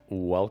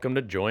Welcome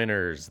to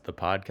Joiners, the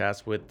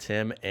podcast with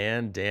Tim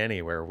and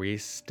Danny, where we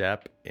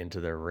step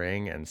into the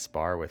ring and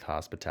spar with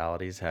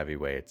hospitality's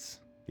heavyweights.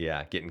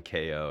 Yeah, getting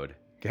KO'd.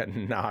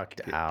 Getting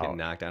knocked out. Getting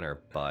knocked on our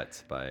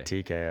butts by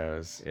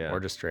TKOs. Yeah. Or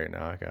just straight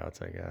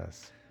knockouts, I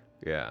guess.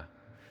 Yeah.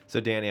 So,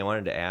 Danny, I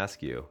wanted to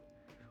ask you,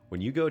 when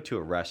you go to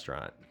a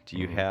restaurant, do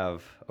you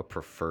have a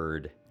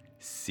preferred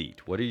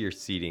seat? What are your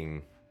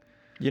seating?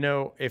 You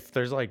know, if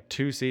there's like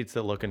two seats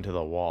that look into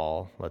the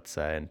wall, let's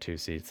say, and two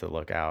seats that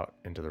look out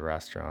into the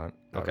restaurant,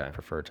 I would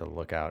prefer to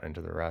look out into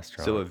the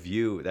restaurant. So a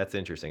view, that's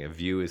interesting. A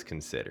view is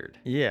considered.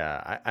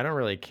 Yeah, I don't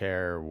really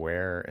care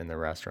where in the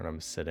restaurant I'm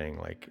sitting,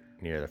 like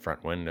near the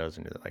front windows,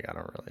 and like I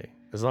don't really,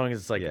 as long as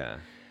it's like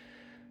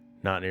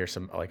not near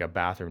some like a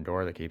bathroom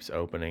door that keeps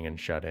opening and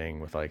shutting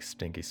with like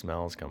stinky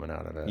smells coming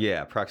out of it.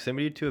 Yeah,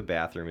 proximity to a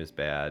bathroom is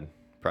bad.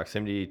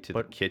 Proximity to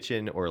the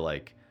kitchen or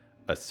like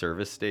a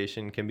service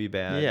station can be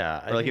bad.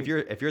 Yeah, or like if you're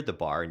at the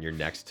bar and you're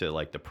next to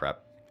like the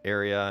prep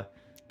area,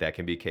 that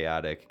can be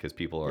chaotic because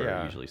people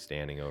are usually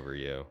standing over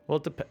you. Well,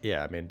 it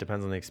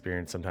depends on the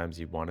experience. Sometimes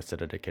you want to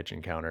sit at a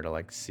kitchen counter to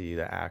like see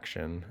the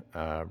action.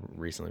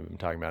 Recently, we've been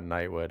talking about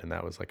Nightwood, and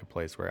that was like a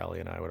place where Ellie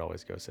and I would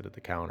always go sit at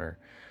the counter.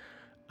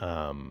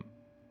 And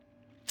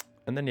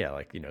then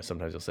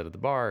sometimes you'll sit at the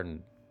bar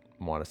and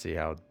want to see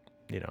how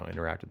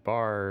interact with the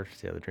bar,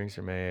 see how the drinks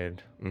are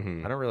made. I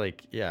don't really.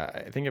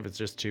 I think if it's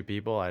just two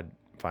people, I'd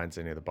find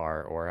sitting at the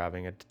bar or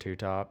having a two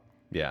top.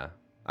 Yeah,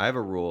 I have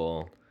a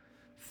rule.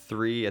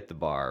 3 at the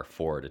bar,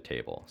 4 at a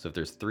table. So if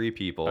there's 3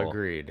 people,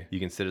 agreed,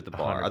 you can sit at the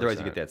bar. 100%. Otherwise,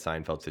 you get that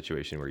Seinfeld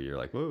situation where you're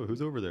like, "Whoa,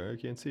 who's over there? I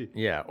can't see."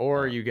 Yeah,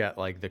 or you get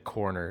like the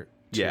corner.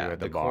 At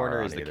the bar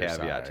corner is the caveat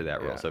side. to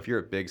that rule. So if you're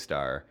a big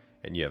star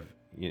and you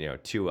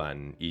have 2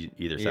 on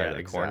either side of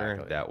the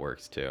corner, that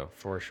works too,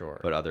 for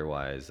sure. But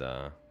otherwise,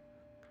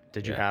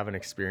 did you have an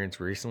experience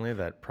recently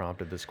that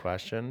prompted this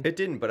question? It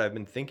didn't, but I've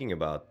been thinking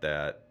about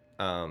that.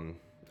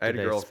 I had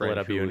a girlfriend split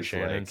up who you and was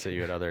Shannon, like, so you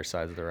had other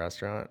sides of the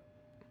restaurant.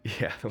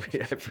 Yeah,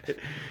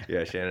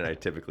 Shannon and I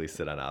typically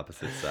sit on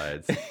opposite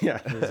sides.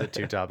 There's a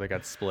 2 top that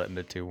got split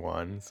into 2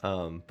 ones.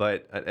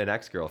 But an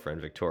ex-girlfriend,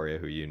 Victoria,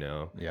 who you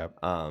know,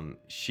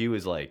 she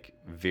was like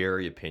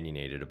very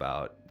opinionated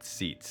about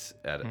seats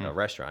at a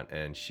restaurant,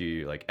 and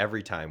she like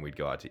every time we'd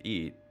go out to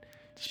eat,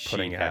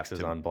 putting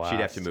X's on blast.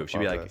 She'd have to move. She'd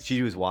be like,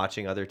 she was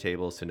watching other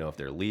tables to know if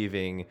they're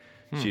leaving.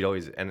 She'd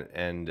always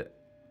and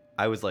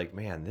I was like,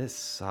 man, this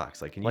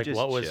sucks. Like, can you just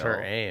what was chill?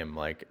 her aim?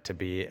 Like to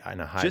be in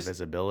a high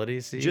visibility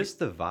seat? Just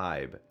the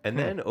vibe. And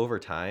then over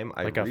time,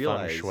 I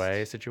realized, a feng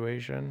shui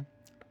situation.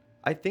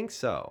 I think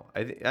so.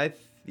 I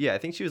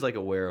think she was like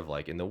aware of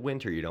like in the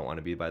winter you don't want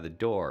to be by the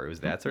door. It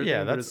was that sort of thing.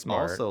 That's but it's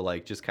smart. Also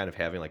like just kind of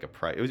having like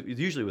it was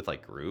usually with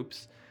like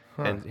groups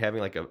and having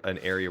like an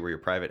area where you're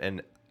private.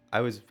 And I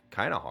was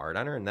kind of hard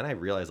on her, and then I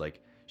realized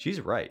like she's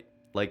right.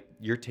 Like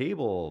your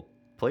table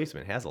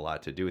placement has a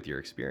lot to do with your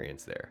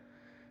experience there.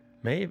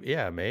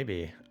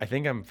 Maybe. I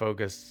think I'm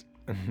focused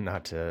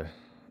not to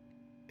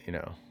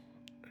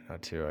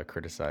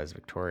criticize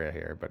Victoria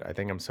here, but I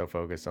think I'm so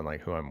focused on like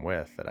who I'm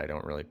with that I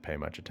don't really pay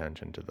much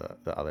attention to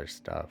the other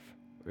stuff.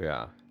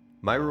 Yeah.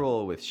 My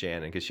rule with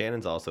Shannon, because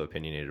Shannon's also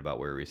opinionated about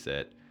where we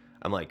sit,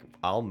 I'm like,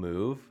 I'll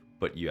move,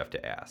 but you have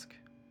to ask.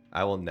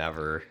 I will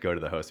never go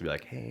to the host and be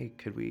like, hey,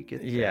 could we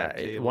get that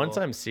table? Once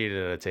I'm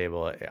seated at a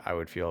table, I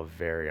would feel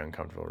very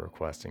uncomfortable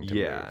requesting to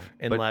move.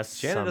 Unless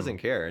Shannon doesn't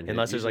care.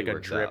 Unless there's like a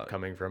drip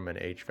coming from an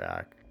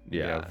HVAC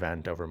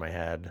vent over my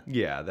head.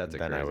 Yeah, that's a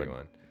crazy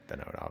one.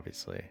 Then I would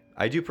obviously.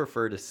 I do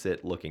prefer to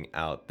sit looking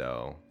out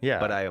though. Yeah.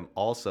 But I am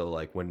also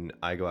like when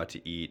I go out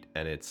to eat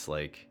and it's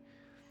like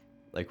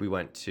we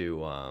went to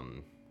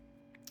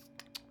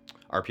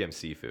RPM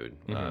Seafood.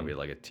 We had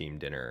like a team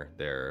dinner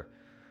there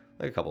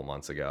like a couple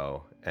months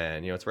ago,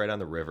 and it's right on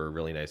the river,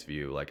 really nice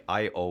view. Like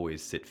I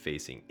always sit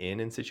facing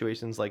in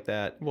situations like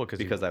that,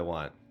 because I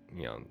want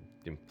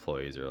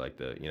employees or like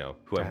the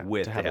who I'm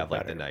with to have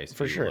like the nice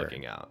view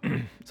looking out.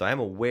 So I'm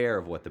aware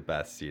of what the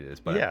best seat is,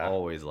 but I'm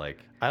always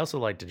like, I also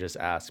like to just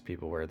ask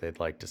people where they'd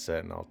like to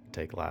sit, and I'll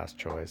take last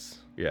choice.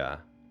 Yeah.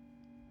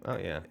 Oh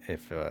yeah.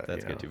 If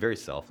that's good too. Very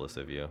selfless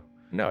of you.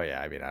 No,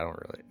 I mean I don't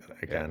really.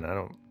 Again, I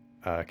don't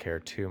care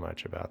too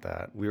much about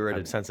that.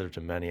 I'm sensitive to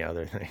many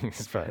other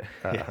things, but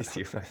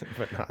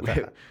but not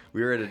that.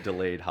 We were at a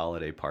delayed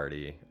holiday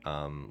party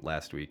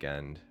last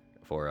weekend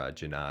for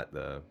Janat,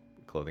 the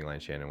clothing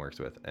line Shannon works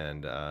with,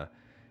 and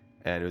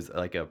it was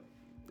like it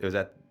was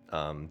at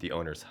the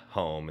owner's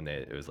home, and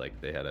it was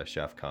like they had a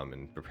chef come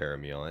and prepare a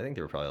meal. And I think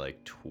there were probably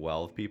like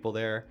 12 people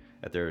there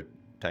at their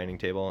dining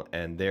table,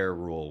 and their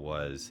rule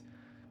was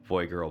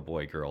boy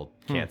girl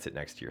can't sit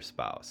next to your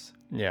spouse.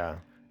 Yeah.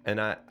 And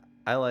I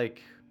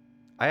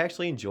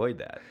actually enjoyed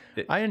that.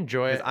 I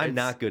enjoy it. I'm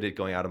not good at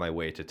going out of my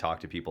way to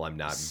talk to people I'm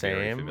not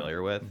very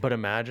familiar with. But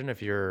imagine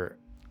if you're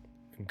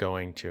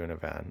going to an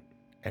event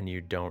and you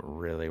don't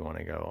really want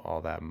to go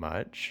all that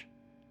much,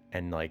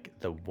 and like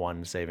the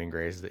one saving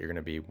grace is that you're going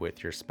to be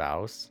with your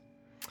spouse.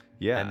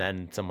 Yeah. And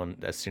then someone,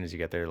 as soon as you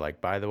get there,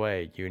 like, by the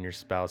way, you and your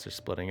spouse are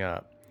splitting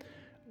up.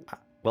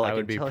 Well, I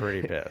would be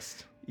pretty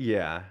pissed.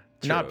 Yeah.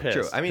 Not True.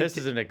 pissed. I mean, pissed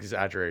is an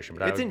exaggeration,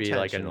 but I it's would be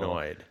like intentional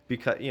annoyed.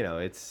 because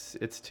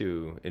it's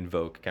to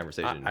invoke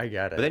conversation. I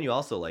get it. But then you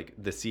also like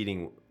the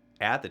seating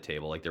at the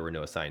table, like there were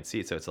no assigned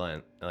seats, so it's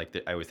like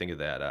I always think of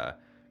that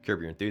Curb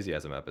Your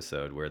Enthusiasm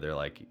episode where they're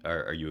like,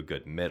 are you a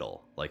good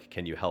middle? Like,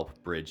 can you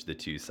help bridge the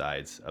two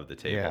sides of the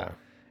table? Yeah.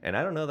 And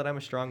I don't know that I'm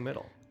a strong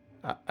middle.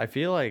 I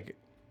feel like,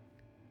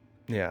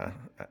 yeah,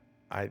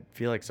 I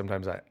feel like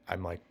sometimes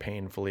I'm like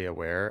painfully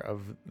aware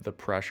of the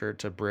pressure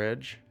to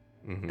bridge,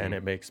 and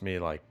it makes me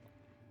like,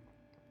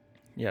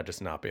 yeah,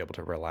 just not be able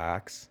to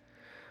relax.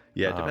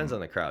 Yeah, it depends on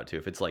the crowd too.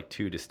 If it's like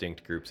two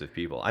distinct groups of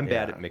people, I'm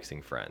bad Yeah. at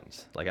mixing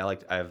friends. Like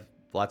I have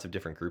lots of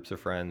different groups of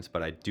friends,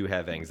 but I do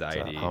have It's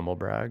anxiety a humble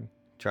brag.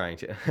 trying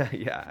to.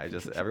 Yeah,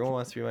 everyone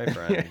wants to be my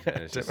friend, and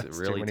it's just It's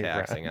too really many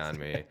taxing friends. on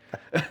me.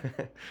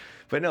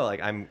 But no,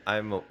 like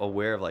I'm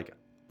aware of like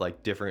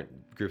different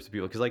groups of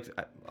people because like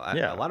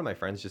Yeah. a lot of my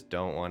friends just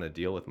don't want to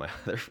deal with my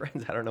other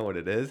friends. I don't know what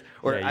it is.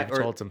 Yeah, you've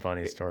told some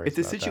funny stories. It's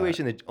a about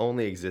situation that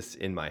only exists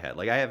in my head.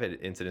 Like I have had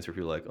incidents where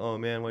people are like, "Oh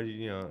man, what did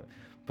you know?"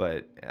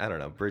 But I don't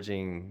know,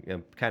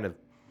 bridging, kind of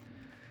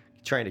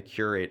trying to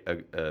curate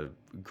a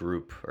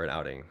group or an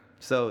outing.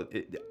 So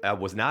I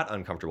was not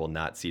uncomfortable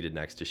not seated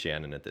next to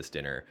Shannon at this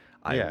dinner.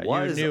 Yeah,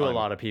 you knew a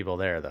lot of people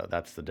there, though.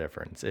 That's the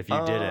difference. If you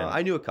didn't,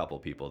 I knew a couple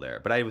people there,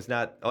 but I was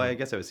not. Oh, I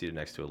guess I was seated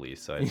next to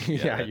Elise. So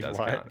yeah, that you does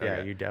what? count. Yeah,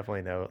 Okay. you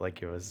definitely know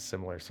like it was a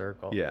similar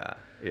circle. Yeah.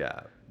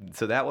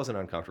 So that wasn't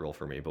uncomfortable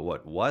for me. But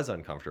what was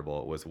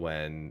uncomfortable was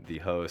when the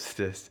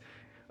hostess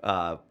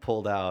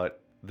pulled out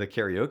the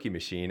karaoke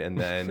machine and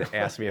then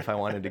asked me if I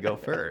wanted to go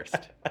first.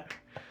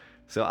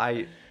 So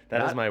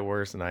That is my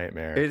worst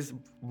nightmare. It is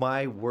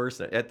my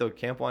worst. At the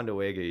Camp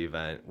Wandawega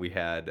event, we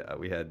had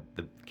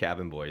the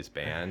Cabin Boys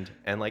band,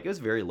 and like it was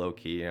very low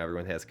key. You know,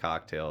 everyone has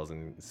cocktails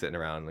and sitting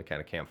around in the kind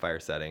of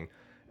campfire setting,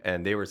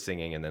 and they were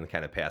singing and then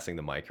kind of passing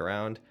the mic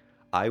around.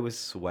 I was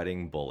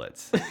sweating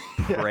bullets,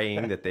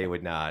 praying that they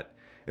would not.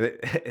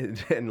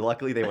 And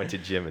luckily, they went to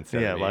Jim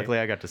instead of me. Luckily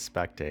I got to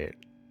spectate.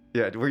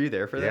 Yeah, were you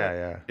there for that?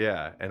 Yeah.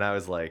 Yeah, and I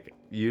was like,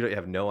 you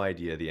have no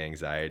idea the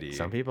anxiety.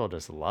 Some people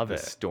just love the it.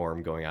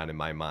 storm going on in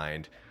my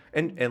mind.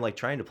 And like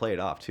trying to play it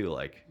off too,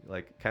 like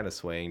kind of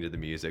swaying to the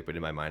music, but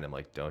in my mind I'm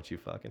like, don't you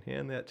fucking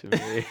hand that to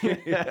me.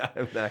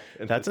 I'm not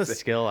That's a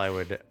skill I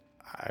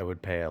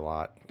would pay a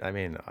lot. I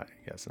mean, I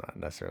guess not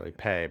necessarily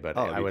pay, but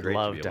Oh, it'd I be would great to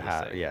love be to able to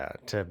have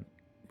sing.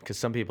 because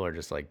some people are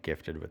just like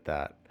gifted with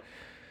that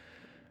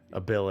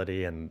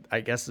ability and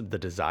I guess the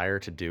desire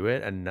to do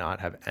it and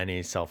not have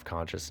any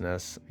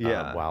self-consciousness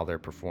while they're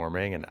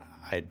performing, and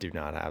I do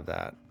not have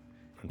that,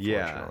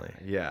 unfortunately.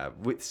 Yeah.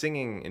 With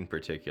singing in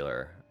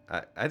particular,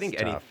 I think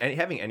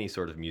having any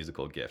sort of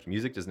musical gift.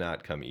 Music does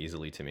not come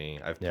easily to me.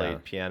 I've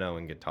played piano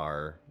and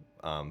guitar,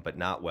 but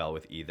not well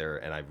with either,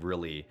 and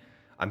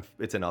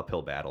it's an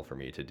uphill battle for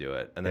me to do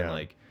it. And then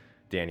like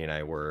Danny and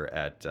I were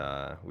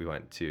we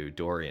went to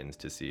Dorian's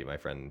to see my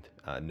friend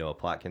Noah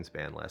Plotkin's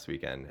band last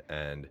weekend,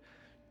 and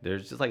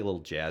there's just like a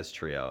little jazz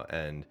trio,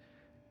 and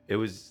I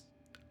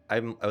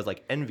was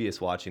like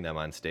envious watching them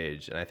on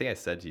stage. And I think I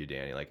said to you,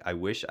 Danny, like, I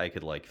wish I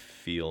could like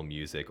feel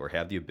music or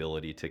have the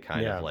ability to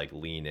kind of like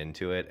lean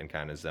into it and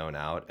kind of zone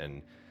out.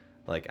 And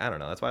like, I don't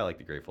know. That's why I like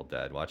the Grateful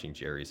Dead, watching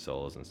Jerry's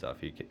solos and stuff.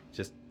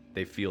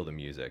 They feel the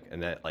music,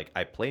 and that like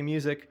I play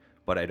music,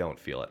 but I don't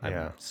feel it.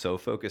 I'm so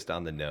focused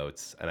on the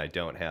notes, and I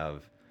don't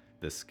have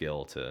the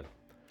skill to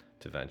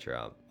venture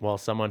out. Well,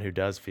 someone who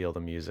does feel the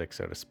music,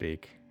 so to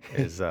speak,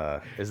 is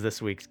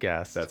this week's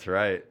guest. That's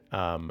right.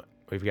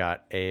 We've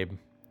got Abe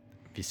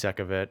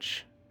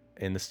Vucekovich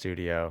in the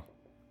studio,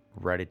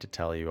 ready to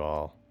tell you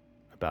all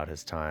about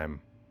his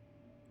time,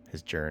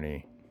 his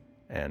journey,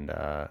 and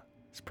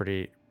he's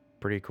pretty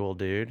cool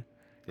dude.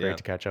 Great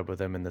to catch up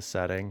with him in this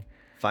setting.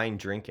 Fine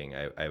drinking,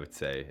 I would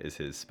say, is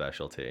his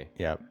specialty.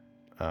 Yep.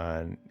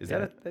 Is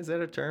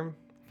that a term?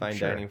 Fine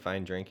dining,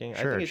 fine drinking?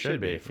 Sure, I think it should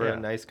be. For yeah. a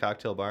nice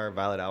cocktail bar.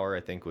 Violet Hour, I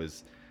think,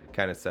 was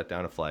kind of set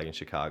down a flag in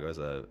Chicago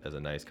as a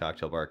nice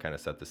cocktail bar, kind of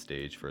set the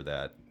stage for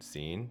that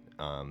scene.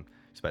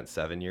 Spent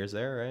 7 years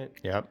there, right?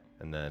 Yep.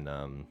 And then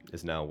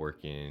is now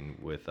working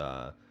with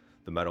the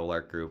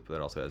Meadowlark group that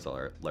also has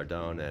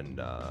Lardone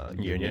and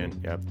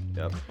Union.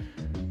 Yep.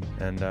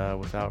 And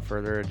without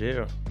further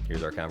ado,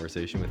 here's our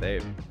conversation with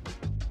Abe.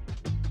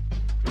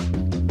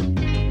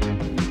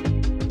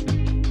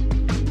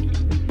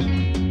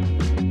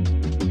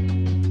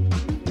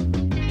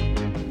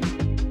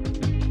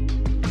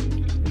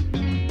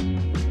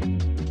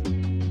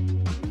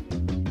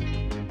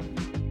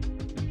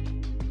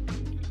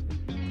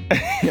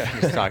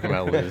 Just talking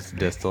about loose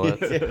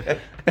distillates.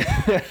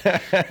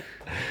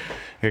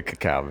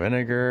 Cacao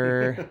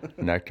vinegar,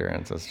 nectar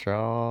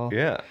ancestral.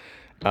 Yeah.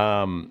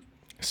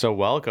 So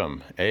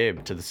welcome,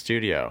 Abe, to the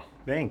studio.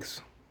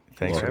 Thanks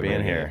For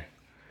being here.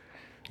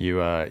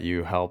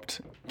 You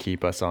helped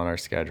keep us on our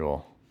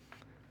schedule.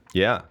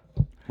 Yeah.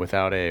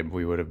 Without Abe,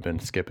 we would have been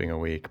skipping a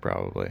week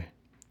probably.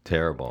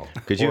 Terrible.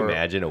 Could you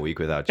imagine a week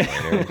without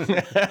joiners?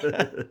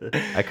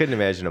 I couldn't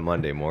imagine a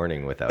Monday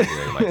morning without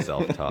hearing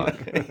myself talk.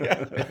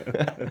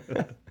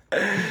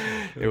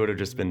 It would have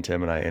just been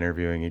Tim and I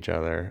interviewing each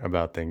other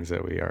about things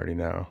that we already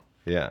know.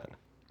 Yeah.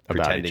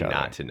 about Pretending each other.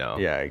 not to know.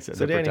 Yeah, exactly.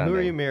 So, Danny, who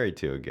are you married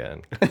to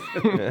again?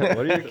 What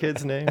are your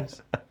kids'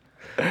 names?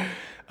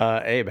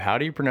 Abe, how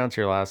do you pronounce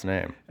your last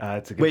name?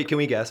 It's a good Wait, can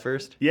we guess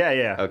first?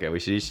 Yeah. Okay, we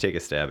should each take a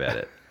stab at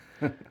it.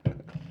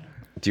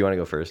 Do you want to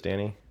go first,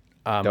 Danny?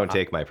 Don't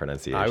take my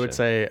pronunciation. I would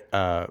say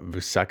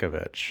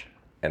Vucekovich.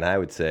 And I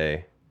would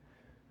say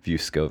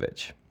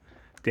Vucekovich.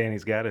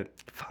 Danny's got it.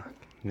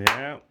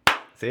 Yeah.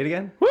 Say it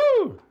again.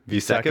 Woo!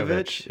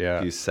 Vucekovich?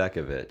 Yeah.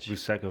 Vucekovich.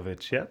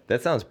 Vucekovich, yeah.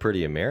 That sounds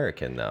pretty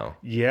American, though.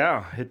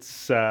 Yeah,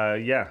 it's,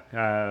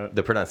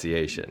 The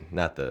pronunciation,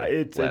 not the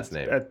last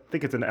name. I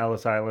think it's an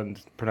Ellis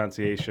Island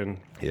pronunciation.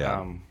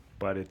 Yeah.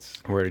 But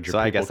it's... Where did your So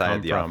I people guess I come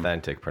had the from?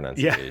 authentic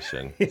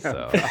pronunciation. Yeah,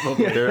 so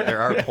there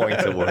are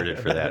points awarded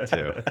for that,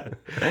 too.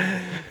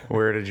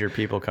 Where did your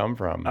people come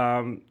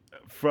from?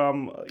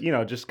 From,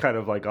 just kind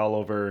of like all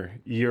over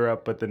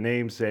Europe, but the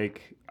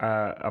namesake,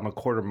 I'm a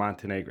quarter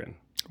Montenegrin.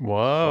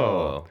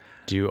 Whoa. Oh.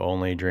 Do you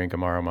only drink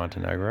Amaro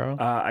Montenegro?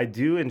 I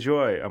do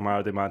enjoy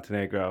Amaro de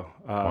Montenegro.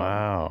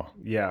 Wow.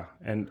 Yeah,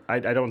 and I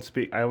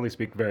only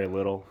speak very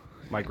little.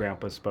 My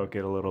grandpa spoke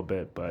it a little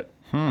bit, but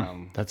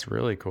That's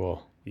really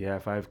cool. yeah,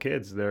 if I have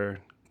kids, they're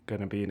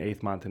going to be an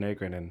 8th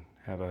Montenegrin and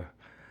have a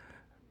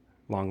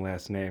long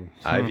last name.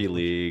 Ivy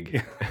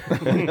League.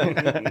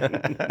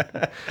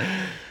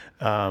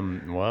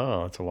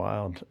 Wow, it's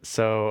wild.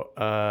 So,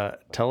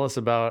 tell us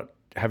about.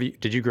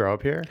 Did you grow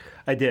up here?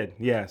 I did,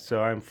 yeah.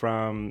 So I'm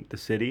from the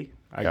city.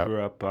 I Yep.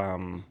 grew up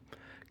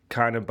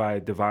kind of by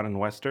Devon and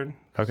Western.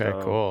 Okay,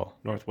 So cool.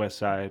 Northwest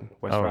side,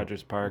 West Oh,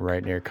 Rogers Park.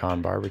 Right near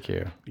Con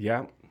Barbecue.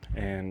 Yeah,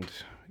 and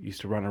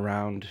used to run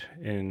around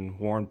in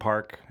Warren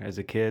Park as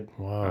a kid.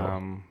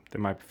 Whoa.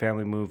 Then my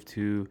family moved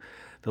to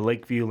the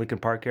Lakeview, Lincoln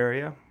Park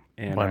area.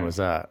 And When was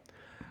that?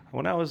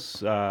 When I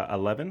was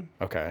 11.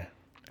 Okay.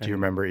 Do you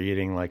remember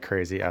eating like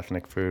crazy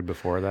ethnic food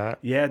before that?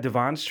 Yeah,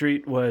 Devon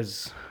Street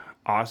was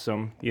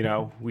awesome.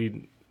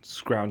 We'd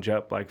scrounge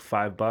up like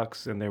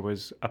 $5, and there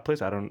was a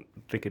place, I don't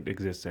think it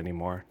exists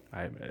anymore.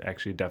 It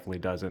actually definitely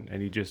doesn't.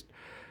 And you just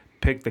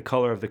pick the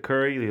color of the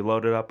curry, you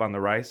load it up on the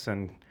rice,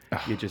 and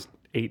you just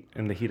ate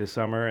in the heat of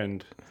summer.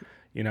 And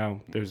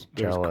there's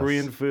Jealous.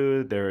 Korean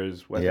food,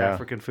 there's West Yeah.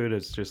 African food.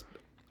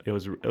 It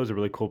was a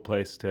really cool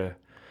place to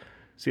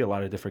see a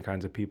lot of different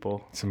kinds of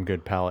people. Some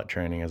good palate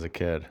training as a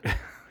kid.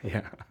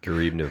 Yeah,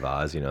 Garib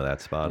Navaz, that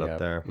spot Yep. up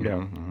there.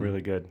 yeah,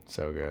 really good.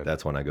 So good.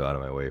 That's one I go out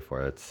of my way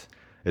for.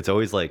 It's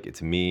always like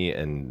it's me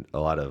and a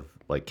lot of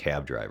like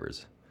cab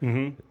drivers.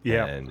 Mm-hmm.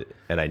 Yeah,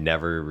 And I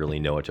never really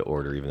know what to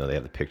order, even though they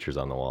have the pictures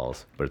on the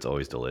walls. But it's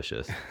always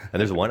delicious. And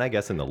there's one, I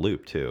guess, in the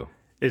Loop too.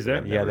 is there?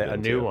 I've Yeah, never a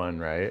been new to. one,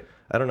 right?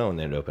 I don't know when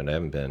it opened. I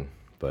haven't been,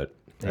 but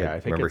Yeah, I I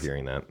think remember it's-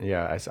 hearing that.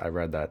 Yeah, I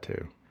read that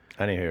too.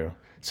 Anywho,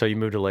 so you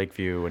moved to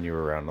Lakeview when you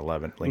were around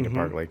 11, Lincoln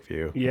Park,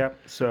 Lakeview. Yep.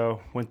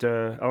 So went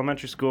to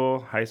elementary school,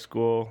 high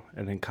school,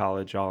 and then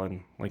college, all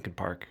in Lincoln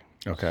Park.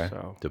 Okay.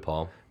 So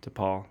DePaul.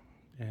 DePaul,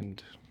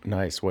 and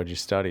Nice. What'd you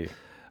study?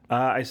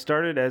 I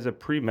started as a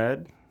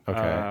pre-med.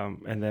 Okay.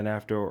 And then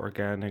after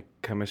organic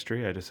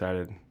chemistry, I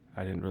decided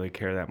I didn't really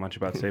care that much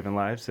about saving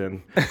lives,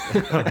 and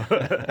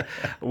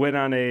went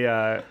on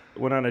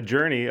a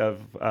journey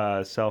of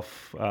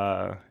self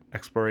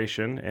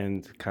exploration,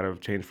 and kind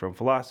of changed from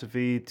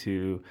philosophy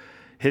to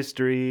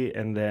history,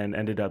 and then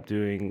ended up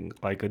doing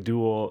like a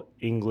dual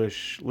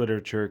English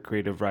literature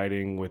creative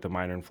writing with a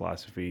minor in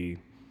philosophy.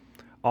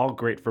 All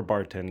great for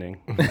bartending.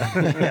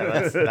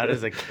 Yeah, that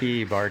is a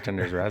key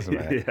bartender's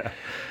resume. Yeah.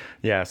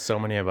 Yeah, so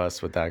many of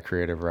us with that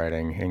creative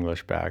writing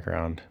English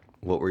background.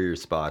 What were your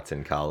spots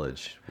in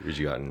college? Did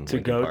you go out in To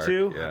Lincoln go Park?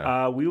 to,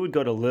 Yeah. we would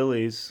go to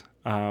Lily's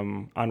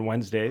on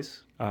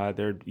Wednesdays.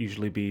 There'd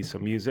usually be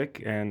some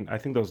music, and I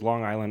think those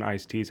Long Island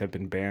iced teas have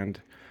been banned.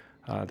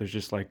 There's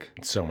just like,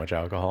 So much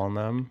alcohol in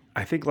them.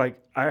 I think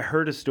like I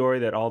heard a story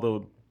that all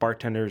the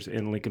bartenders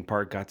in Lincoln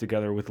Park got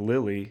together with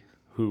Lily,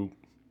 who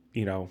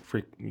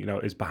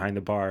is behind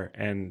the bar,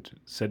 and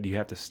said you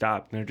have to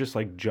stop. And they're just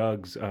like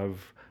jugs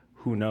of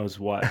who knows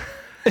what.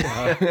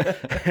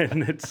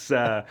 And it's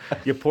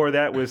you pour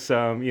that with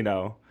some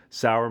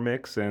sour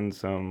mix and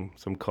some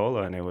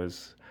cola, and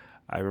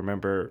I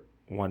remember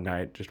one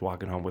night just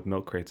walking home with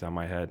milk crates on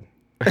my head.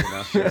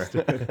 Sure.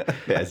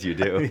 As you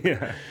do. Yeah,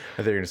 I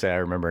thought you were going to say I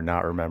remember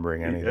not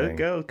remembering anything. it'd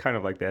go kind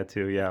of like that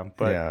too. Yeah,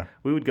 but Yeah.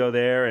 we would go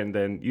there, and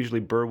then usually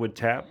Burwood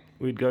Tap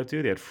we'd go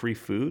to. They had free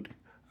food,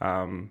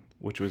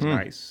 which was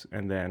nice,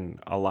 and then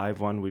a live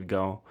one we'd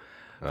go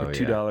for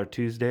 $2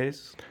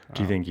 Tuesdays.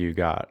 Do you think you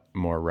got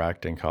more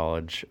wrecked in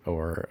college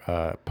or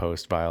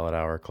post Violet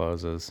Hour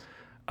closes?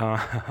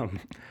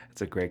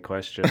 That's a great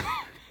question.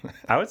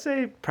 I would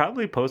say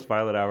probably post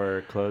Violet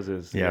Hour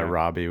closes. Yeah,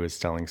 Robbie was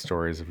telling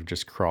stories of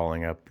just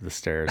crawling up the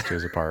stairs to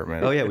his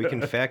apartment. Oh yeah, we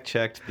can fact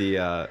check the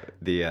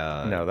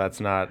No, that's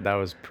not. That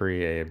was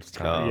pre Abe's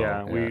time.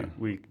 Yeah, yeah.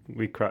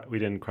 we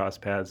didn't cross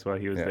paths while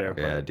he was there.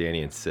 Yeah,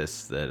 Danny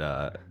insists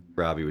that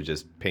Robbie would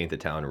just paint the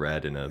town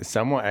red in a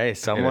Someone in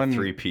a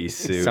three-piece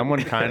suit.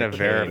 Someone kind of Cane.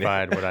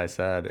 verified what I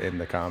said in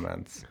the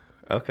comments.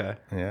 Okay.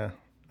 Yeah.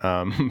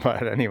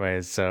 But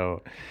anyways,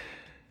 so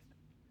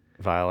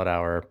Violet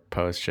Hour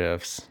post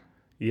shifts.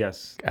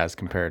 Yes. as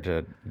compared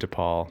to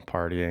DePaul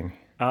partying?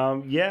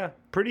 Yeah,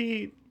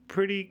 pretty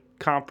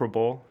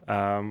comparable.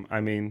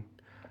 I mean,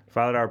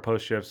 Violet Hour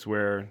post shifts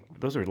where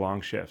those are long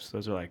shifts.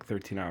 Those are like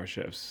 13-hour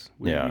shifts.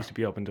 We Yeah. used to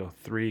be open till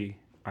 3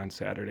 on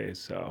Saturdays.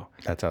 So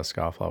That's how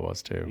Scofflaw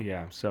was too.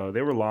 yeah, so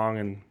they were long,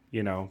 and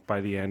by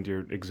the end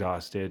you're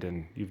exhausted,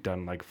 and you've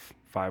done like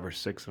 5 or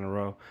 6 in a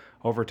row.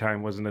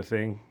 Overtime wasn't a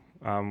thing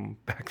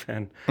back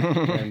then,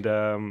 and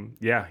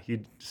yeah,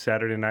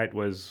 Saturday night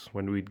was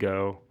when we'd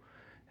go,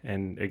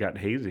 and it got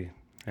hazy.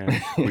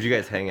 And Would you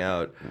guys hang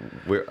out?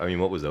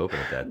 What was open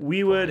at that?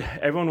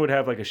 everyone would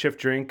have like a shift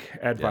drink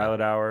at Yeah. Violet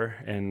Hour,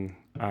 and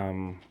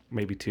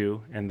maybe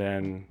 2, and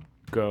then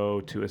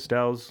go to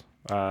Estelle's.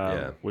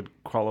 Would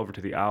crawl over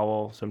to the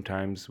Owl.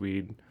 Sometimes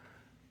we'd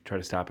try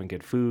to stop and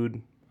get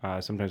food.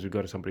 Sometimes we'd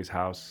go to somebody's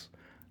house.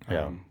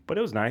 Yeah. But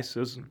it was nice.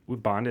 We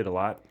bonded a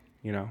lot,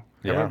 I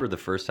remember the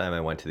first time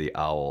I went to the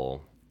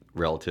Owl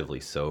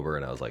relatively sober,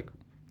 and I was like,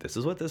 this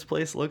is what this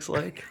place looks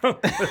like?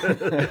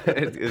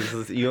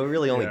 You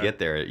really only get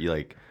there. You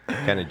like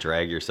kind of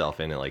drag yourself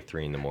in at like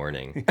 3 in the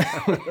morning.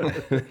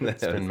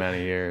 It's been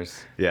many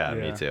years. Yeah,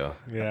 me too.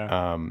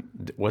 Yeah.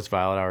 Was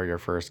Violet Hour your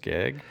first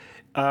gig?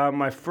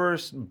 My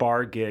first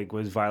bar gig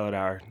was Violet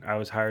Hour. I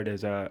was hired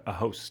as a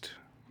host.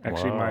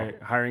 Actually, Wow. my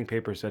hiring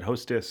paper said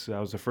hostess. I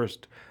was the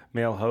first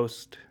male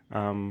host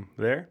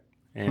there.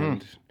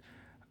 And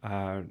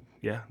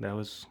yeah, that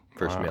was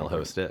First male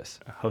hostess.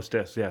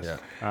 hostess, yes.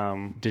 Yeah.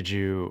 What did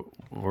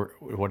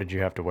you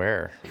have to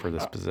wear for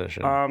this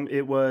position?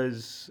 It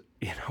was,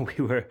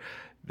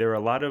 there were a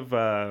lot of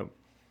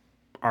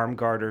arm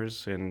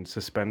garters and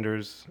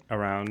suspenders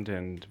around,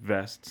 and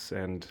vests,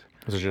 and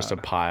Was it just a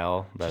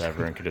pile that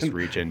everyone could just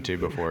reach into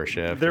before a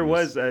shift? there It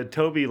was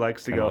Toby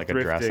likes to kinda go like a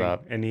dress thrifting,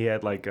 up. and he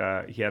had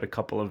a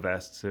couple of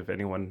vests if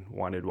anyone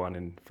wanted one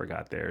and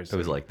forgot theirs. It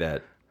was like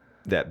that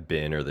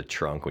bin or the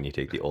trunk when you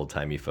take the old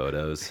timey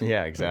photos.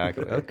 Yeah,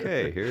 exactly.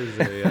 Okay, here's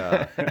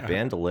a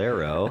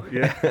bandolero.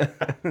 Yeah.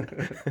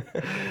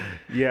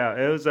 Yeah,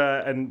 it was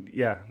and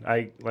yeah,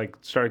 I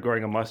started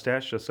growing a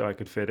mustache just so I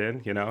could fit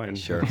in, and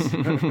Sure.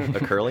 A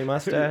curly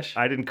mustache?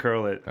 I didn't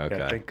curl it. Okay.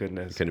 Yeah, thank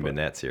goodness. Couldn't have been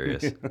that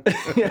serious.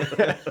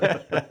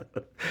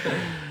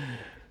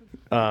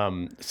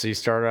 So you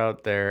started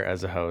out there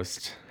as a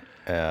hostess.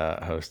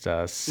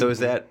 So was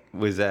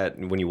that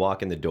when you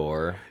walk in the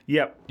door,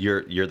 Yep.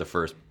 you're the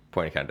first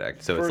point of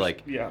contact. So it's First-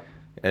 like yeah.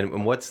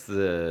 And what's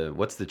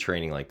the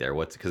training like there?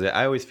 Because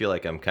I always feel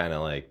like I'm kind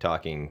of like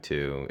talking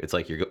to. It's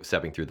like you're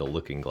stepping through the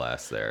looking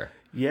glass there.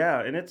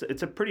 Yeah, and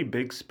it's a pretty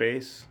big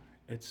space.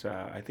 It's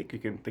I think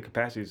the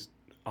capacity is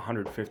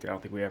 150. I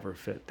don't think we ever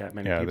fit that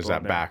many Yeah, people there's in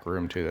that there. back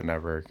room too that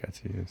never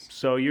gets used.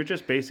 So you're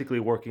just basically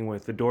working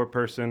with the door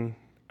person,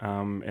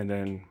 and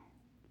then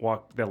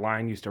the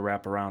line used to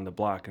wrap around the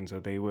block, and so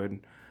they would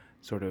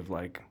sort of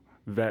like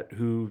vet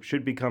who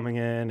should be coming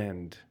in,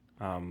 and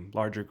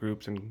larger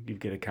groups, and you'd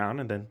get a count,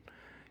 and then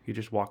you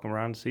just walk them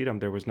around and seat them.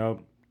 There was no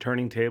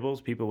turning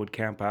tables. People would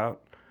camp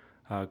out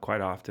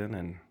quite often,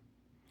 and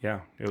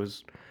yeah, it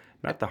was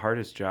not the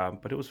hardest job,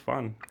 but it was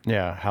fun.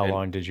 Yeah. How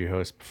long did you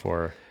host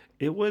before?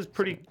 It was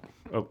pretty.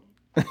 Oh,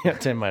 Yeah,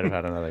 Tim might have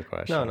had another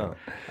question. No.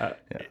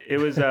 It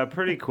was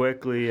pretty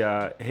quickly.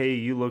 Hey,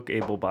 you look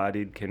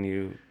able-bodied. Can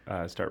you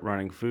start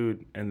running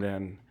food? And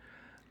then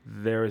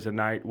there was a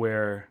night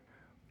where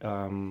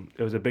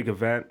it was a big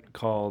event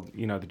called,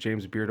 the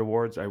James Beard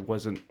Awards. I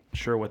wasn't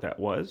sure what that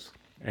was,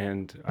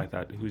 and I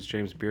thought, "Who's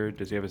James Beard?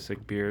 Does he have a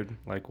sick beard?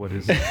 Like, what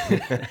is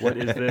what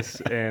is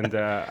this?" And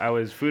I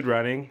was food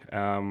running,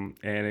 and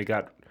it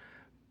got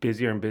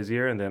busier and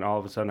busier, and then all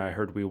of a sudden I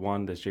heard we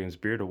won this James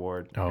Beard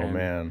Award. Oh,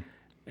 man.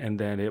 And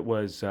then it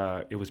was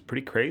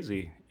pretty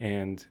crazy.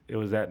 And it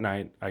was that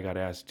night I got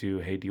asked to,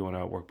 hey, do you want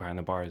to work behind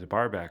the bar as a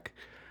barback?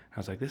 I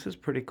was like, this is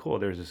pretty cool.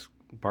 There's this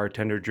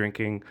bartender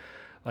drinking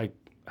like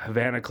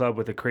Havana Club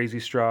with a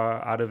crazy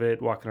straw out of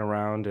it, walking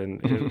around,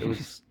 and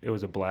it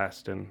was a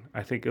blast. And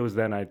I think it was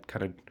then I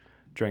kind of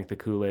drank the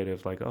Kool-Aid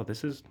of like, oh,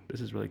 this is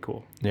really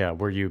cool. Yeah.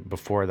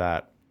 Before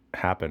that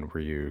happened, were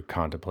you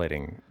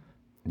contemplating,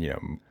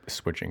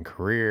 switching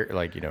career,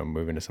 like,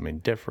 moving to something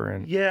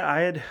different? Yeah,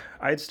 I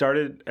had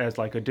started as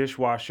like a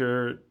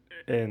dishwasher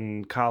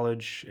in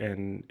college,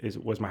 and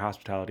it was my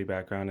hospitality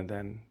background, and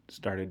then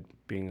started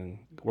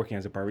working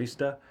as a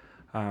barista,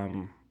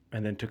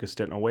 and then took a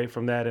stint away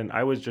from that. And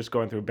I was just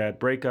going through a bad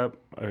breakup,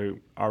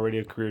 already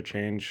a career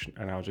change,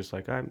 and I was just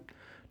like, I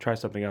try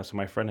something else. And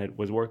my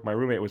my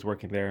roommate was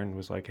working there, and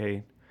was like,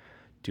 hey,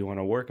 do you want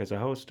to work as a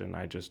host? And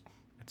it's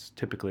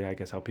typically, I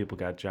guess, how people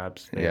got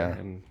jobs there. Yeah.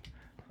 And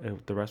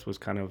the rest was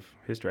kind of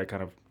history. I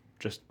kind of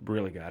just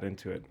really got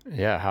into it.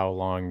 Yeah. How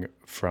long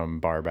from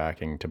bar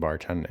backing to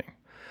bartending?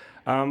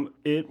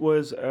 It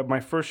was my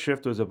first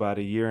shift was about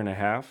a year and a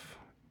half,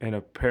 and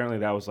apparently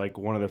that was like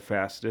one of the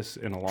fastest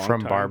in a long time.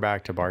 From bar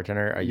back to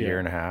bartender, a year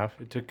and a half?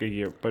 It took a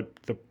year, but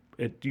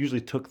it usually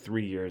took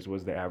 3 years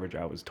was the average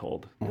I was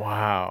told.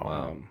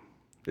 Wow.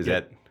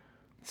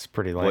 It's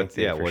pretty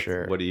lengthy for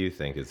sure. What do you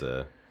think is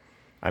a...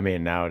 I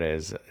mean,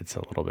 nowadays it's a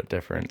little bit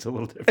different. It's a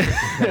little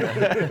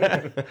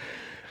different.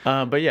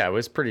 But yeah, it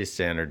was pretty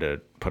standard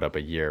to put up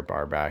a year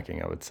bar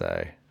backing, I would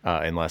say,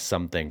 unless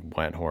something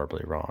went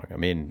horribly wrong. I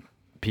mean,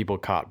 people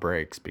caught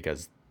breaks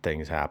because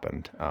things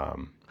happened.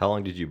 How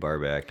long did you bar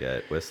back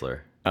at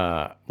Whistler?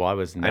 Well, I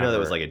was never... I know that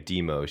was like a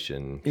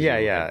demotion. 'Cause Yeah,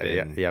 you yeah, had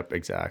been- yep,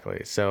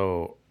 exactly.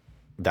 So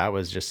that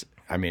was just,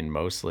 I mean,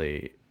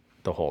 mostly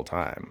the whole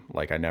time.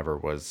 Like I never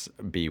was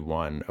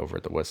B1 over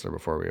at the Whistler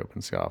before we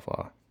opened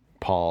Scofflaw.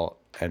 Paul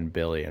and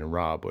Billy and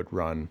Rob would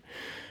run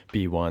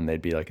B1.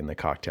 They'd be like in the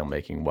cocktail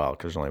making well,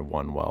 because there's only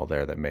one well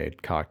there that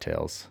made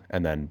cocktails.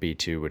 And then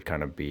B2 would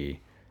kind of be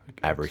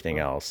everything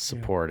else,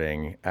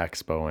 supporting,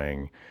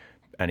 expoing,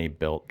 any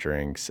built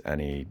drinks,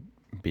 any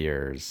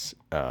beers,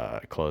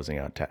 closing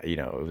out,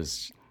 it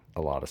was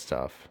a lot of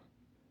stuff.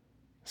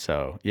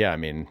 So yeah, I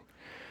mean,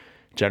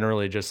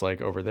 generally just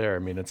like over there, I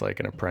mean, it's like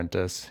an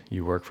apprentice.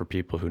 You work for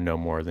people who know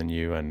more than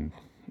you and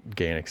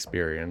gain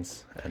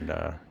experience, and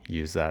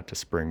use that to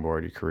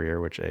springboard your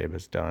career, which Abe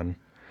has done.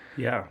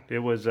 Yeah, it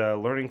was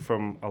learning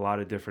from a lot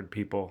of different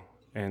people.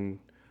 And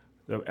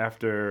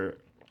after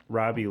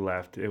Robbie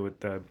left,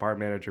 the bar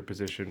manager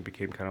position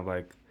became kind of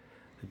like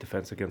the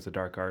defense against the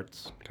dark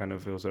arts. Kind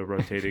of, it was a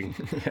rotating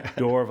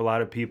door of a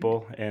lot of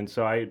people. And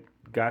so I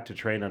got to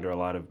train under a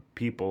lot of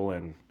people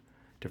and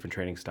different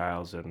training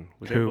styles, and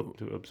was able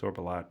to absorb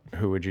a lot.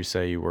 Who would you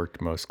say you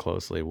worked most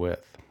closely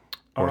with,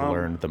 or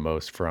learned the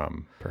most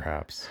from,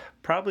 perhaps?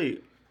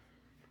 Probably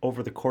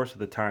over the course of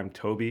the time,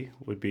 Toby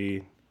would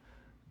be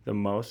the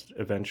most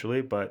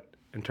eventually, but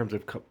in terms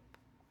of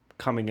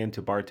coming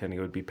into bartending,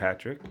 it would be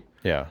Patrick.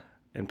 Yeah.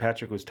 And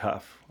Patrick was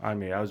tough on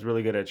me. I was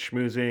really good at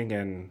schmoozing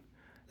and...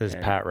 This is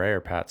Pat Ray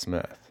or Pat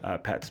Smith?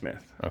 Pat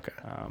Smith. Okay.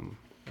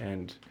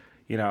 And,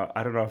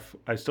 I don't know if...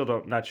 I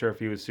still not sure if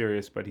he was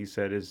serious, but he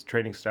said his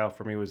training style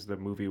for me was the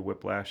movie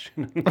Whiplash.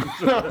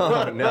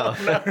 Oh, no.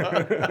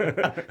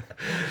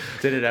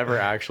 Did it ever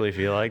actually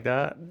feel like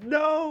that?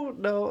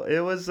 No.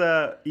 It was...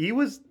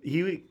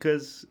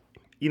 Because,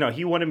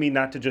 he wanted me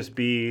not to just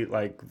be,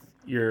 like,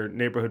 your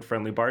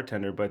neighborhood-friendly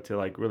bartender, but to,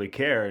 like, really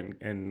care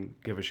and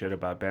give a shit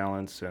about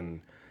balance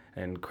and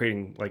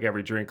creating, like,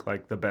 every drink,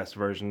 like, the best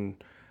version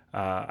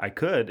I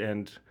could.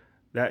 And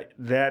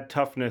that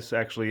toughness,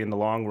 actually, in the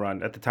long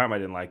run, at the time I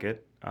didn't like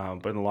it,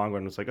 but in the long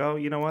run, it was like, oh,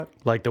 you know what?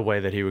 Like the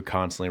way that he would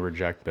constantly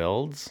reject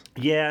builds?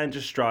 Yeah, and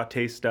just straw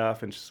taste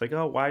stuff, and just like,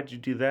 oh, why'd you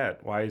do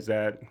that? Why is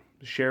that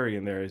sherry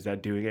in there? Is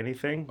that doing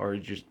anything? Or are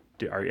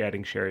you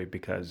adding sherry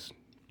because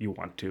you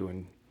want to,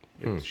 and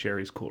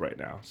sherry's cool right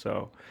now?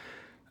 So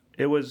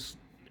it was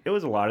a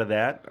lot of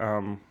that.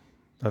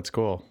 That's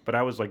cool. But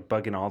I was like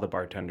bugging all the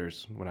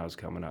bartenders when I was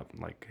coming up. I'm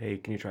like, hey,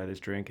 can you try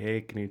this drink?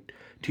 Hey, can you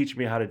teach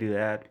me how to do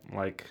that?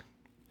 Like,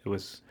 it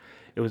was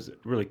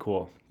really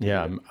cool.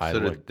 Yeah.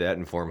 Did that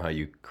inform how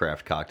you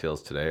craft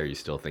cocktails today? Are you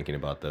still thinking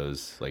about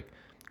those, like,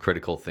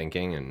 critical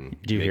thinking and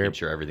making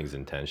sure everything's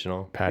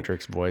intentional?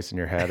 Patrick's voice in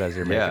your head as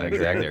you're making Yeah,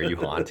 exactly. Are you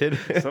haunted?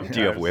 Do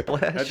you have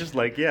whiplash? I just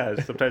like,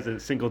 sometimes a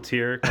single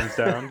tear comes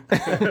down.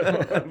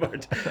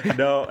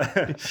 No.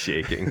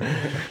 Shaking.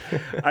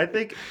 I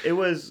think it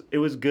was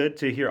good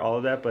to hear all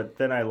of that, but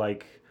then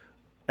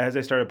as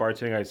I started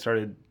bartending, I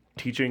started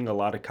teaching a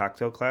lot of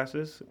cocktail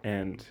classes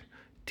and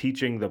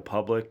teaching the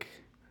public.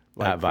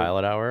 At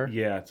Violet Hour?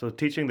 Yeah, so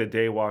teaching the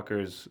day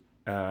walkers,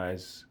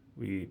 as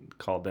we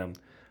called them,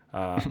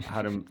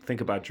 how to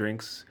think about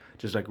drinks,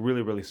 just like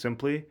really, really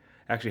simply,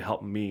 actually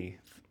helped me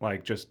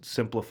like just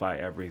simplify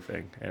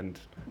everything. And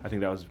I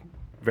think that was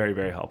very,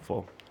 very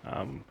helpful,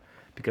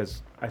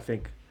 because I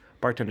think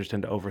bartenders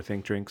tend to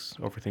overthink drinks,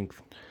 overthink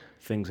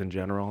things in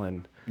general,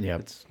 and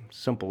it's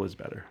simple is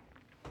better.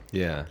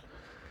 Yeah.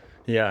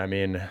 Yeah, I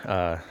mean,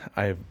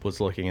 I was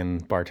looking in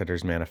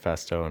Bartender's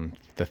Manifesto, and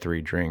the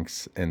 3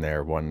 drinks in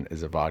there, one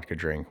is a vodka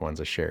drink, one's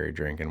a sherry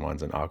drink, and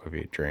one's an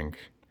aquavit drink.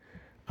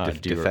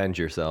 Defend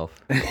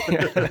yourself.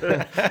 I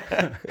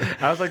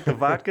was like, the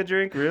vodka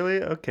drink?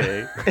 Really?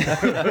 Okay.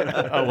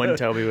 Oh, when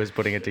Toby was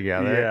putting it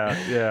together?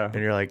 Yeah. And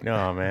you're like,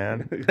 no,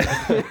 man.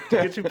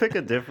 Did you pick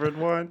a different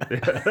one?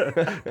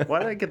 Why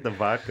did I get the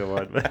vodka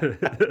one?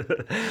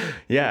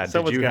 Yeah,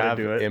 Someone's did you gotta have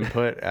do it.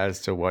 input as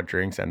to what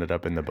drinks ended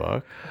up in the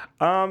book?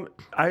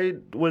 I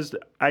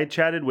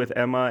chatted with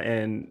Emma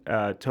and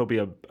Toby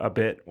a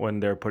bit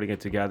when they were putting it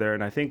together,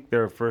 and I think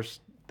there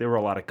were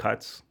a lot of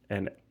cuts,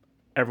 and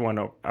I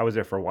was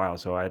there for a while,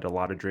 so I had a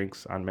lot of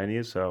drinks on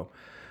menus. So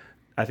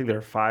I think there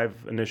were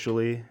 5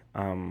 initially,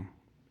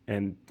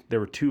 and there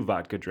were 2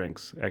 vodka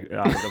drinks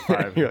out of the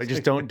 5. You're like,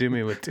 just don't do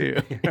me with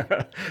 2.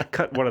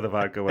 Cut one of the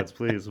vodka ones,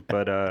 please.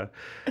 But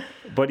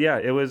yeah,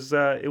 it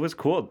was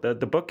cool.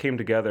 The book came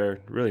together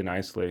really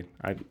nicely.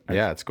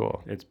 Yeah, it's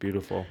cool. It's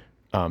beautiful.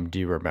 Do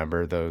you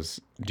remember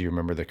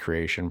the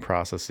creation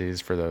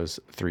processes for those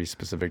 3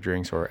 specific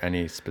drinks, or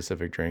any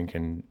specific drink?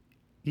 And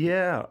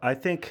yeah, I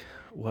think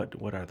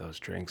what are those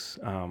drinks?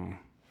 I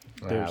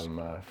have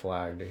them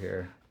flagged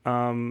here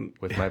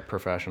with my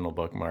professional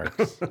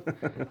bookmarks.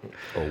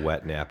 A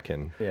wet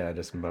napkin. Yeah,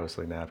 just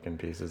mostly napkin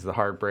pieces. The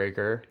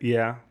Heartbreaker.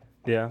 Yeah.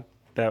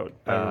 That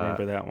I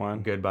remember that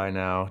one. Goodbye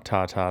Now,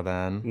 Ta Ta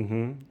Then.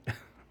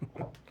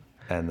 Mm-hmm.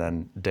 And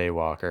then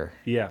Daywalker.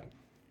 Yeah.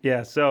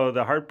 Yeah, so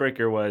the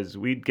heartbreaker was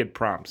we'd get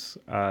prompts,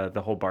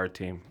 the whole bar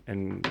team,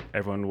 and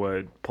everyone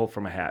would pull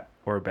from a hat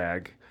or a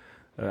bag.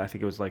 I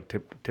think it was like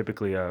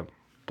typically a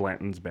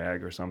Blanton's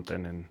bag or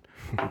something, and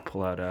we'd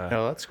pull out a.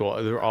 Oh, that's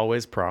cool. There were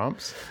always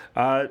prompts.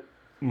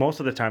 Most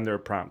of the time there were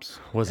prompts.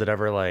 Was it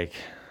ever like,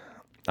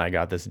 I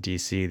got this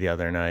DC the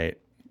other night,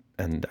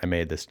 and I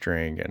made this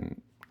drink,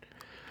 and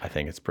I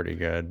think it's pretty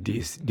good.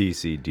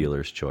 DC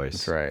Dealer's Choice.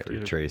 That's right.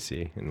 For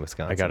Tracy in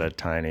Wisconsin. I got a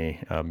tiny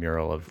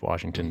mural of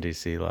Washington,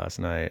 D.C. last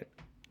night.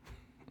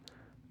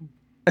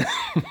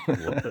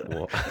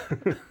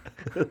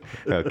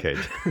 Okay.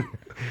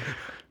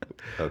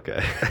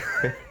 Okay.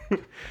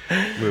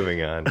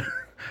 Moving on.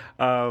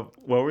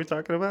 What were we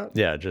talking about?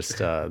 Yeah, just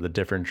the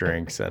different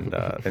drinks and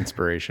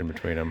inspiration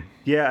between them.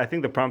 Yeah, I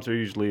think the prompts are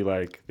usually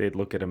like they'd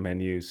look at a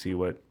menu, see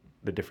what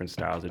the different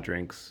styles of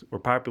drinks were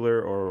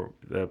popular or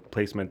the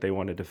placement they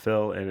wanted to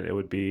fill, and it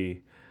would be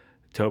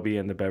Toby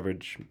and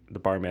the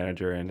bar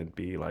manager, and it'd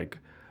be like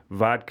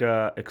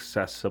vodka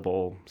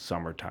accessible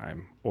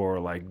summertime, or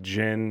like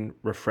gin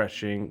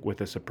refreshing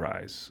with a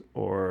surprise,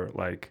 or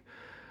like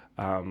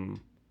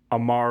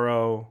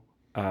Amaro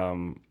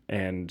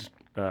and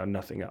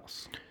nothing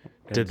else.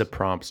 Did the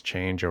prompts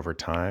change over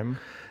time?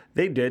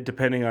 They did,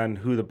 depending on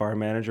who the bar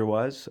manager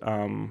was.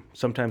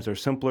 Sometimes they're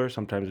simpler.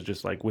 Sometimes it's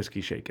just like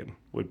whiskey shaken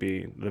would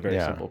be the very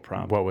simple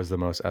prompt. What was the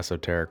most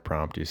esoteric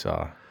prompt you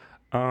saw?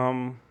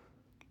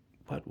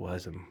 What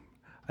was them?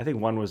 I think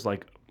one was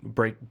like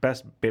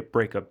best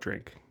breakup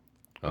drink.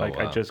 Oh, like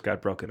wow. I just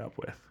got broken up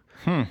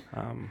with.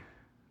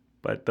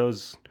 But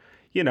those,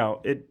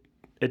 it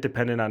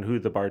depended on who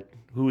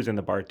was in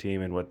the bar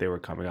team and what they were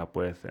coming up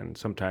with, and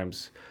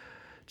sometimes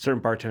certain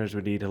bartenders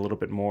would need a little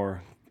bit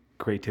more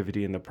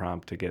creativity in the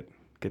prompt to get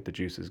the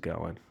juices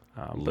going.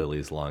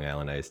 Lily's Long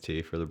Island iced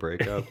tea for the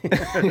breakup.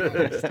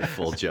 Just a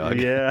full jug.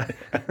 Yeah.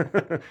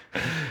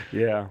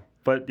 Yeah.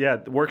 But yeah,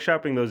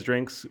 workshopping those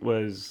drinks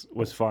was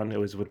fun. It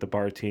was with the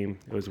bar team.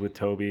 It was with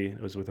Toby.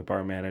 It was with the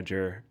bar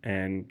manager.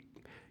 And,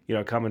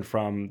 coming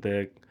from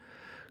the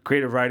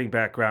creative writing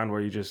background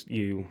where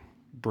you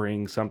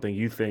bring something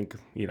you think,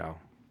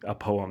 a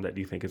poem that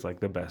you think is like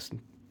the best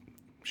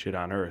shit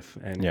on earth.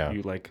 And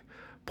you like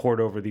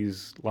poured over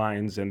these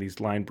lines and these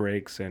line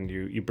breaks, and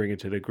you bring it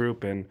to the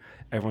group, and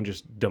everyone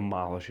just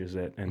demolishes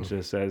it and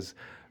just says,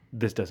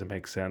 this doesn't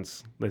make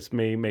sense. This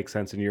may make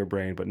sense in your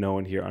brain, but no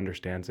one here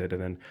understands it.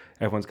 And then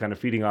everyone's kind of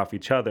feeding off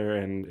each other,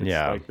 and it's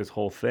like this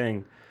whole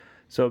thing.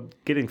 So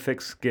getting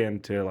thick skin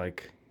to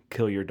like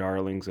kill your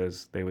darlings,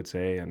 as they would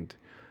say, and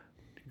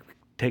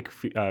take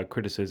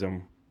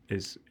criticism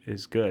is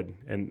good.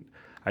 And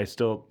I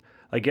still,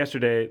 like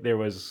yesterday, there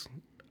was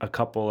a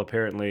couple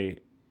apparently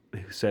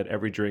who said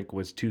every drink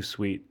was too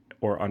sweet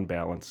or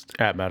unbalanced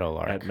At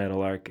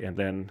Meadowlark. and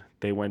then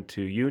they went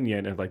to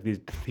Union and like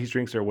these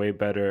drinks are way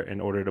better,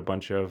 and ordered a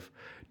bunch of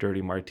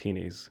dirty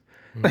martinis.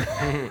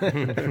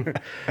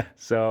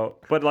 So,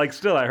 but like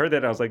still, I heard that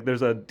and I was like,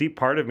 there's a deep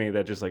part of me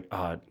that just like,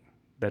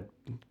 that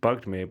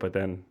bugged me. But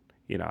then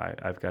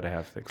I've got to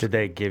have thick skin. Did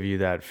they give you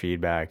that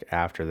feedback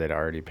after they'd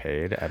already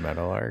paid at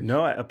Meadowlark?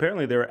 No,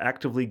 apparently they were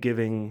actively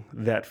giving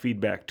that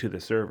feedback to the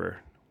server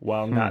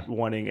while not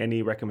wanting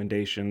any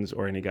recommendations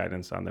or any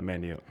guidance on the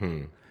menu.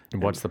 And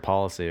what's the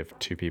policy if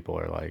two people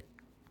are like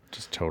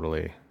just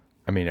totally...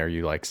 I mean, are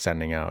you like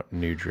sending out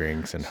new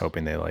drinks and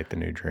hoping they like the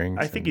new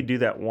drinks? I think you do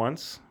that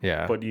once.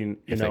 Yeah. But you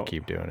if know, they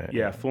keep doing it.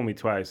 Yeah, fool me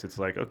twice. It's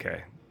like,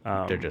 okay.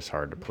 They're just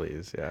hard to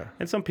please, yeah.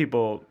 And some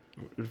people,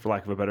 for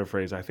lack of a better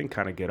phrase, I think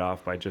kind of get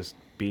off by just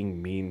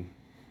being mean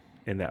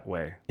in that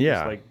way. Yeah.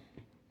 Just like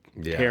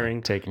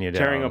taking you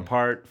down. tearing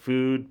apart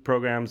food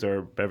programs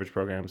or beverage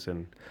programs,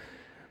 and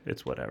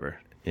it's whatever.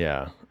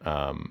 Yeah.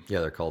 Yeah,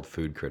 they're called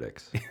food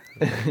critics.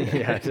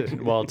 Yeah.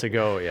 Well, to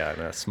go, in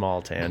a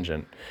small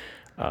tangent,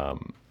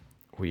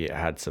 we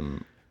had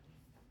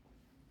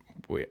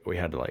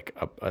like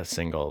a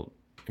single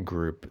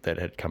group that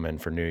had come in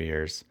for New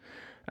Year's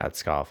at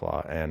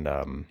Scofflaw,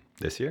 and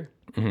This year?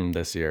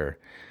 this year,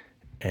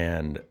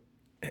 and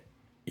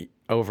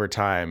over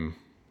time,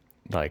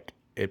 like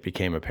it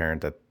became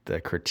apparent that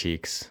the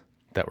critiques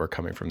that were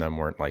coming from them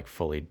weren't like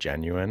fully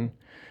genuine,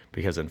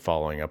 because in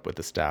following up with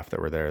the staff that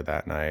were there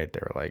that night, they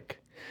were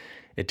like,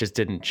 it just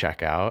didn't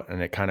check out,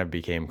 and it kind of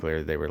became clear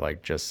that they were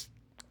like just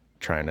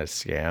trying to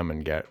scam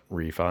and get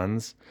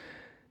refunds.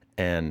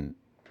 And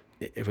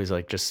it was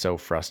like just so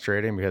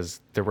frustrating,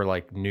 because there were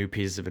like new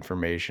pieces of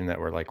information that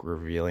were like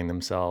revealing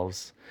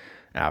themselves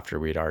after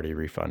we'd already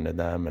refunded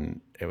them,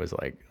 and it was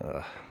like,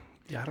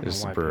 Yeah, I don't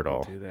It's know why brutal.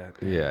 people do that.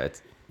 Yeah,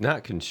 it's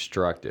not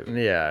constructive.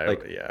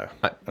 yeah.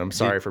 I'm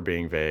sorry for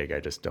being vague. I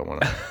just don't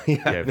want to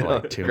give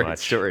like too great much.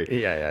 story.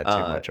 Yeah, too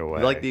much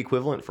away. Like the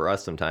equivalent for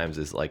us sometimes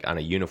is like on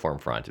a uniform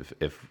front.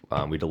 If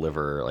we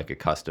deliver like a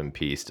custom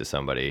piece to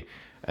somebody,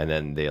 and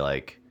then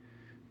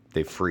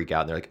they freak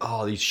out and they're like,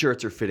 oh, these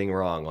shirts are fitting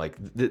wrong. Like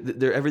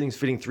everything's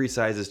fitting 3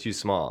 sizes too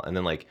small. And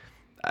then like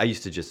I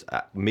used to just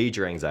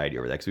major anxiety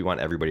over that, because we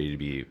want everybody to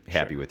be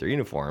happy with their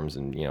uniforms,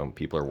 and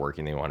people are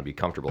working, they want to be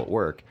comfortable at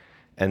work.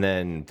 And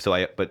then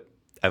but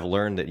I've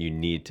learned that you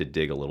need to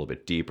dig a little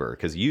bit deeper,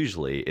 because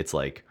usually it's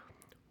like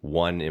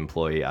one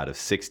employee out of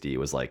 60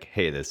 was like,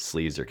 hey, the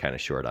sleeves are kind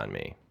of short on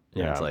me.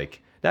 And Yeah. it's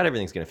like, not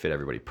everything's going to fit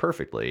everybody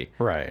perfectly.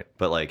 Right.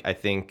 But like, I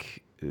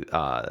think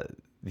the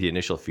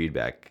initial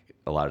feedback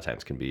a lot of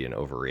times can be an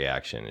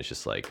overreaction. It's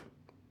just like,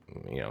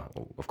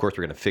 of course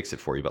we're going to fix it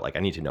for you, but like, I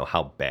need to know,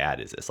 how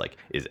bad is this? Like,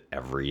 is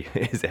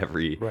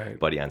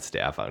everybody on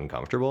staff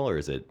uncomfortable, or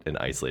is it an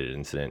isolated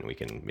incident and we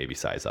can maybe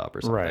size up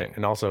or something? Right.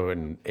 And also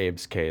in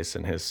Abe's case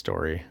and his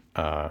story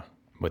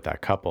with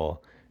that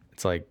couple,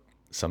 it's like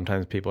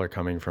sometimes people are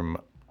coming from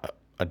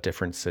a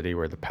different city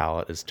where the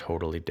palate is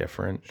totally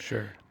different.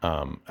 Sure.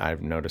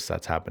 I've noticed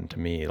that's happened to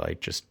me, like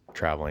just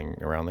traveling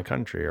around the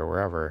country or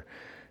wherever.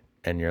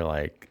 And you're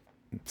like,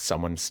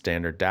 someone's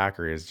standard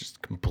daiquiri is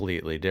just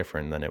completely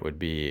different than it would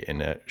be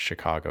in a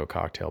Chicago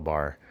cocktail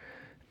bar.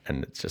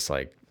 And it's just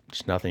like,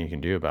 there's nothing you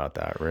can do about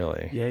that,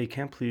 really. Yeah, you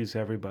can't please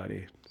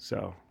everybody.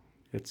 So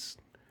it's,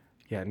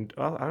 yeah, and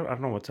I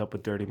don't know what's up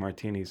with dirty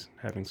martinis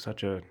having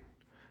such a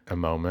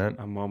moment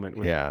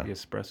with Yeah. the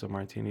espresso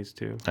martinis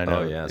too. I know.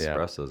 Oh yeah,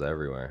 espresso's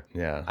everywhere.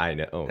 Yeah. I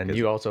know. And 'cause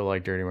you also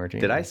like dirty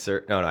martinis? did I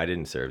serve? No, I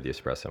didn't serve the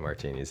espresso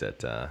martinis at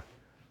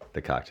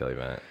the cocktail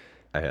event.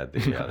 I had the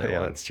other Yeah,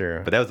 one. that's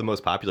true. But that was the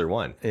most popular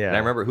one. Yeah. And I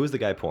remember, who was the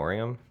guy pouring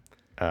them?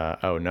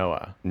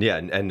 Noah. Yeah,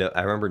 and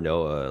I remember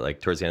Noah, like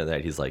towards the end of the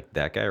night, he's like,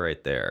 that guy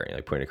right there, and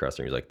like pointing across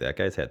the room, he's like, that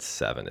guy's had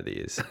 7 of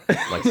these,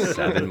 like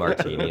 7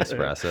 martini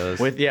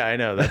espressos. Yeah, I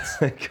know.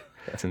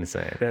 That's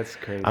insane. That's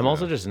crazy. I'm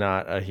also just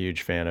not a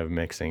huge fan of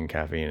mixing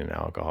caffeine and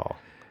alcohol.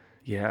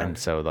 Yeah. And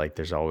so like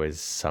there's always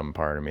some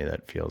part of me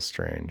that feels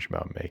strange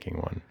about making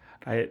one.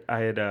 I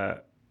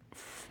had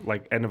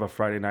like end of a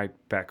Friday night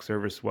back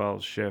service well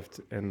shift,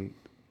 and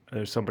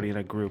there's somebody in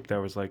a group that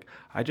was like,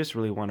 I just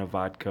really want a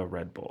vodka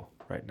Red Bull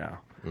right now.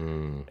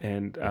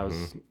 And I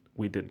was,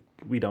 we didn't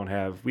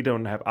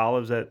have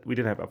olives at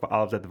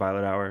the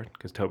Violet Hour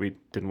because Toby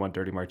didn't want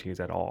dirty martinis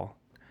at all,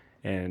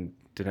 and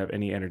didn't have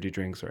any energy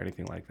drinks or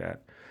anything like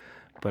that.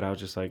 But I was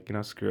just like,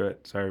 screw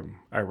it. So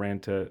I ran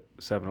to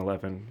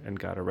 7-Eleven and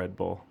got a Red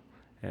Bull,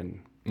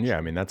 and Yeah,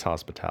 I mean that's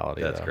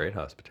hospitality. That's though. great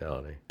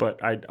hospitality.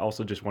 but I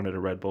also just wanted a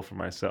Red Bull for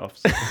myself.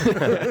 So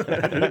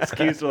an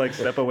excuse to like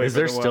step away. Is from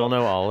there the still world.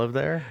 no olive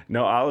there?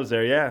 No olives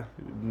there? Yeah,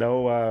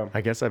 no.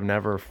 I guess I've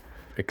never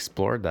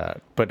explored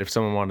that. But if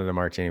someone wanted a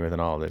martini with an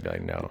olive, they'd be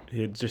like, no.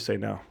 He'd just say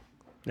no.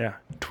 Yeah.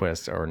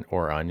 Twist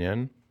or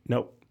onion.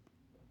 Nope.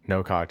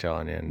 No cocktail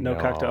onion. No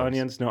cocktail olives.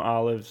 onions. No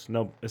olives.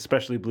 No,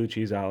 especially blue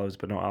cheese olives,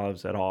 but no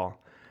olives at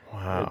all.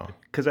 Wow.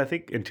 Because I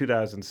think in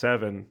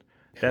 2007,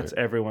 that's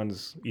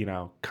everyone's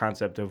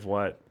concept of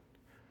what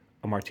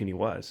a martini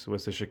was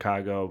the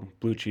Chicago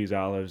blue cheese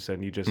olives,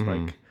 and you just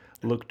like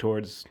look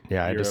towards.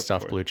 Yeah, I Europe just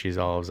stuffed for- blue cheese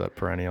olives at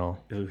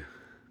Perennial. Ugh.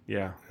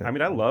 Yeah, I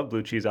mean I love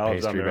blue cheese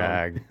olives on Pastry their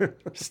own. bag,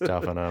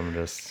 stuffing them,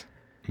 just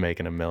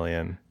making a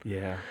million.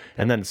 Yeah.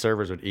 And then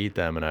servers would eat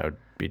them, and I would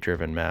be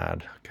driven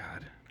mad.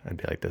 God, I'd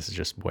be like, this is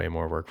just way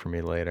more work for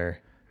me later.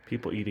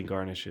 people eating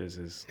garnishes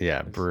is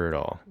Yeah,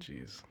 brutal.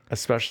 Jeez.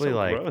 Especially So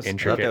like gross. I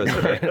thought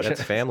intricate.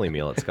 that's family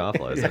meal at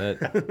Scofflaw, isn't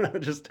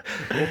it? just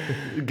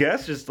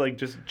guests just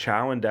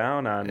chowing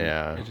down on.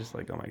 Yeah. It's just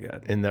like, oh my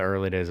God. In the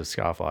early days of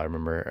Scofflaw, I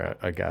remember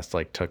a guest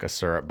like took a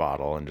syrup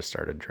bottle and just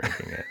started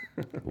drinking it.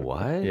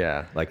 What?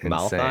 Yeah, Like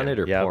mouth insane. on it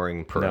or Yep.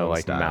 pouring Peroni No,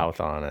 like style? mouth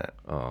on it.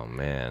 Oh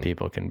man.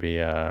 People can be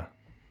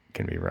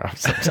rough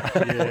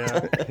sometimes.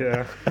 Yeah.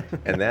 Yeah.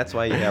 And that's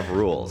why you have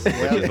rules, which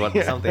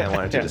is something I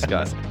wanted to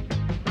discuss.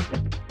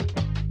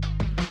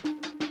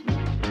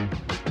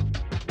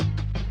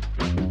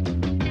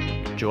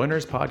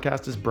 Joiners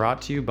Podcast is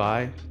brought to you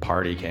by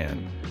Party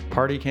Can.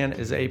 Party Can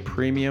is a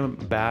premium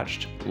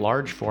batched,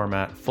 large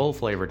format, full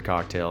flavored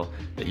cocktail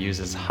that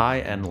uses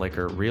high-end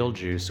liquor, real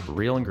juice,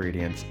 real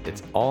ingredients.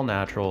 It's all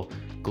natural,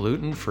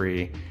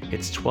 gluten-free.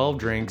 It's 12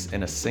 drinks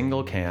in a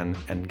single can,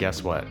 and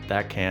guess what?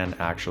 That can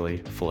actually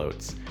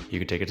floats. You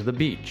can take it to the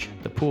beach,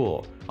 the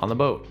pool, on the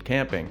boat,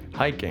 camping,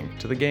 hiking,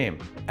 to the game,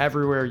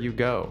 everywhere you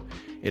go.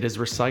 It is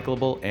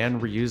recyclable and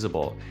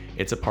reusable.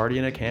 It's a party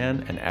in a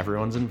can, and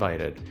everyone's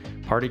invited.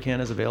 Party Can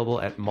is available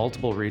at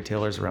multiple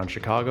retailers around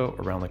Chicago,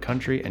 around the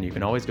country, and you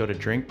can always go to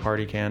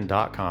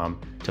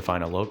drinkpartycan.com to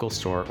find a local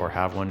store or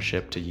have one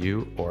shipped to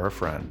you or a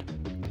friend.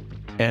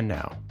 And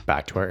now,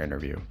 back to our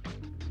interview.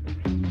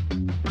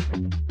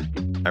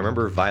 I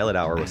remember Violet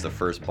Hour was the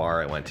first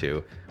bar I went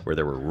to where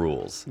there were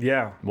rules.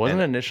 Yeah.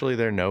 Wasn't initially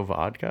there no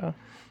vodka?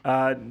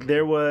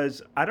 There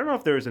was, I don't know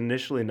if there was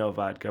initially no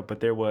vodka, but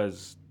there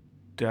was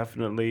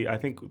definitely, I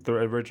think the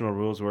original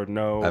rules were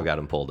no. I've got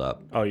them pulled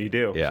up. Oh, you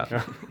do?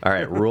 Yeah. All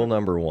right. Rule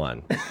number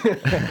 1.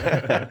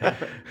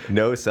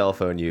 No cell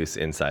phone use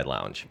inside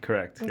lounge.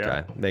 Correct. Yeah.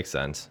 Okay. Makes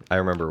sense. I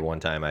remember one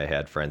time I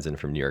had friends in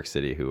from New York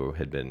City who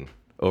had been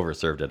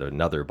overserved at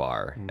another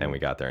bar, and we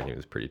got there and he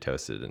was pretty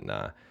toasted, and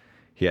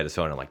he had his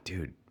phone. I'm like,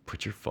 dude,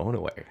 put your phone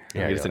away.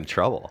 Yeah, Get us you're in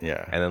trouble.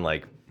 yeah. And then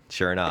like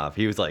sure enough,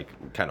 he was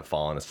like kind of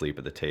falling asleep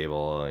at the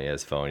table. And he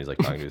has his phone. He's like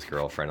talking to his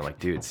girlfriend. I'm like,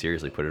 dude,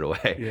 seriously, put it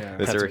away. Yeah.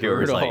 The That's server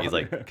was like, brutal. he's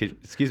like,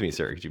 excuse me,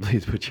 sir, could you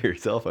please put your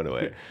cell phone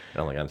away?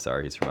 And I'm like, I'm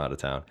sorry, he's from out of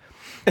town.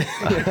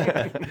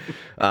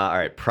 All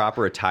right,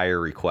 proper attire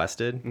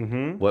requested.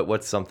 Mm-hmm.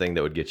 What's something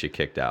that would get you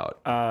kicked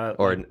out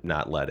or like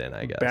not let in?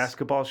 I guess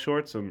basketball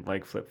shorts and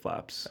like flip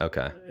flops.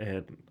 Okay.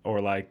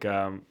 Or like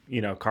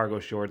cargo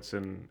shorts,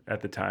 and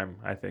at the time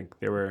I think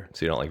they were.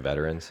 So you don't like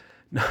veterans?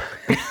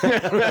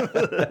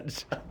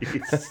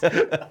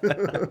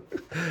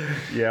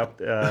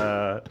 Yep.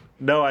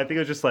 No, I think it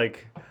was just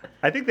like,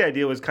 I think the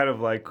idea was kind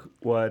of like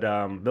what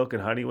Milk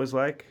and Honey was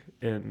like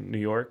in New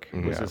York.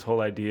 It was this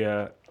whole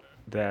idea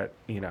that,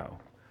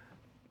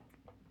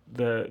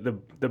 the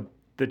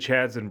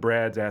Chads and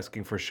Brads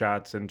asking for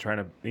shots and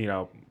trying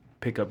to,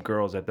 pick up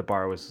girls at the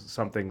bar was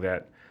something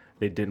that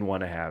they didn't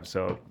want to have.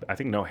 So I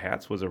think no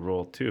hats was a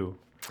rule too.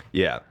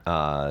 Yeah.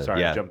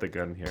 Sorry, yeah. I jumped the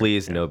gun here.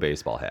 Please, no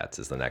baseball hats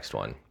is the next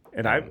one.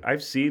 And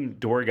I've seen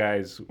door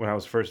guys when I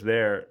was first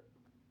there,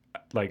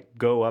 like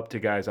go up to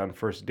guys on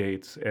first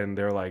dates, and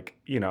they're like,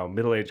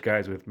 middle-aged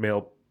guys with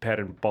male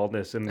pattern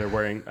baldness, and they're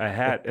wearing a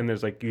hat, and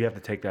there's like, you have to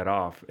take that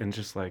off, and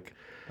just like,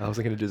 I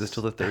wasn't going to do this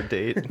till the third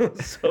date.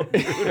 so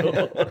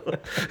brutal.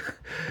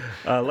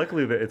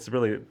 Luckily, it's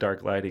really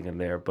dark lighting in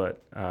there,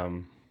 but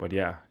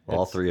yeah.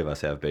 All three of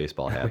us have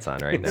baseball hats on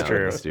right now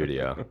in the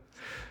studio.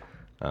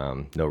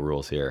 No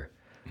rules here.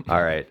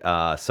 All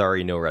right.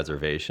 Sorry, no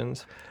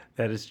reservations.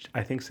 That is,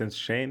 I think, since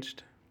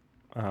changed.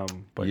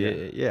 But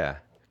yeah.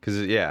 Because,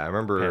 I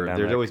remember Pandemic.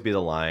 there'd always be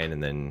the line,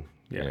 and then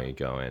you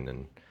go in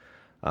and...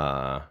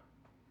 all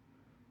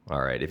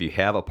right. If you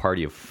have a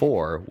party of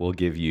 4, we'll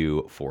give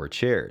you 4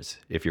 chairs.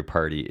 If your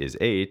party is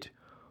 8,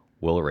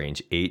 we'll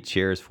arrange 8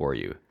 chairs for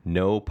you.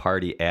 No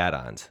party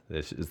add-ons.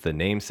 This is the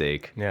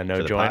namesake Yeah, no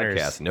for the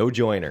joiners. podcast. No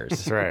joiners.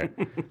 That's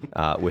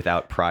right.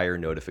 Without prior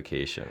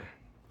notification.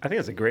 I think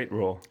it's a great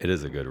rule. It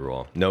is a good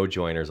rule. No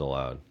joiners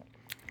allowed.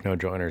 No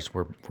joiners.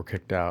 We're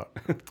kicked out.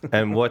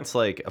 And what's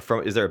like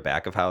is there a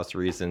back of house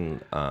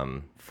reason?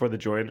 For the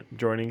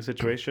joining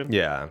situation?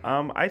 Yeah.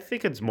 I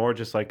think it's more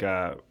just like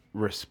a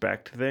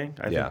respect thing.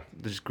 I think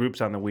there's groups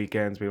on the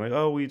weekends being like,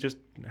 oh, we just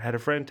had a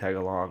friend tag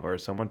along, or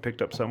someone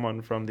picked up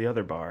someone from the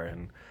other bar,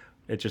 and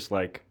it's just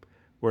like,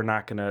 we're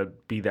not going to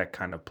be that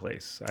kind of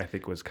place, I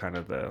think was kind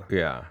of the...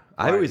 Yeah.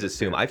 I always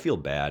assume, I feel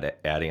bad at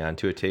adding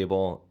onto a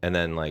table, and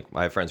then like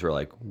my friends were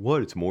like,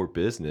 what, it's more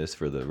business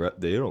for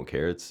they don't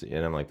care.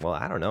 And I'm like, well,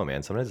 I don't know,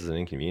 man. Sometimes it's an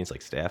inconvenience,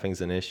 like staffing's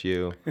an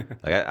issue.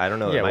 Like, I don't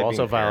know. Yeah, Am I well,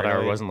 also being Violet Hour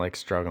paranoid? wasn't like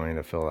struggling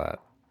to fill that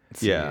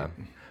seat. Yeah.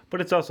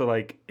 But it's also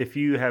like, if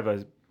you have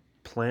a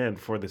plan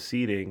for the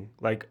seating,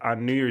 like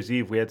on New Year's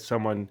Eve, we had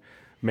someone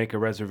make a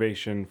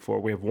reservation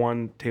we have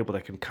one table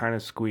that can kind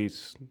of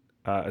squeeze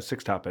a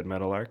 6-top at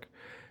Meadowlark.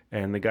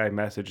 And the guy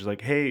messaged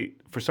like, hey,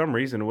 for some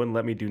reason it wouldn't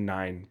let me do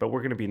 9, but we're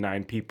going to be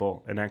 9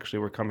 people. And actually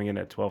we're coming in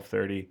at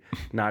 12:30,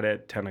 not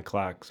at 10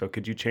 o'clock. So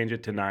could you change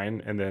it to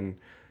 9 and then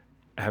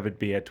have it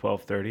be at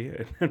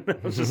 12:30? And I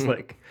was just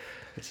like,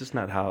 it's just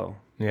not how.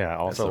 Yeah.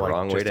 Also, the like,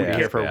 wrong way just to to be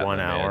here ask for that, 1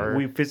 man. hour.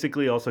 We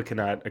physically also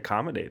cannot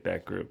accommodate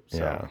that group. So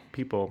Yeah.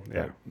 people,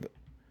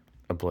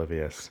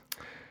 Oblivious.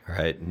 All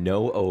right.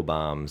 No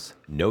O-bombs,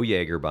 no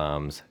Jaeger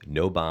bombs,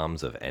 no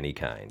bombs of any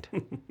kind.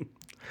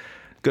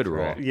 Good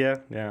rule. right.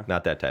 Yeah.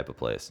 Not that type of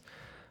place.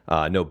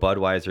 No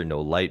Budweiser,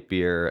 no light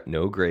beer,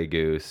 no Grey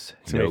Goose,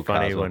 It's gonna no be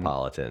funny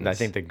Cosmopolitans. I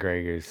think the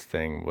Grey Goose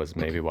thing was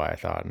maybe why I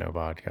thought no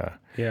vodka.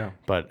 Yeah.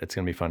 But it's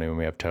going to be funny when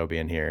we have Toby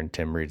in here and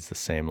Tim reads the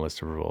same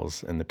list of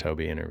rules in the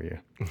Toby interview.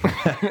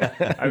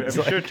 I'm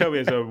sure Toby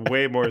has a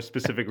way more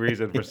specific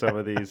reason for some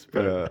of these.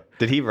 But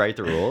Did he write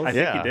the rules? I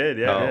think he did.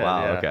 Yeah. Oh,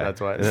 wow. yeah, Okay.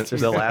 that's why And it's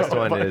just the last so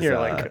one funny. is You're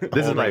like,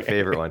 this is my only.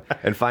 favorite one.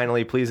 And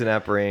finally, please do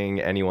not bring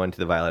anyone to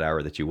the Violet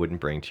Hour that you wouldn't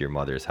bring to your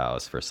mother's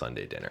house for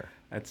Sunday dinner.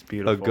 That's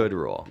beautiful. A good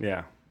rule.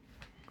 Yeah.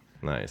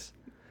 Nice.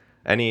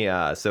 Any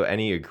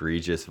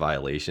egregious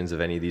violations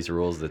of any of these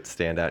rules that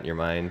stand out in your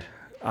mind?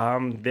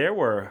 There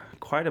were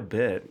quite a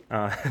bit.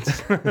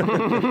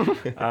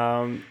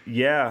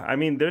 Yeah, I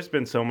mean, there's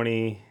been so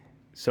many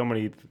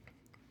stories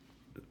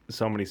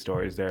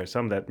there.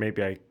 Some that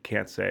maybe I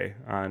can't say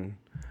on.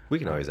 We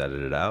can always edit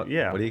it out.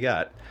 Yeah. What do you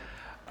got?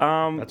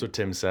 That's what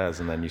Tim says,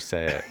 and then you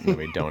say it, and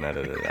we don't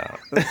edit it out.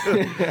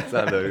 It's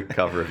on the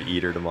cover of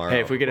Eater tomorrow. Hey,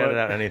 if we could edit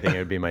out anything, it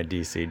would be my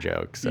DC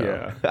joke. So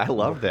Yeah. I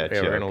love that yeah,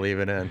 joke. we're going to leave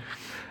it in.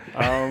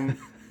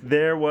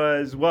 There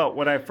was, well,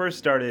 when I first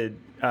started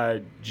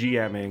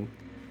GMing,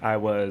 I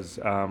was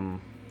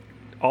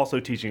also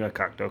teaching a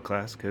cocktail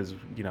class because,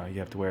 you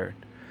have to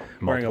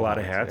wearing a lot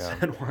of hats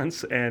at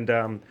once. And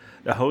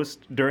the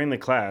host during the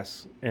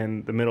class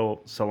in the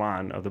middle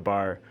salon of the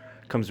bar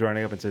comes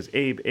running up and says,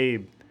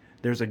 Abe,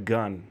 there's a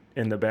gun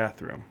in the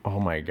bathroom. Oh,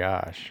 my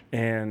gosh.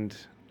 And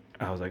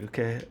I was like,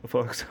 okay,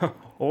 folks,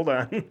 hold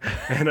on.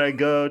 And I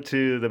go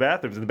to the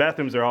bathrooms. And the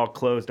bathrooms are all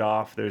closed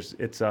off.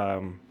 It's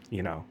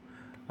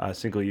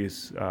single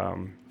use.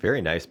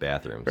 Very nice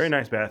bathrooms. Very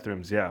nice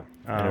bathrooms, yeah.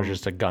 And it was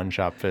just a gun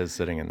shop fizz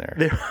sitting in there.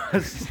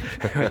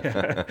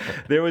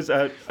 There was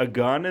a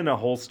gun in a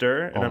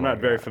holster, and Oh I'm my not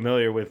very God.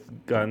 familiar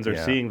with guns or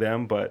Yeah. seeing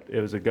them, but it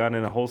was a gun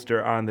in a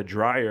holster on the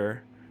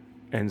dryer,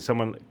 and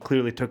someone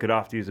clearly took it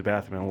off to use the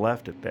bathroom and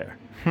left it there.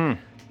 And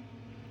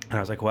I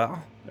was like,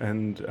 well,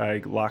 and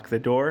I locked the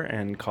door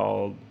and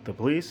called the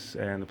police,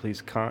 and the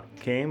police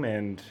came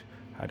and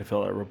I had to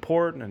fill out a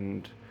report,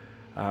 and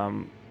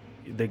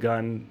the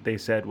gun, they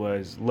said,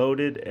 was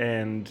loaded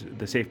and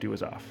the safety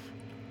was off.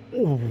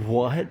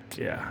 What?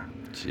 Yeah.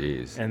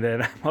 Jeez. And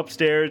then I'm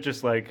upstairs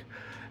just like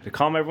to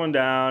calm everyone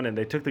down, and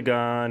they took the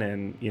gun,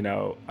 and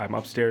I'm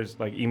upstairs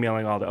like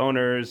emailing all the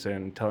owners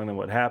and telling them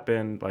what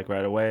happened like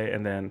right away.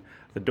 And then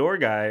the door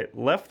guy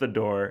left the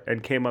door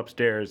and came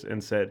upstairs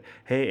and said,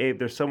 "Hey Abe,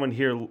 there's someone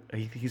here.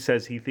 He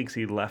says he thinks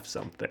he left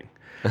something."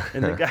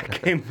 And the guy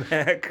came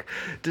back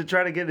to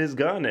try to get his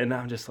gun, and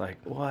I'm just like,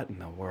 what in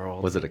the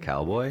world? Was it a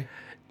cowboy?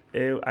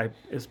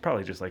 It's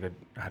probably just like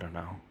I don't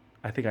know.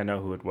 I think I know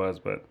who it was,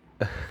 but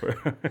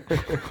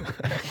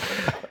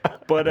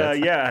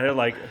yeah, I had to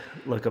like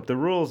look up the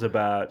rules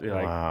about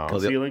Wow.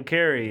 conceal and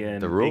carry,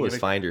 and The rule being is in a-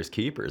 finders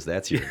keepers.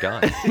 That's your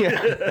gun.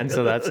 And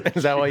so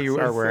is that why you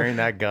are wearing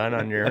that gun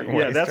on your Yeah,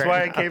 waist that's right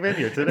why I now? came in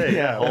here today.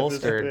 Yeah,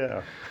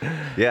 holstered.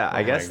 Yeah, I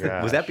my guess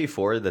was that gosh.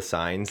 before the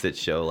signs that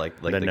show like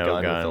The the no gun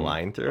with the gun.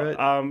 line through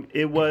it?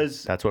 It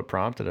was That's what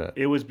prompted it.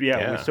 yeah.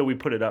 Yeah. So we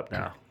put it up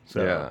now.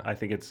 So Yeah. I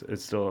think it's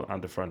still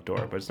on the front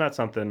door, but it's not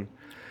something.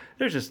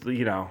 There's just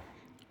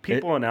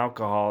people and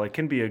alcohol. It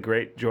can be a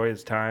great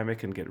joyous time. It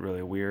can get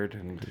really weird,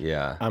 and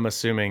Yeah. I'm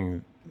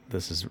assuming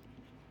this is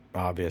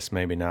obvious,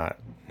 maybe not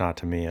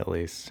to me at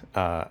least.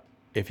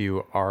 If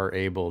you are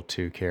able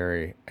to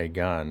carry a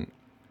gun,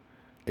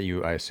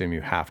 I assume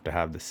you have to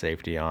have the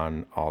safety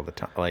on all the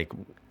time. Like,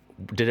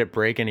 did it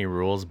break any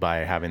rules by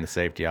having the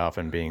safety off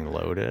and being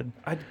loaded?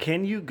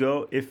 can you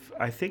go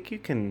I think you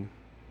can.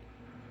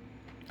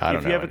 I don't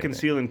If know you have a anything.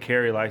 conceal and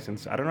carry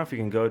license, I don't know if you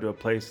can go to a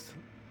place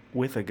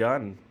with a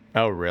gun.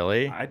 Oh,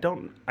 really? I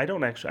don't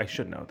actually. I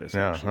should know this.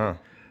 Yeah, actually. huh.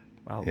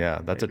 I'll- Yeah,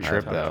 that's a maybe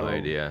trip, I'll though. No go.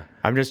 idea.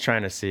 I'm just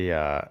trying to see,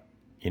 how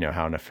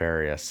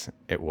nefarious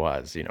it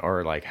was,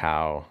 or like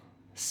how,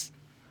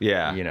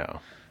 Yeah.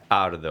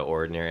 Out of the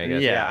ordinary, I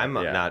guess. Yeah, I'm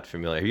yeah. not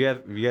familiar.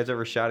 Have you guys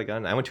ever shot a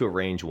gun? I went to a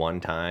range one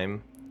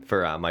time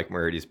for Mike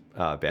Murray's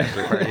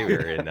bachelor party. We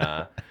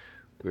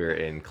were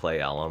in Clay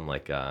Elum,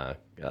 like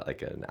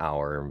an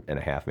hour and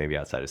a half maybe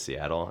outside of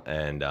Seattle,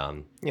 and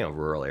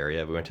rural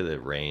area. We went to the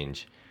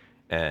range,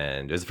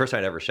 and it was the first time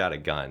I'd ever shot a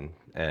gun,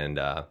 and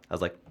I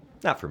was like,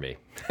 not for me.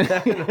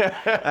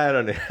 I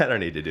don't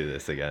need to do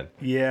this again.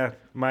 Yeah,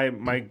 my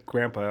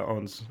grandpa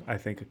owns, I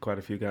think, quite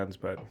a few guns,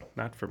 but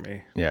not for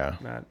me. yeah,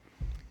 Not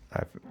I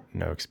have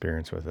no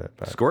experience with it,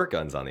 but Squirt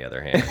guns, on the other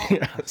hand,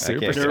 super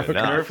can't Nerf, get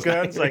enough. Nerf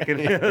guns. I can.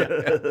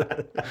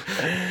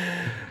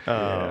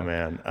 Oh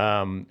man.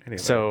 Anyway.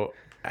 So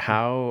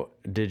how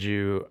did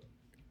you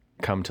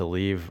come to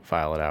leave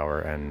Violet Hour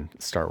and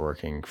start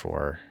working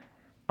for?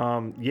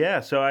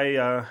 Yeah, so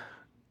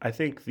I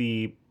think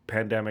the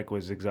pandemic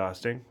was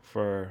exhausting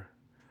for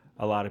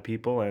a lot of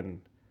people,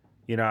 and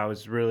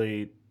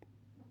it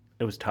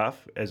was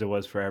tough as it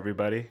was for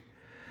everybody.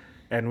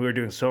 And we were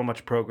doing so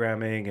much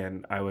programming,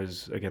 and I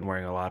was again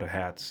wearing a lot of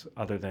hats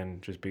other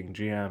than just being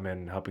GM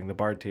and helping the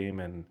bar team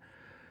and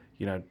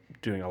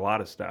doing a lot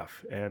of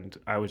stuff. And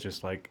I was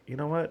just like, you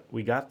know what?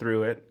 We got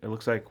through it. It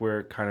looks like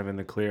we're kind of in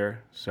the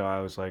clear. So I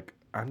was like,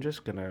 I'm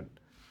just going to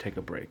take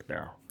a break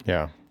now.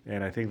 Yeah.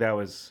 And I think that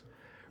was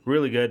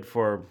really good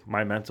for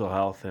my mental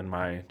health and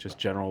my just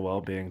general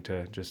well-being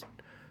to just,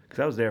 because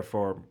I was there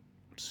for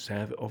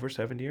over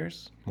 7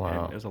 years.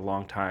 Wow. And it was a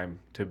long time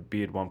to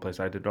be at one place.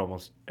 I did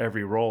almost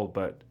every role,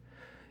 but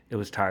it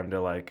was time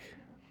to like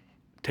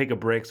take a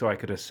break so I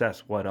could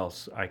assess what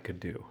else I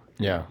could do.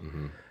 Yeah.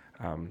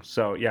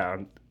 So yeah,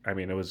 I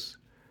mean, it was,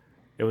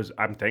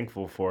 I'm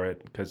thankful for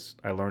it because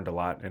I learned a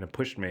lot and it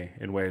pushed me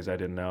in ways I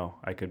didn't know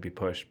I could be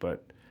pushed.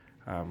 But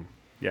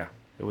yeah,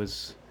 it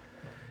was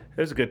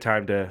a good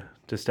time to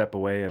step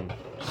away and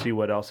see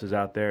what else is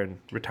out there. And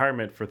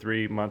retirement for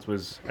 3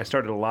 months I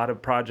started a lot of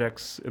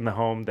projects in the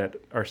home that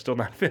are still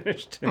not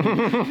finished.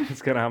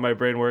 It's kind of how my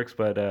brain works.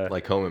 But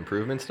Like home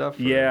improvement stuff?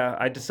 Or- yeah,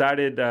 I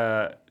decided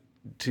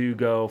to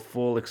go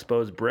full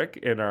exposed brick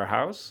in our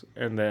house,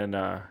 and then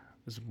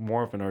it was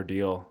more of an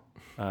ordeal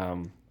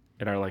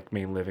in our like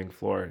main living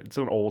floor. It's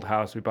an old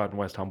house we bought in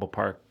West Humboldt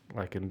Park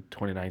like in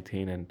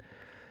 2019, and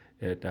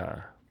it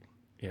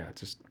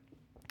it's just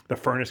the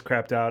furnace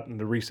crapped out in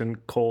the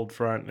recent cold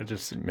front. It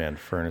just Man,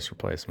 furnace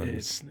replacement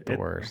is the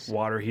worst.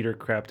 Water heater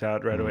crapped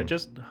out right away.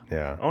 Just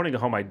Yeah. owning a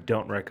home I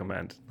don't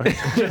recommend.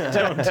 Just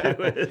don't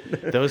do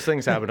it. Those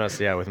things happened to us,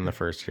 within the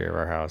first year of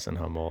our house in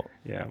Humboldt.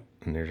 Yeah.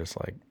 And you're just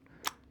like,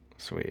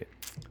 sweet.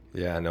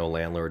 Yeah, no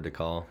landlord to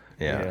call.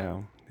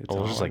 Yeah. It's Well,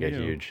 it was just all like on a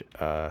you. huge,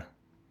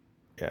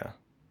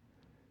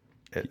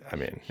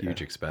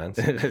 Huge expense.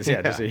 It is,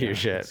 just a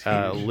huge hit.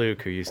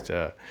 Luke, who used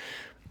to,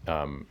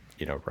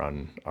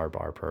 run our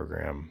bar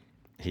program,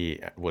 he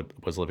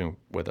was living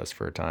with us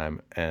for a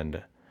time,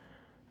 and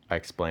I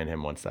explained to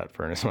him once that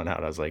furnace went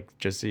out. I was like,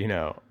 just so you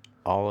know,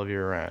 all of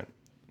your rent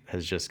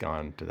has just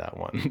gone to that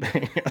one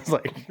thing. It's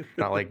like,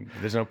 not like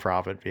there's no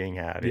profit being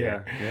had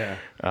here. Yeah.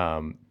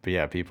 But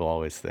yeah, people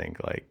always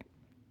think like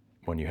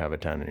when you have a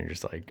tenant, you're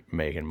just like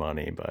making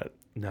money, but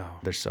No.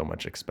 there's so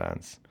much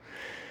expense.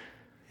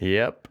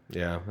 Yep.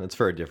 Yeah, that's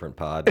for a different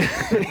pod.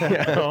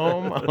 Yeah,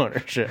 home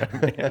ownership.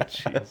 Yeah.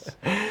 Jeez.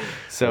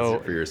 So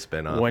That's for your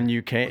spin-off. when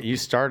you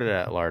started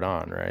at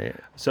Lardon, right?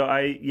 So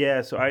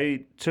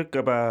I took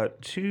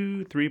about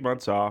 2-3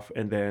 months off,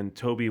 and then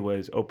Toby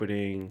was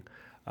opening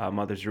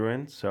Mother's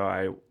Ruin, so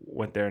I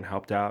went there and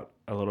helped out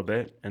a little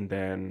bit, and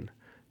then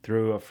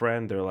through a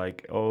friend, they're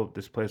like, "Oh,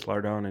 this place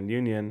Lardon and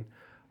Union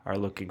are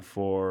looking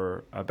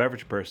for a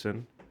beverage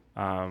person,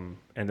 and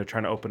they're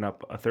trying to open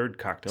up a third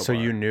cocktail So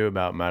bar." you knew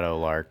about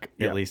Meadowlark,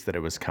 Yeah. at least that it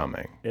was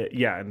coming.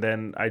 Yeah, and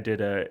then I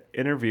did a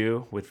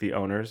interview with the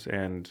owners,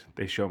 and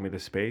they showed me the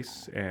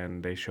space,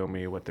 and they showed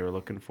me what they were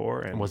looking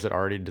for. And Was it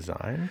already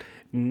designed?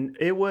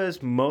 it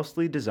was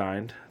mostly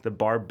designed. The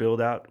bar build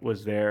out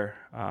was there,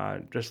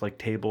 just like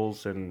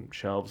tables and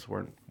shelves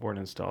weren't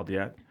installed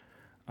yet.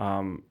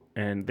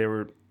 And they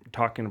were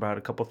talking about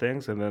a couple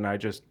things, and then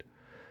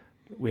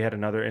we had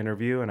another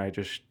interview, and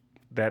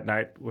that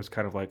night was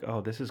kind of like,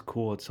 oh, this is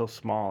cool. It's so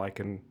small. I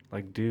can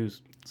like do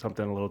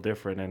something a little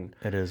different. And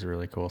It is a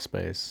really cool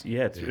space.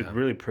 yeah, it's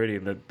really pretty.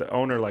 And the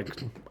owner, like,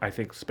 I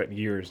think spent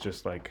years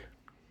just like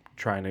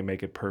trying to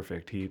make it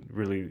perfect. He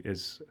really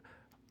is.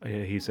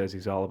 He says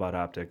he's all about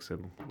optics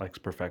and likes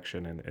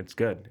perfection, and it's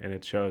good and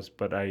it shows.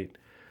 But I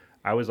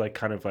was like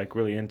kind of like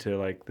really into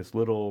like this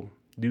little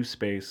new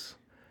space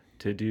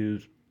to do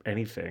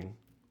anything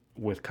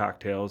with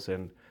cocktails,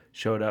 and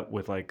showed up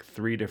with like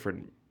 3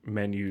 different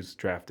menus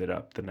drafted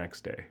up the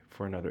next day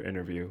for another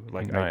interview,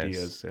 like Nice.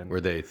 ideas and Were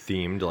they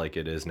themed like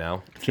it is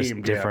now? Just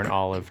themed, different yeah.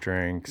 olive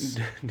drinks,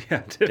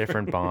 yeah,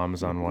 different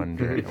bombs on one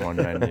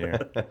menu.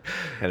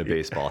 And a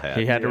baseball hat.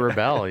 He had to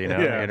rebel, you know.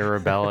 Yeah. He had to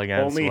rebel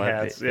against Only what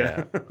hats,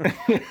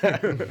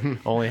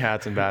 Only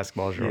hats and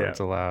basketball shorts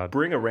Yeah. allowed.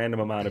 Bring a random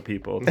amount of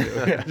people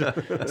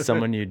too.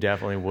 Someone you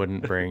definitely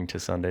wouldn't bring to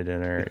Sunday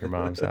dinner at your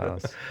mom's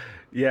house.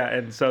 Yeah,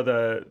 and so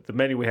the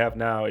menu we have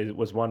now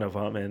was one of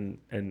them,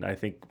 and I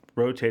think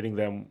rotating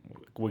them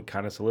we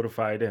kind of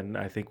solidified, and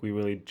I think we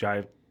really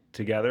jived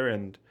together.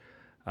 And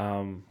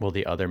Will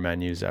the other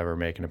menus ever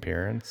make an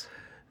appearance?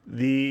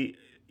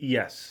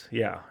 Yes,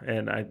 yeah,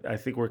 and I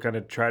think we're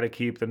gonna try to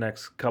keep the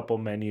next couple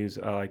menus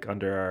like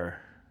under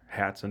our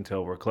hats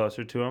until we're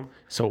closer to them.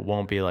 So it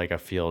won't be like a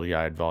field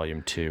guide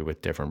volume 2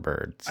 with different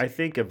birds. I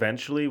think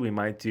eventually we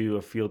might do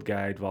a field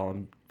guide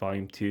volume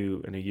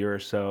 2 in a year or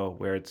so,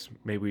 where it's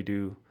maybe we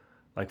do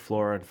like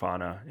flora and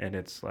fauna, and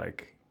it's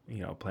like, you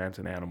know, plants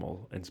and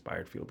animal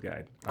inspired field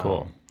guide.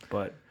 Cool.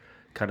 But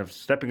kind of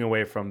stepping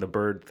away from the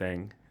bird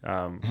thing.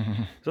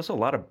 There's also a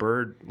lot of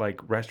bird like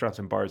restaurants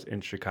and bars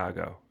in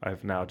Chicago.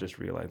 I've now just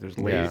realized there's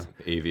Yeah.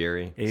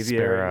 Aviary.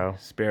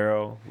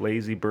 Sparrow,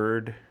 Lazy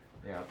Bird,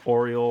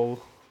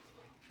 Oriole.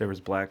 There was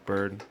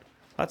Blackbird,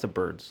 lots of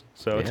birds.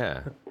 So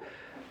Yeah.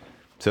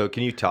 So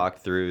can you talk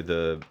through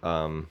the?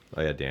 Oh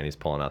yeah, Danny's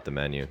pulling out the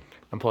menu.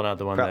 I'm pulling out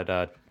the one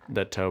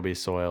that Toby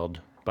soiled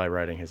by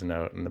writing his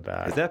note in the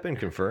back. Has that been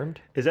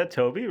confirmed? Is that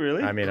Toby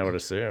really? I mean, I would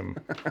assume.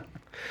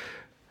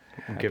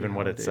 Given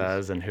what it holidays.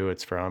 says and who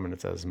it's from, and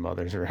it says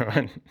Mother's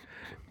Ruin.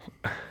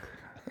 Oh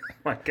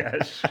my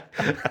gosh.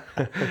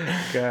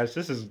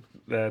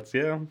 That's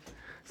yeah.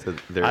 So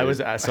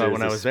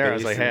When I was there, I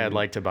was like, hey, I'd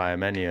like to buy a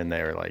menu, and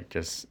they were like,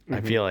 just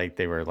I feel like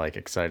they were like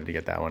excited to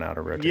get that one out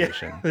of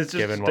rotation, let's just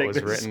given what take was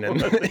this written in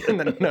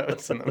the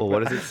notes. In the Well,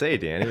 what does it say,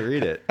 Danny?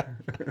 Read it.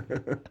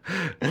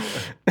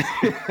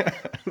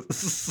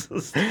 So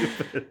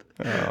stupid.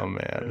 Oh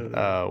man,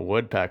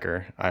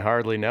 woodpecker. I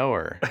hardly know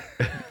her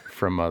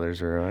from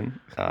Mother's Ruin.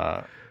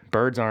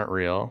 Birds aren't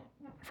real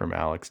from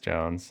Alex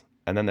Jones,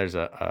 and then there's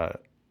a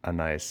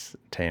nice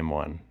tame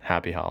one.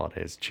 Happy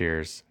holidays.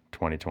 Cheers,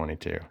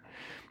 2022.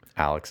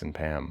 Alex and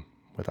Pam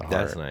with a heart.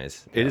 That's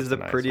nice. Yeah, It is that's the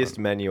a nice prettiest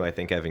one. menu I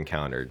think I've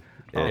encountered.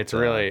 It's Thanks.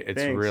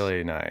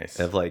 really nice.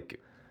 Have like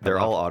they're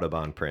all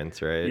Audubon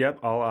prints, right? Yep,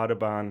 all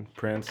Audubon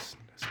prints.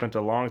 Spent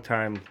a long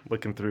time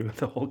looking through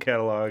the whole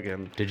catalog,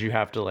 and Do you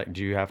have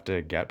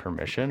to get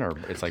permission, or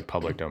it's like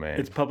public domain?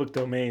 it's public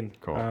domain.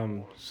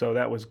 Cool. So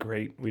that was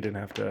great. We didn't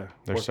have to.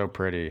 They're work- so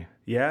pretty.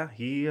 Yeah,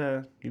 he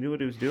knew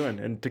what he was doing,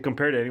 and to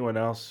compare to anyone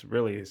else,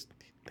 really,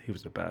 he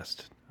was the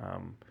best.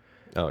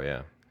 Oh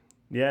yeah.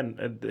 Yeah, and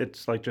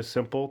it's like just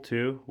simple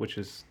too, which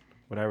is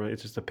what I really.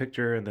 It's just a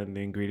picture and then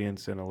the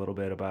ingredients and a little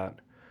bit about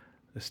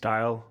the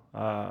style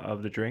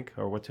of the drink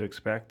or what to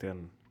expect.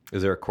 And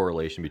Is there a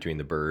correlation between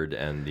the bird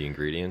and the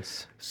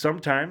ingredients?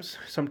 sometimes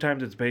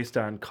it's based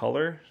on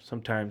color.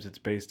 Sometimes it's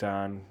based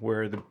on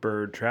where the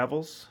bird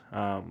travels.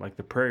 Like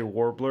the prairie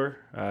warbler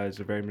is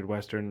a very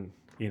Midwestern,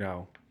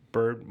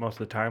 bird most of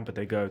the time, but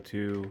they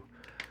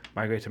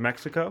migrate to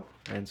Mexico,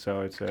 and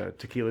so it's a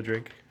tequila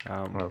drink.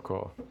 Oh,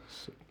 cool.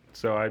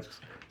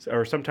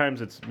 Or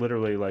sometimes it's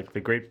literally like the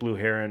great blue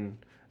heron.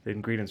 The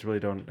ingredients really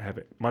don't have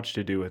much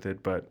to do with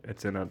it, but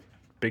it's in a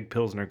big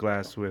Pilsner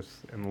glass and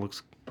it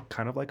looks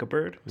kind of like a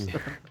bird.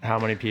 How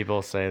many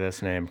people say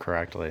this name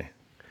correctly?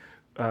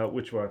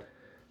 Which one?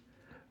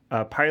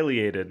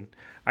 Pileated.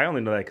 I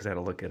only know that because I had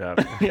to look it up.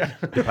 Yeah.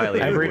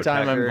 Pileated Every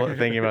time woodpecker. I'm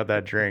thinking about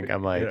that drink,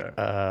 I'm like,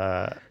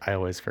 Yeah. I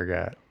always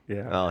forget.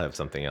 Yeah. I'll have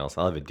something else.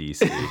 I'll have a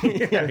DC.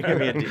 Yeah, give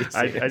me a DC.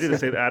 I didn't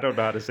say that. I don't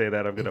know how to say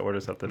that. I'm going to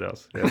order something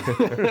else.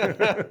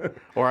 Yeah.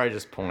 Or I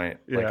just point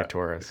like Yeah. a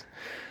tourist.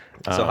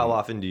 So how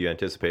often do you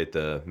anticipate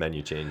the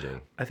menu changing?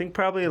 I think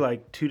probably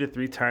like 2 to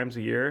 3 times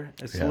a year.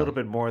 It's Yeah. a little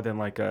bit more than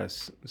like a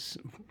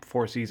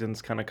Four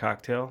Seasons kind of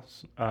cocktail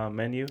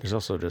menu. There's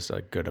also just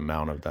a good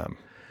amount of them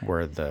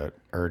where the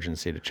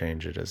urgency to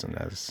change it isn't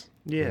as...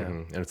 Yeah.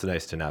 And it's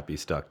nice to not be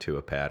stuck to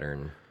a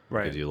pattern.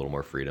 Right. Gives you a little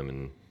more freedom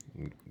and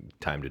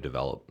time to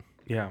develop.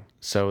 Yeah.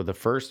 So the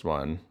first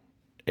one,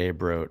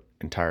 Abe wrote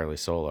entirely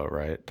solo,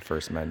 right? The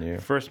first menu.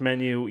 First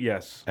menu,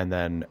 yes. And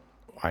then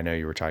I know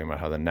you were talking about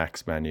how the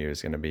next menu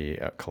is going to be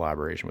a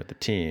collaboration with the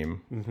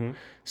team. Mm-hmm.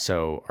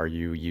 So are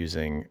you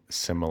using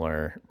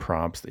similar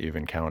prompts that you've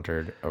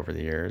encountered over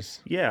the years?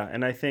 Yeah,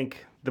 and I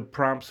think the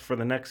prompts for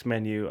the next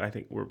menu, I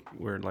think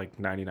we're like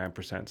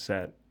 99%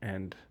 set,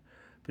 and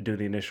been doing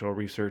the initial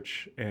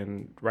research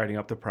and writing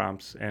up the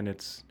prompts, and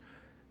it's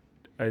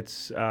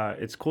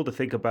cool to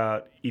think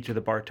about each of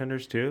the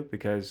bartenders too,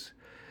 because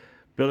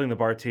building the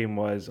bar team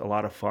was a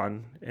lot of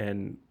fun,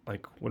 and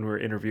like when we were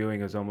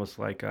interviewing, it was almost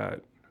like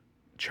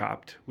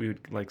chopped. We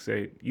would like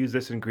say, use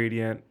this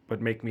ingredient,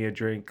 but make me a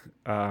drink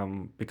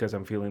because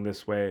I'm feeling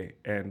this way,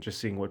 and just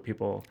seeing what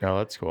people Oh,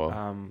 that's cool.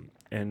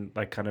 and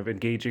like kind of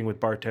engaging with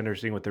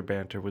bartenders, seeing what their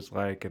banter was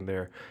like and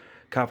their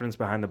confidence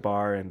behind the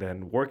bar, and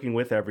then working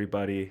with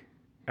everybody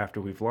after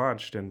we've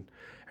launched, and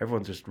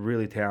everyone's just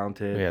really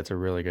talented. Yeah, it's a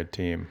really good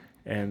team.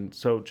 And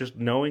so just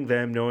knowing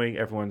them, knowing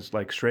everyone's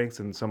like strengths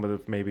and some of the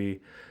maybe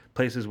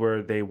places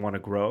where they want to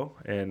grow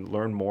and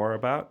learn more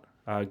about,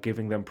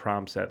 giving them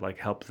prompts that like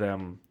help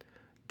them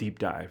deep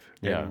dive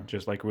Yeah. and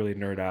just like really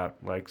nerd out.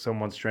 Like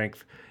someone's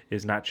strength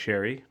is not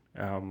sherry,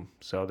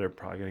 so they're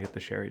probably gonna get the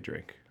sherry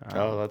drink.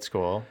 Oh, that's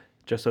cool.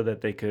 Just so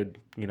that they could,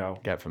 you know,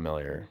 Get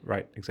familiar.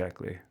 right,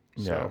 exactly.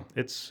 Yeah. So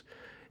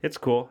it's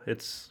cool.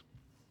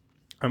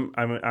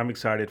 I'm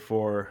excited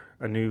for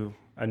a new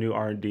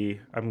R&D.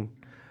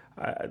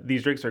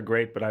 These drinks are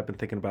great, but I've been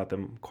thinking about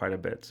them quite a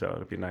bit, so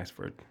it'd be nice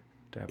for it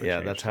to have a Yeah,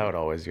 change. that's how it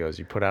always goes.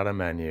 You put out a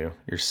menu,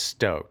 you're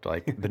stoked.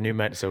 Like the new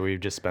menu. So we've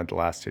just spent the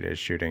last 2 days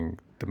shooting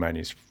the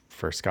menus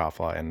for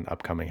Scofflaw and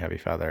upcoming Heavy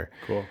Feather.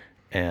 Cool.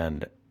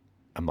 And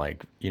I'm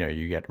like,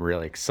 you get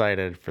really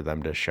excited for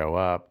them to show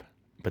up,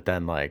 but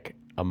then like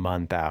a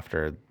month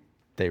after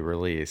they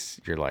release,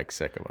 you're like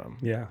sick of them.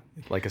 Yeah.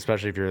 Like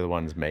especially if you're the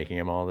ones making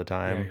them all the Yeah,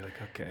 time. you're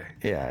like, okay.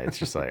 Yeah, it's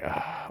just like,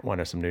 when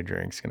are some new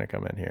drinks gonna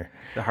come in here?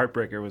 The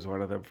Heartbreaker was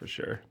one of them for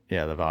sure.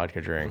 Yeah, the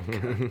vodka drink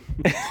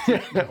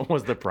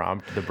was the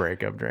prompt, the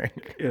breakup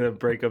drink. Yeah, the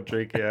breakup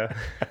drink, yeah.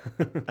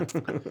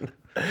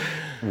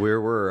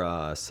 Where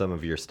were some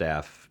of your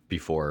staff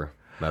before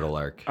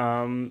Meadowlark?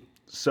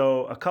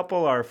 So a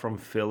couple are from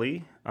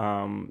Philly.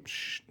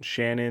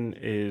 Shannon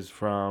is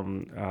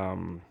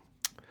from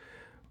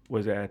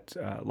was at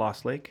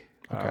Lost Lake.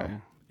 Okay.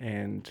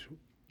 And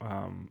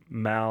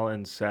Mal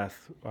and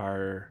Seth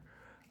are.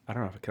 I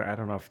don't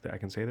know if I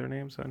can say their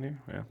names on here.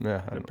 Yeah,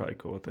 Yeah, they're probably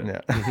cool with it.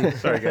 Yeah.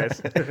 Sorry,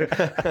 guys.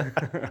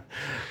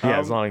 Yeah,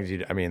 as long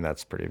as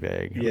that's pretty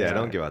vague. Yeah,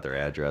 don't give out their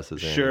addresses.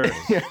 Sure,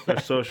 their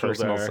socials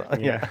Personal are.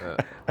 side,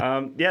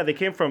 Yeah. Yeah, they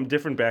came from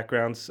different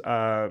backgrounds.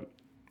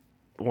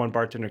 One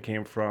bartender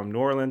came from New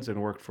Orleans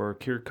and worked for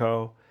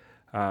Curating,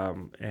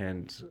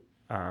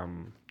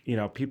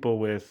 people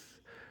with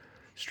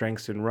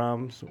strengths in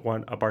rums.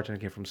 A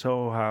bartender came from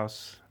Soho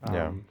House.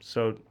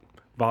 So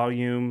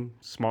volume,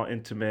 small,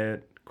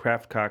 intimate,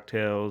 craft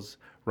cocktails,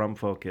 rum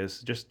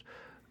focus, just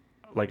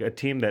like a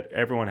team that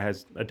everyone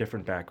has a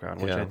different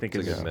background, which I think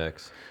it's is a good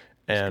mix.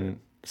 And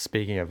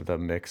speaking of the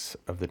mix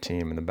of the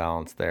team and the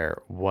balance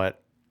there,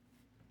 what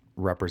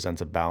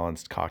represents a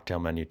balanced cocktail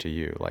menu to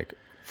you? Like,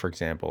 for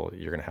example,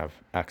 you're going to have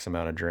X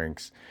amount of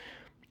drinks.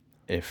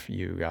 If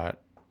you got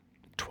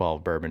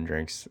 12 bourbon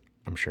drinks,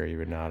 I'm sure you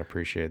would not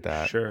appreciate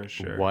that. Sure.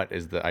 What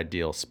is the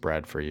ideal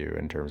spread for you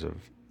in terms of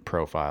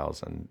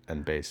profiles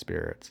and base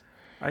spirits?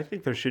 I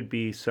think there should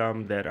be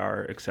some that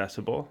are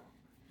accessible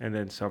and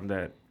then some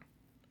that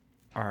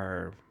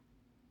are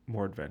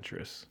more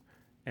adventurous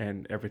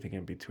and everything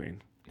in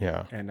between.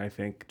 Yeah. And I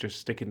think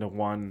just sticking to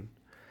one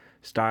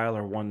style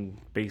or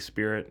one base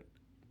spirit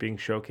being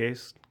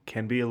showcased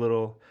can be a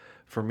little,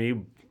 for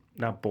me,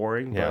 not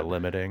boring, Yeah, but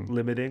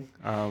limiting.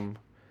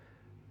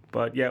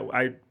 But yeah,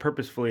 I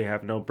purposefully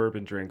have no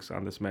bourbon drinks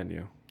on this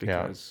menu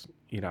because,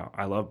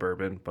 I love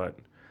bourbon, but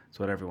it's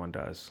what everyone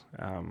does.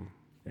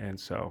 And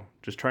so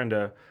just trying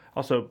to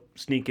also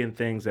sneak in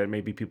things that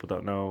maybe people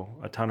don't know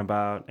a ton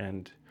about,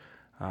 and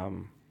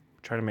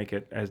try to make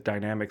it as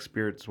dynamic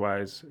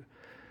spirits-wise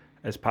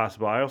as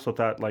possible. I also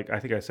thought, I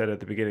think I said at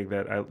the beginning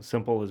that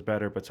simple is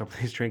better, but some of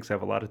these drinks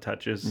have a lot of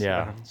touches.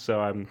 Yeah.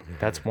 So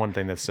That's one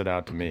thing that stood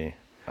out to me,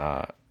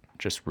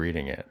 just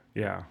reading it.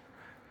 yeah.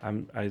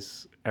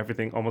 Almost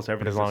everything.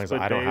 But as long as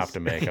I don't have to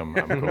make them,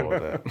 I'm cool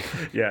with it.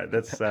 Yeah,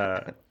 that's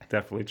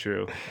definitely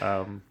true.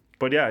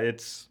 But yeah,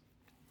 it's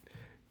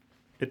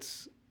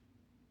it's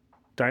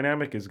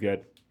dynamic is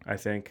good, I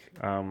think.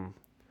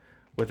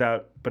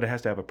 But it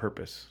has to have a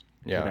purpose.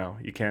 Yeah. You know,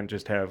 you can't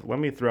just have, let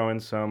me throw in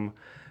some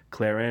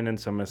clarin and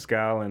some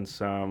mezcal and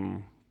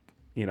some,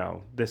 you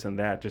know, this and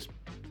that just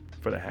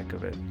for the heck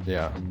of it.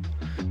 Yeah.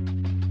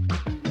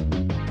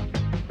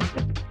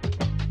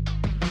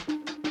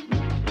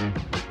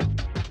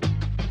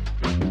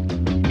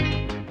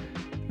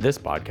 This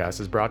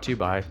podcast is brought to you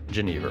by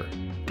Geneva.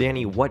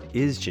 Danny, what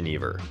is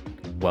Geneva?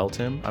 Well,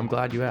 Tim, I'm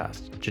glad you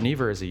asked.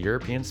 Geneva is a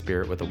European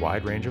spirit with a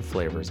wide range of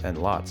flavors and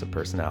lots of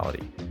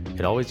personality.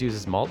 It always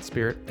uses malt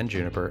spirit and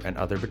juniper and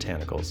other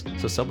botanicals,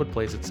 so some would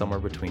place it somewhere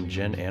between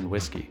gin and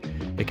whiskey.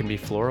 It can be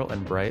floral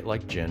and bright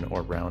like gin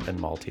or round and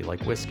malty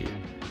like whiskey.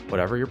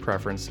 Whatever your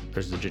preference,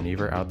 there's a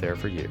Geneva out there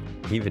for you.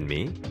 Even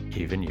me?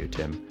 Even you,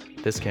 Tim.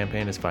 This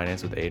campaign is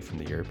financed with aid from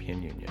the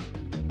European Union.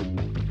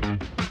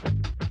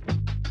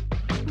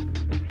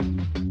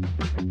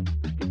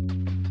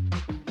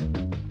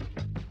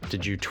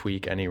 Did you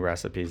tweak any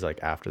recipes like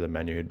after the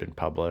menu had been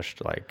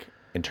published, like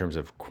in terms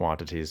of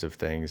quantities of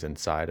things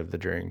inside of the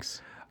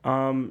drinks?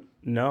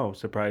 No,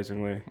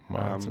 surprisingly.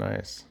 Wow, that's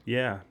nice.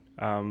 Yeah.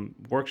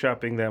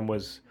 Workshopping them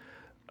was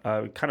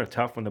kind of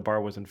tough when the bar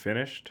wasn't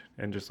finished,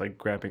 and just like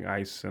grabbing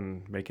ice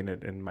and making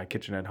it in my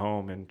kitchen at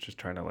home and just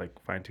trying to like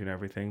fine tune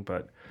everything.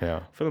 But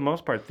Yeah, for the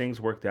most part,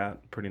 things worked out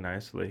pretty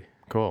nicely.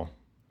 cool.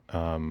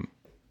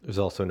 There's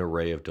also an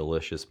array of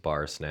delicious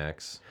bar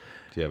snacks.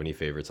 Do you have any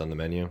favorites on the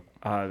menu?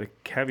 The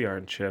caviar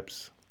and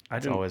chips.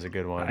 It's always a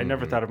good one. I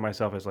never thought of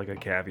myself as like a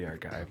caviar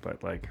guy,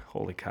 but like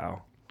holy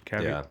cow,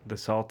 caviar, Yeah. the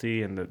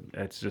salty and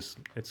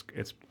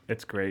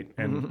it's great.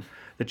 And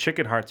the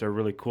chicken hearts are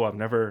really cool. I've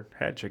never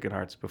had chicken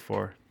hearts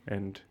before,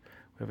 and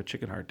we have a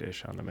chicken heart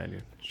dish on the menu.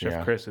 Chef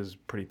Yeah. Chris is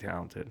pretty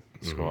talented.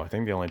 It's cool. I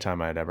think the only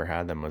time I'd ever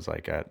had them was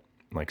like at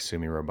like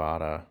Sumi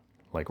Robata,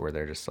 like where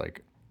they're just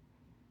like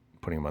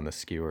putting them on the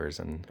skewers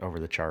and over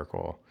the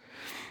charcoal.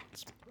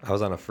 I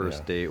was on a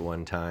first date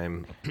one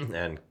time,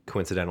 and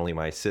coincidentally,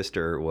 my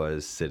sister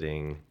was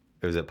sitting.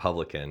 It was at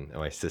Publican, and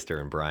my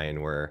sister and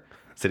Brian were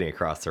sitting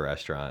across the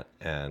restaurant,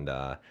 and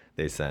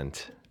they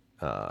sent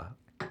a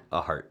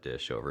heart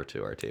dish over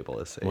to our table.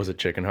 Was it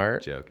chicken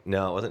heart? Joke?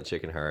 No, it wasn't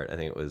chicken heart. I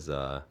think it was.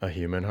 A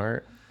human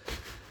heart?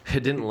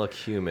 It didn't look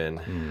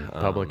human.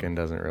 Publican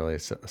doesn't really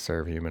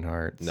serve human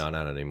hearts. No,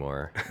 not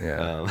anymore.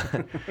 Yeah.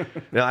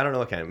 No, I don't know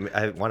what kind.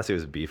 I want to say it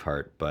was a beef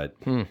heart, but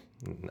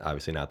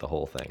obviously not the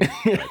whole thing.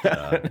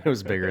 But, It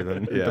was bigger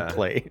than the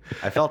plate.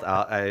 I felt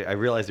I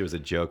realized it was a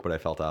joke, but I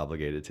felt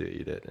obligated to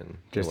eat it, and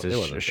Just it to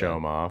wasn't show good.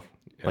 them off.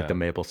 Like Yeah. the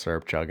maple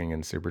syrup chugging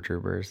in Super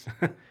Troopers.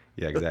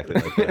 Yeah, exactly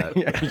like that.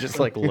 Yeah, you just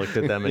like looked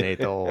at them and ate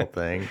the whole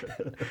thing.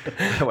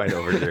 I went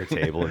over to their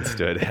table and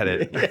stood at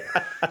it,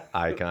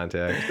 eye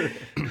contact.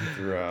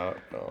 Throughout.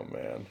 Oh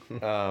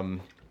man.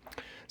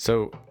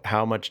 So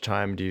how much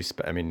time do you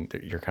spend? I mean,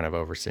 you're kind of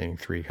overseeing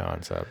 3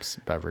 concepts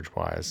beverage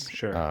wise.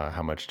 Sure.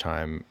 How much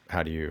time,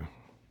 how do you?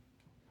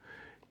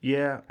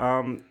 Yeah,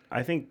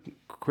 I think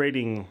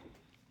creating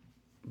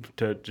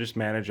to just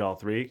manage all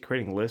 3,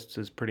 creating lists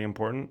is pretty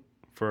important.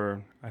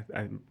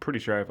 I'm pretty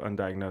sure I have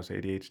undiagnosed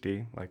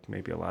ADHD, like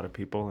maybe a lot of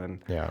people,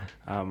 and Yeah.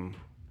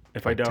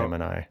 if Like I don't, Tim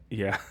and I.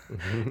 yeah,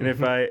 and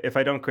if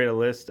I don't create a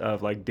list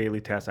of like daily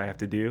tasks I have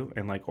to do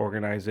and like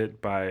organize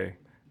it by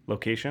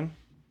location,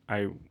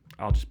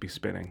 I'll just be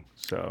spinning.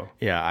 So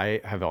Yeah,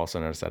 I have also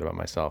noticed that about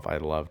myself. I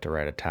love to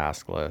write a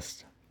task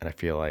list, and I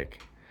feel like,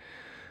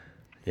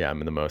 yeah, I'm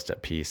the most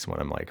at peace when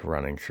I'm like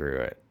running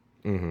through it.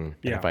 Mm-hmm.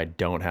 Yeah. If I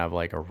don't have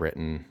like a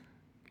written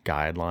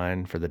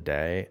guideline for the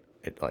day,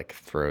 it like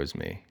throws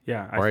me.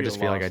 Yeah, Or I feel just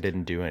feel like I lost.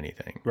 didn't do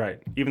anything.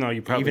 Right, even though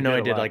you probably Even though I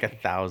a did lot, like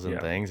 1,000 Yeah.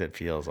 things, it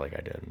feels like I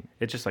didn't.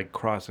 it's just like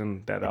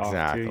crossing that off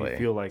Exactly. too. You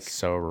feel like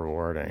so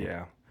rewarding.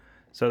 yeah.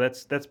 So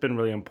that's been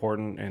really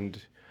important, and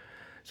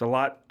it's a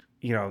lot.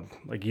 You know,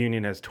 like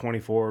Union has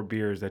 24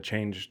 beers that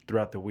change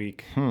throughout the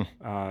week.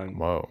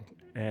 Whoa.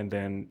 And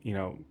then, you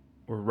know,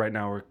 we're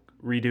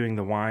redoing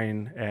the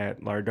wine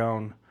at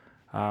Lardone.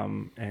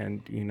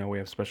 And, you know, we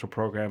have special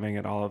programming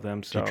at all of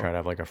them. Do So you try to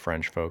have like a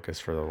French focus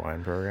for the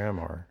wine program,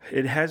 or?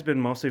 it has been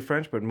mostly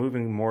French, but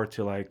moving more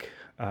to like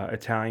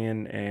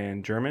Italian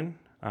and German,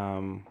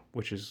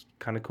 which is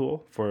kind of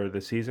cool for the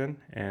season.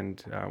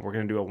 And we're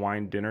going to do a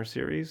wine dinner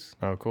series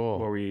Oh, cool.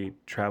 where we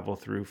travel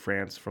through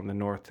France from the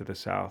north to the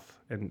south.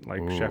 And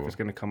like chef Ooh. is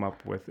going to come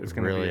up with, it's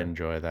going to Really be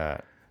enjoy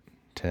that.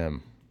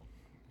 Tim,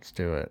 let's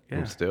do it. yeah.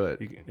 Let's do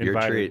it. You- Your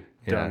invited. treat.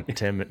 Yeah,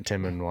 Done.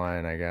 Tim and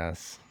wine, I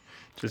guess.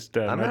 Just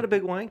I'm not a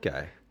big wine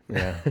guy.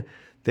 Yeah.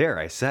 There,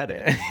 I said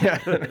it.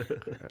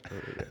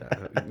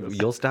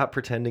 You'll stop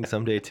pretending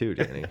someday too,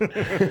 Danny.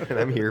 And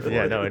I'm here for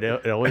Yeah, it. no,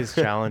 it always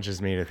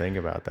challenges me to think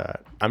about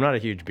that. I'm not a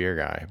huge beer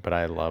guy, but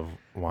I love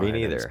wine Me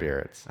neither. and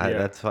spirits. Yeah.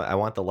 That's why I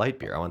want the light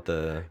beer. I want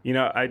the. You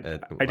know, I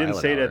didn't Violet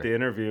say it Hour. at the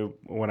interview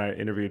when I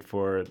interviewed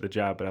for the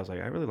job, but I was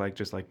like, I really like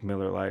just like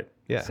Miller Lite.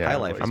 Yeah, Yeah, High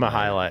Life. is I'm a mine.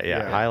 High Life. Yeah,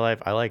 Yeah. High Life.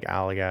 I like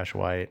Allagash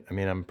White. I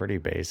mean, I'm pretty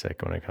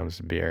basic when it comes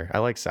to beer. I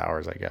like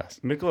sours, I guess.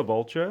 Michelob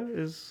Ultra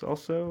is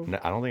also. No,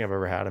 I don't think I've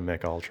ever had a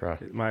Mick Ultra.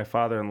 My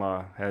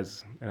father-in-law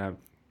has, and I've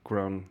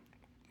grown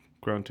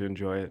grown to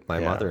enjoy it. My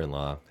Yeah.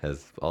 mother-in-law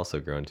has also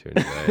grown to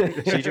enjoy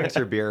it. She drinks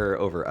her beer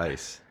over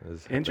ice.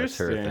 That's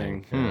her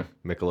thing. Yeah.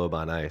 Michelob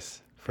on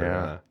ice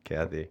for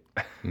Kathy.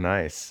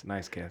 Nice.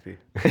 Nice, Kathy.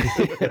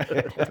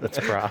 That's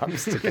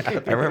props to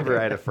Kathy. I remember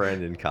I had a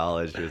friend in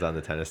college who was on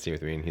the tennis team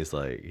with me, and he's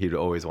like, he'd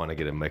always want to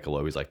get a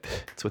Michelob. He's like,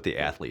 it's what the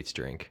athletes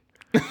drink.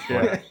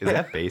 Yeah. Is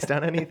that based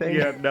on anything?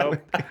 Yeah, no.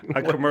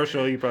 A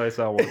commercial you probably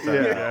saw one time.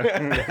 Yeah.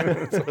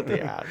 That's what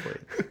the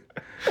athletes.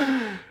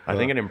 I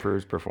think it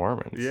improves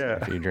performance. Yeah.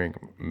 If you drink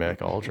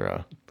Mick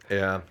Ultra.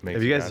 Yeah. Makes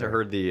Have you it guys better.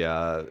 heard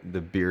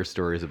the beer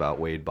stories about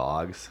Wade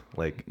Boggs?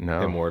 Like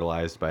No.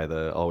 immortalized by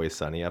the Always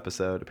Sunny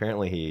episode.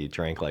 Apparently he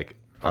drank like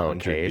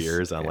 100 case?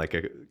 beers on like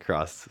a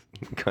cross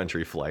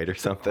country flight or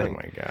something. Oh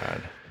my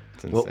God.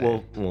 It's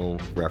insane. We'll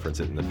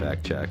reference it in the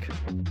fact check.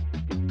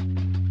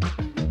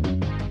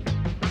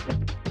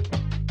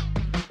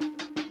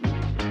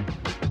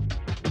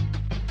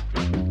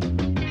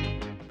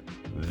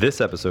 This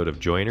episode of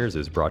Joiners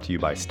is brought to you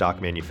by Stock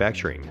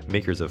Manufacturing,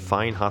 makers of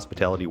fine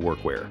hospitality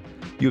workwear.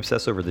 You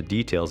obsess over the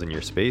details in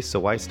your space, so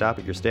why stop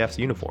at your staff's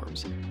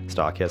uniforms?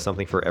 Stock has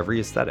something for every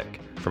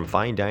aesthetic. From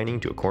fine dining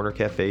to a corner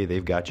cafe,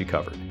 they've got you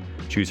covered.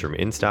 Choose from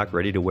in-stock,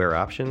 ready-to-wear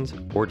options,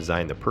 or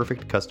design the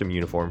perfect custom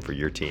uniform for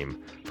your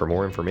team. For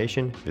more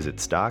information, visit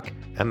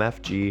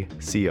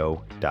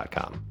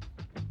stockmfgco.com.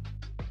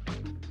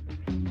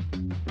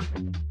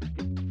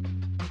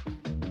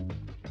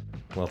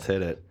 Let's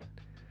hit it.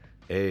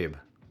 Abe,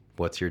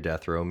 what's your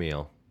death row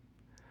meal?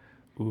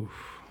 Oof.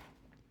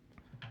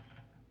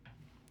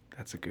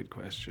 That's a good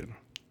question.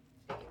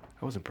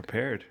 I wasn't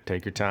prepared.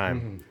 Take your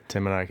time.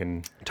 Tim and I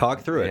can.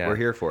 Talk through it. Yeah. We're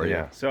here for you.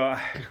 Yeah. So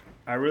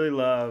I really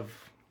love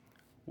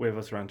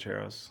huevos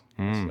rancheros.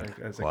 It's like,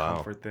 as a Wow.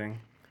 comfort thing.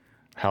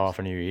 How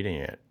often are you eating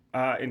it?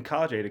 In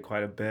college, I ate it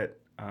quite a bit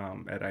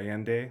at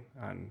Allende.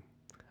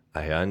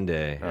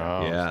 Hyundai.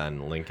 Oh. Yeah,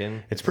 and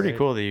Lincoln. It's pretty right?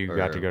 cool that you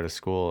got Or- to go to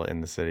school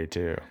in the city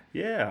too.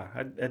 Yeah,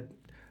 I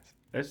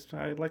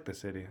like the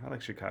city. I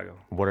like Chicago.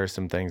 What are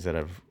some things that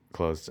have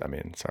closed? I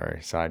mean, sorry,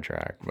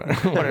 sidetrack.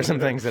 But what are some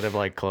things that have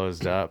like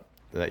closed up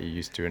that you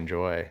used to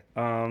enjoy?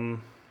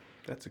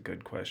 That's a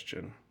good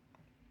question.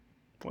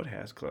 What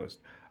has closed?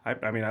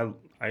 I mean, I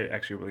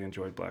actually really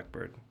enjoyed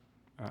Blackbird.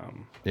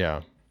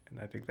 Yeah. And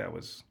I think that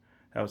was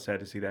sad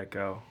to see that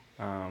go.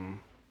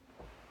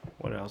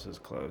 What else is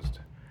closed?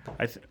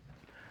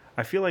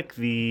 I feel like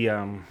the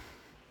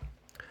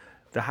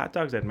hot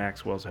dogs at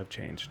Maxwell's have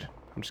changed.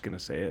 I'm just gonna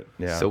say it.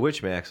 Yeah. So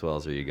which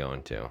Maxwell's are you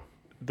going to?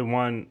 The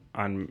one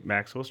on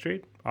Maxwell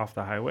Street off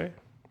the highway.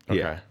 okay.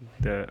 Yeah.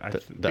 I The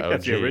think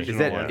that's the OG. original Is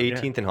that one.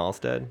 18th and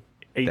Halstead?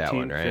 18th That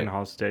one, right? and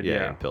Halstead. Yeah,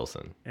 Yeah. in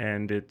Pilsen.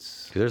 And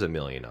it's 'Cause there's a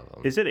million of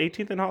them. is it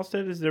 18th and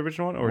Halstead is the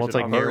original one, or Well, is it's it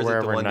like off, near or is it the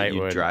wherever one that you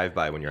Knightwood- drive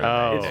by when you're Oh.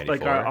 on it's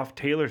like 94? off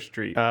Taylor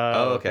Street.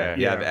 Oh, okay.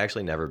 Yeah, I've Yeah.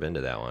 actually never been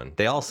to that one.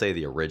 They all say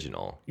the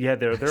original. Yeah,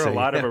 there are a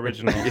lot of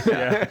originals.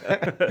 Yeah.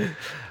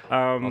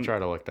 I'll try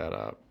to look that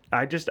up.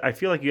 I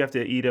feel like you have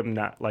to eat them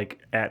not like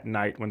at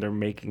night when they're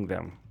making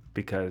them,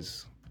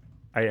 because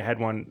I had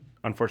one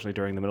unfortunately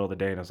during the middle of the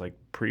day, and it was like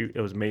it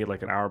was made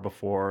like an hour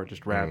before,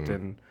 just wrapped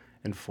in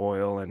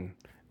foil, and it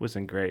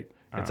wasn't great.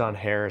 It's on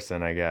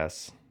Harrison, I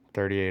guess.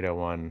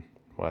 3801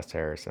 West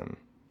Harrison.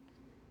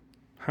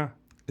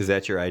 Is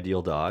that your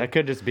ideal dog? That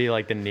could just be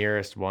like the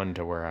nearest one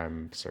to where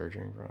I'm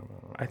searching from.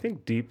 I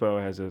think Depot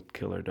has a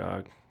killer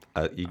dog.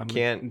 You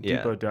can't. Yeah,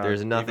 Depot dog.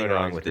 there's nothing Depot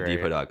wrong dog's with the great.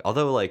 Depot dog.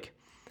 Although, like,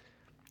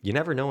 you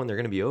never know when they're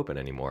going to be open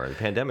anymore. The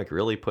pandemic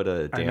really put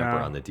a damper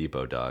know. on the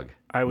Depot dog.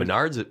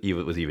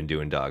 Was even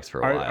doing dogs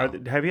for a while.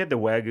 have you had the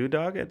Wagyu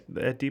dog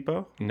at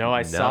Depot? No,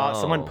 I saw No.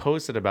 someone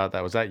posted about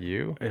that. Was that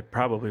you? It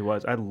probably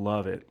was. I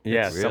love it.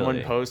 Yeah, Really?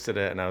 someone posted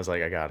it, and I was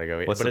like, I gotta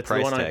go eat. What's but the it's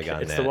price the one tag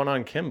on It's that? the one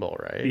on Kimball,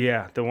 right?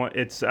 Yeah, the one.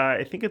 It's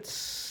I think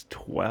it's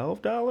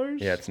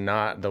 $12. Yeah, it's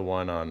not the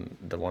one on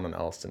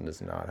Elston.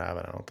 Does not have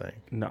it. I don't think.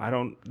 No, I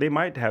don't. They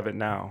might have it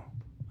now.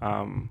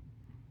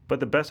 But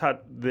the best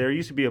there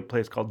used to be a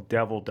place called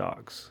Devil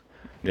Dogs.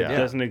 It Yeah.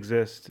 doesn't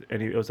exist.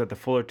 And it was at the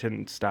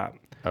Fullerton stop.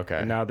 Okay.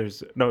 And now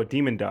there's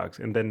Demon Dogs,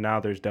 and then now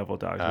there's Devil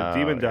Dogs. But Oh,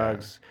 Demon yeah.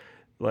 Dogs,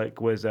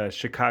 like, was a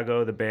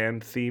Chicago the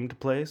band themed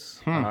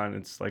place. And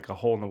it's like a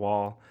hole in the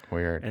wall.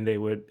 Weird. And it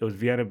was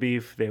Vienna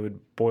beef. They would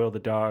boil the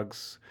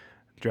dogs,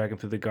 drag them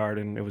through the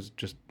garden. It was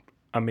just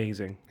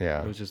amazing.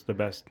 Yeah. It was just the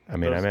best. I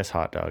mean, I Those- miss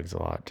hot dogs a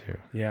lot too.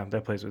 Yeah,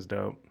 that place was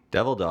dope.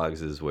 Devil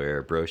Dogs is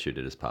where Brochu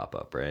did his pop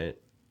up, right?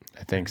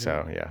 I think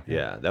so. Yeah.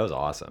 Yeah, that was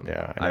awesome.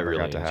 Yeah, I I never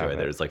really got to have enjoyed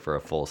it. it. It was like for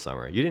a full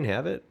summer. You didn't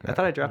have it? I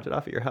thought I dropped it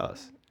off at your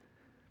house.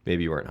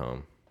 Maybe you weren't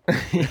home.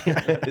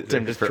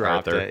 Tim just For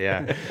dropped Arthur. it.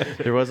 Yeah.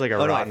 There was like a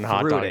Oh, no, I rotten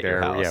hot threw it dog at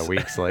your there. Yeah. house.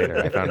 Weeks later,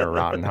 I found a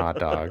rotten hot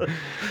dog.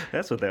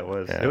 That's what that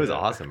was. Yeah. It was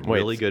awesome. Wait,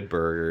 Really good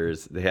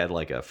burgers. They had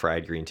like a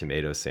fried green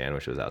tomato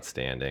sandwich, was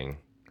outstanding.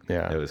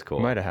 Yeah. It was cool.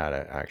 You might have had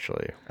it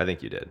actually. I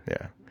think you did.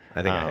 Yeah.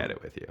 I think I had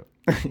it with you.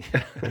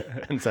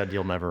 And said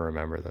you'll never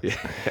remember this.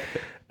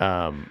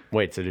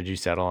 Wait, so did you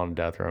settle on a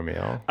death row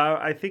meal?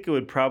 I think it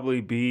would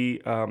probably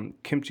be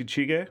kimchi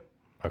jjigae.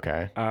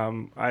 Okay.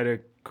 I had a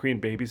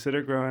Korean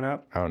babysitter growing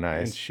up. Oh,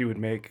 nice. And she would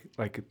make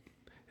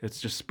it's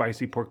just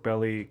spicy pork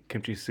belly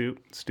kimchi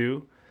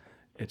stew,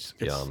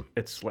 Yum.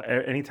 it's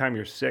anytime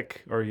you're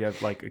sick or you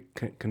have like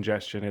a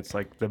congestion, it's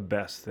like the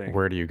best thing.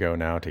 Where do you go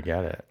now to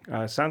get it?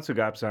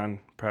 Sansugapsan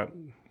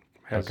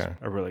has Okay.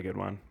 a really good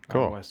one.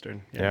 Cool.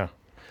 Western. Yeah.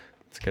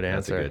 That's a good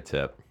That's a answer. good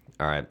tip.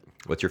 All right.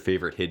 What's your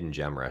favorite hidden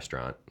gem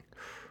restaurant?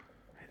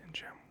 Hidden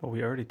gem. Well,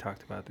 we already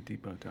talked about the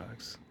Depot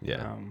Dogs.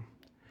 Yeah.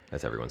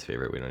 That's everyone's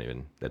favorite.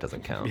 That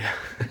doesn't count.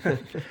 Yeah.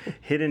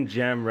 Hidden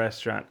gem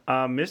restaurant.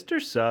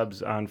 Mr.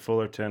 Subs on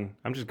Fullerton.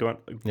 I'm just going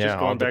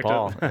all back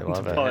DePaul. to I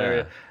love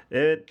DePaul it.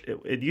 area.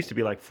 It used to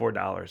be like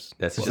 $4.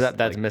 That's So just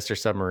that's like, Mr.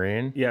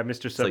 Submarine? Yeah,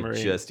 Mr. it's like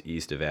Submarine. just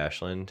east of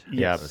Ashland.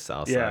 Yeah. On the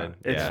south yeah, side.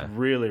 it's Yeah.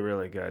 really,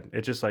 really good.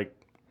 It's just like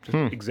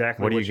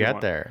exactly What do you get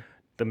want. there?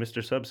 The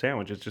Mr. Sub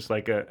sandwich. It's just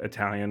like a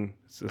Italian.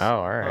 It's just, Oh,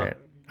 all right.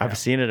 I've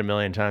seen it a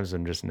million times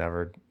and just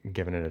never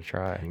given it a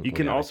try. You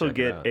can gotta also check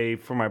it get out.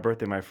 for my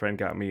birthday, my friend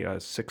got me a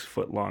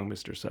 6-foot long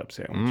Mr. Sub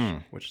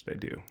sandwich, which they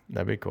do.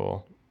 That'd be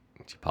cool.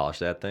 Did you polish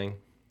that thing?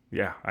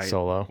 Yeah.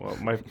 Solo? Well,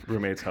 my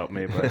roommates helped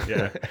me, but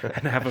yeah.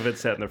 And half of it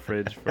sat in the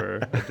fridge for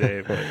a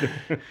day.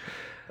 But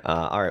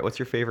All right. What's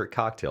your favorite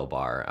cocktail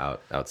bar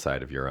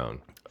outside of your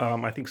own?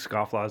 I think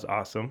Scofflaw is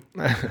awesome.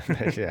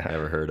 Yeah.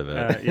 Never heard of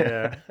it.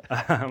 Yeah.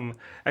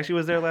 Actually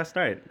was there last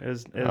night. It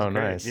was Oh, great.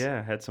 nice.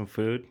 Yeah, had some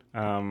food.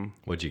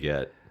 What'd you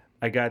get?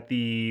 I got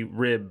the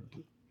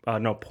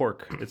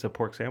pork. It's a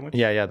pork sandwich.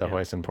 Yeah, the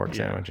hoisin pork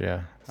sandwich.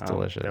 Yeah, it's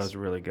delicious. That was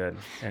really good.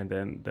 And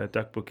then the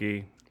duck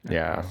bookie.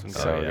 Yeah, awesome.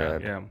 so Oh, yeah.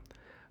 good. Yeah.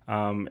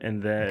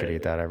 And then Could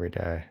eat that every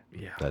day.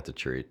 Yeah. That's a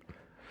treat.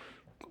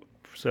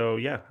 So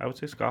yeah, I would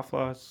say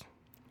Scofflaws.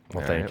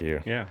 Well, thank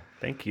you. Yeah,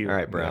 thank you. All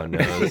right, Brown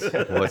Nose.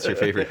 What's your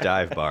favorite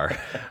dive bar?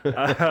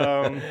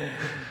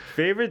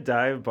 Favorite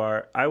dive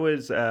bar. I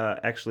was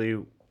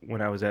actually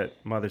when I was at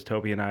Mother's,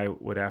 Toby and I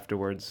would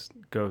afterwards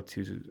go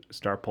to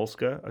Star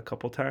Polska a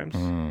couple times.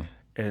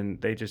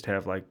 And they just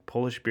have like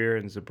Polish beer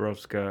and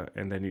Zabrowska,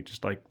 and then you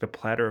just like the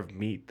platter of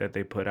meat that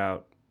they put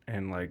out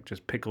and like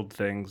just pickled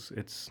things.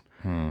 It's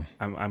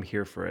I'm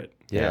here for it.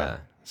 Yeah.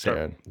 So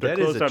good. They're That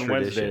is closed a on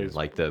tradition. Wednesdays.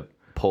 Like the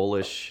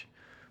Polish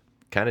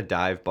kind of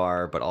dive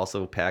bar, but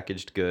also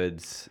packaged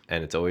goods.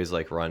 And it's always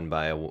like run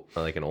by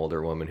like an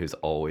older woman who's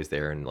always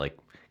there and like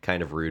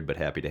kind of rude, but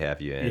happy to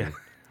have you in. Yeah.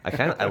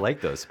 I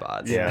like those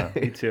spots. Yeah,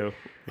 me too.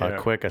 Yeah. A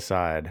quick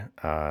aside,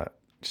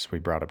 just we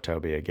brought up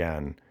Toby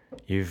again.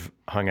 You've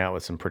hung out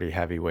with some pretty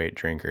heavyweight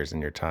drinkers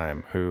in your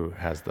time. Who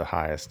has the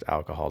highest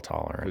alcohol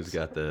tolerance? Who's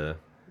got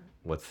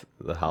what's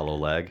the hollow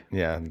leg?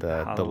 Yeah,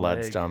 the Hollow lead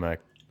leg. stomach.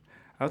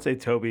 I would say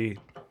Toby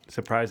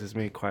surprises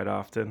me quite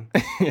often.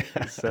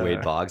 He's,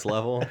 Wade Boggs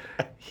level?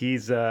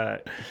 he's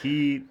just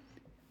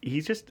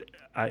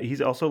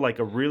he's also like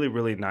a really,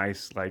 really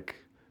nice like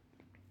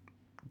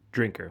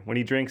drinker. When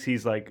he drinks,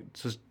 he's like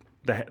just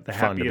the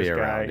Fun to be happiest guy.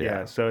 around,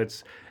 yeah. So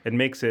it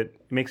makes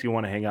you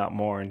want to hang out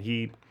more. And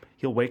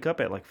he'll wake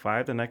up at like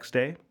 5 the next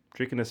day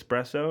drinking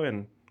espresso,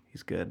 and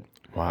he's good.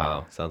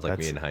 Wow. Sounds like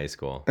me That's- in high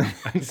school.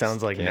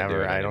 Sounds like Can't do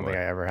never. it I don't think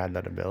anymore. I ever had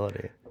that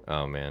ability.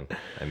 Oh, man.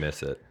 I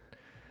miss it.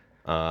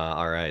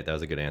 All right. That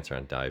was a good answer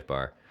on dive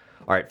bar.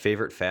 All right.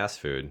 Favorite fast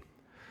food?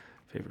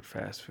 Favorite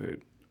fast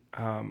food.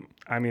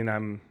 I mean,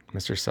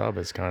 Mr. Sub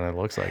is kind of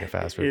looks like a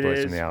fast food It place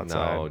is. from the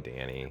outside. No,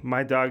 Danny.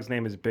 my dog's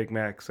name is Big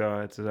Mac, so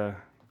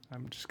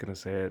I'm just gonna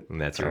say it. And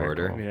that's your Very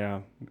order? cool. Yeah.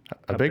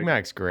 A Big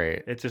Mac's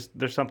great. It's just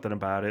there's something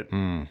about it.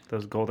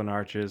 Those golden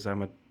arches.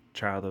 I'm a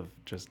child of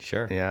just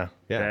Sure. Yeah.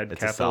 Yeah. bad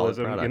It's a solid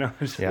capitalism. product. You know.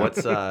 Just- Yeah.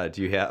 What's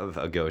do you have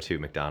a go-to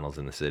McDonald's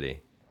in the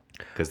city?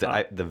 Because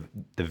the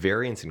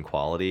variance in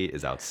quality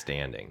is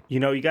outstanding.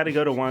 You know, you got to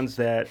go to ones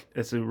that.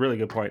 It's a really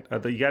good point.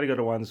 You got to go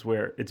to ones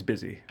where it's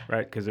busy,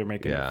 right? Because they're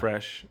making Yeah. it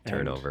fresh. and,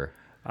 Turnover.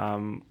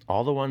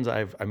 All the ones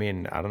I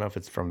mean, I don't know if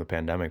it's from the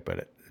pandemic, but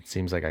it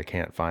seems like I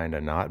can't find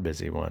a not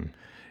busy one.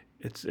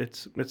 It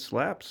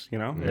slaps. You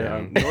know.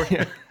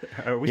 Yeah.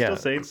 Are we Yeah. still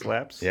saying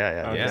slaps?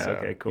 Yeah. Okay, Yeah.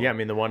 Okay. Cool. Yeah, I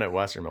mean, the one at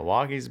Western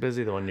Milwaukee's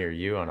busy. The one near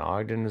you on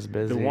Ogden is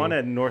busy. The one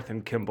at North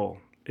and Kimball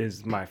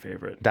is my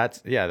favorite.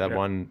 That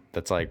one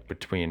that's like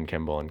between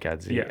Kimball and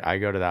Kedzie. Yeah. I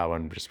go to that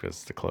one just because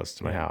it's the close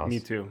to my house. Me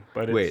too.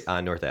 But it's, Wait,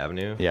 on North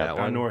Avenue? Yeah. That On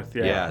one? North,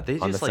 yeah. Yeah, they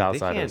just On the like, south they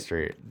side of the can't-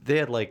 street. They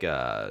had like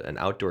an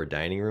outdoor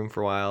dining room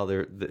for a while.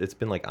 It's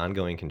been like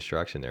ongoing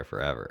construction there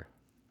forever.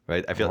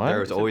 Right? I feel What? there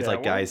was Is it always that like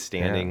one? guys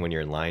standing Yeah. when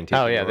you're in line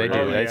to Oh yeah, they do.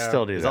 Oh, They yeah.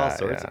 still do There's that. all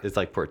sorts. Yeah. It's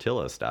like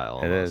Portillo style.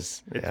 It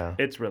Almost. is. Yeah.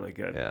 It's really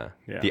good. Yeah.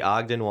 Yeah. The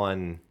Ogden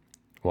one,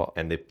 Well,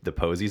 and the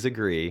Posies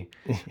agree,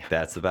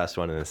 that's the best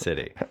one in the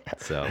city.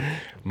 So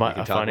My- we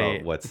can talk funny-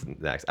 about what's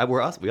next.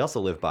 We also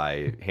live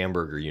by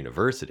Hamburger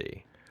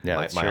University, Yeah,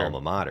 my that's true.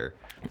 alma mater.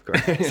 Of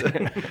course.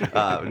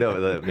 No,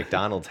 the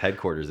McDonald's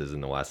headquarters is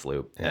in the West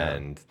Loop, Yeah.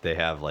 and they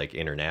have like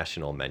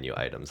international menu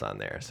items on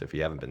there. So if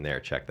you haven't been there,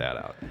 check that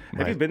out.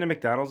 Have you been to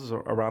McDonald's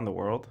around the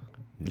world?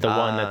 the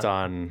one that's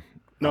on.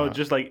 No,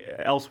 just like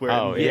elsewhere.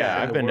 Oh in yeah,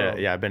 the I've been world.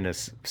 to I've been to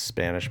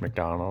Spanish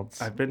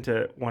McDonald's. I've been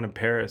to one in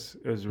Paris.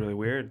 It was really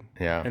weird.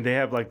 Yeah. And they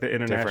have like the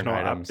international.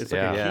 items. It's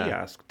like Yeah. a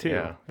kiosk too.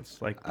 Yeah.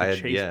 It's like the I had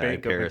Chase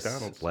Bank of Paris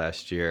McDonald's.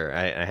 last year.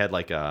 I had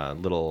like a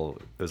little.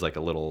 It was like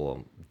a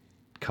little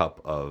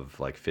cup of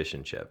like fish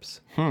and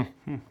chips.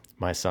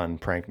 My son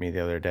pranked me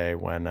the other day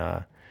when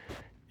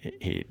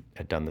he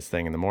had done this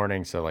thing in the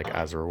morning. So like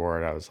as a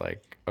reward, I was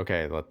like,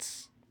 okay,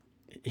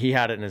 he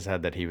had it in his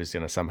head that he was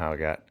going to somehow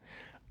get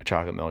a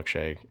chocolate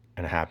milkshake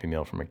and a Happy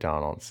Meal from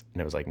McDonald's.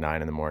 And it was like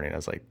 9 a.m. I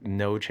was like,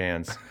 no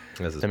chance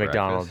This is that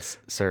McDonald's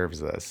breakfast. serves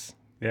this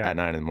Yeah. at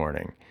 9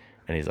 a.m.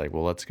 And he's like,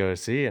 well, let's go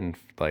see and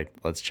like,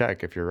 let's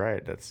check if you're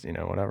right. That's,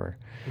 whatever.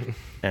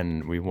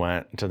 And we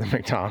went to the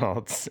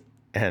McDonald's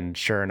and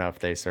sure enough,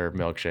 they serve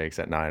milkshakes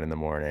at 9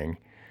 a.m.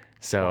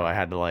 So I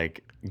had to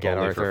like get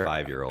Only Arthur for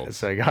 5-year-olds.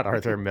 So I got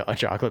Arthur a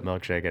chocolate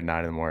milkshake at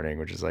 9 a.m,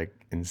 which is like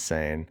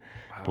insane.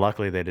 Wow.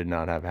 Luckily, they did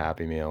not have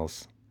Happy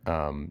Meals.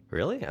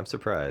 Really? I'm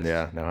surprised.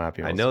 Yeah, no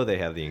Happy Meals. I know they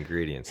have the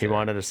ingredients. He there.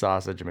 wanted a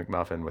sausage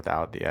McMuffin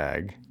without the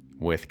egg,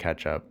 with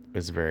ketchup. It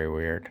was very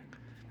weird.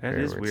 That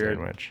very is weird.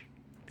 Sandwich.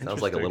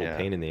 Sounds like a little Yeah.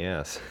 pain in the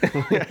ass.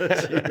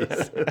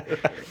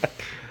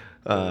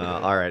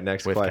 All right,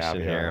 next With question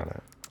caviar here. on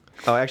it.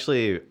 Oh,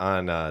 actually,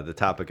 on the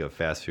topic of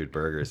fast food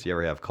burgers, you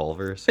ever have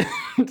Culver's?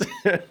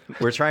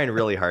 We're trying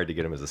really hard to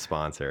get him as a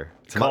sponsor.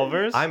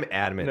 Culver's? I'm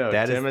adamant. No,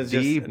 that Tim is is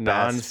the just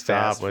best nonstop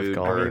fast with food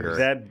Culver's.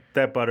 burger.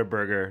 That butter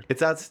burger.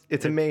 It's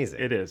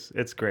amazing. It is.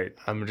 It's great.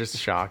 I'm just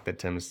shocked that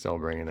Tim's still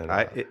bringing it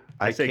I up.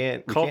 I say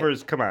can't. we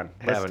Culver's. Come on,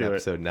 can't let's have an do it.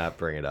 episode not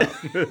bring it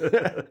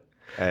up.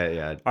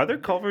 Yeah. Are there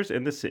Culver's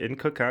in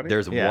Cook County?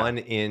 There's Yeah. one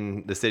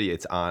in the city.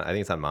 It's on. I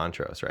think it's on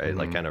Montrose, right?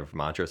 Like kind of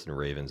Montrose and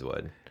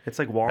Ravenswood. It's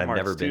like Walmart. I've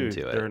never been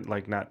to it. They're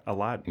like not a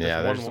lot.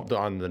 Yeah, one there's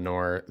on the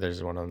north.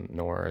 There's one on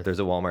north. There's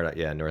a Walmart.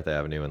 Yeah, North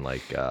Avenue and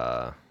like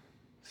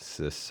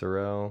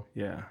Cicero.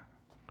 Yeah.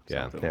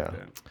 Yeah. Something Yeah.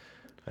 like that.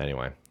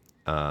 Anyway,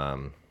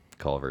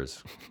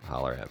 Culver's,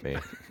 holler at me.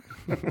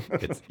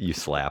 You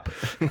slap.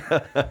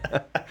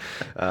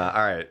 All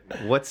right.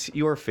 What's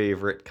your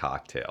favorite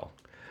cocktail?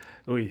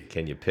 Ooh.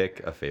 Can you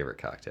pick a favorite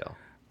cocktail?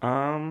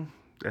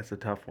 That's a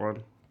tough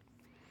one.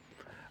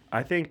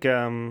 I think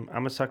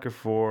I'm a sucker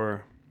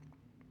for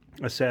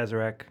a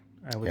Sazerac,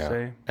 I would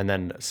say. And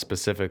then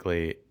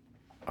specifically,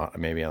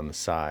 maybe on the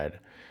side.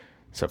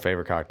 So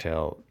favorite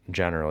cocktail,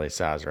 generally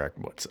Sazerac.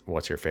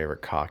 What's your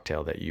favorite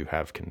cocktail that you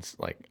have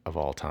of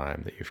all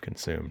time that you've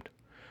consumed?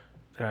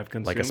 That I've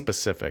consumed. Like a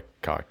specific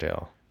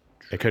cocktail.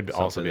 It could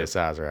also be a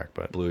Sazerac,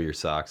 but Blew your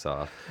socks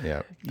off.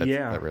 yeah,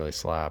 that really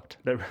slapped.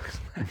 That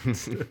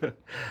really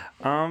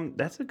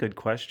that's a good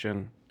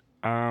question.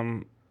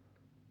 I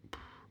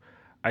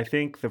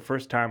think the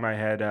first time I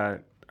had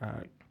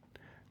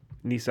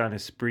Nissan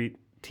Esprit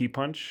Tea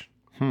Punch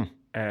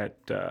at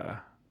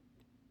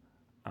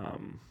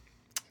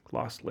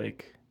Lost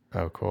Lake.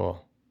 Oh,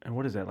 cool. And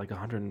what is that, like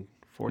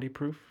 140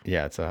 proof?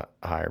 Yeah, it's a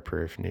higher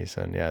proof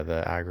Nissan. Yeah,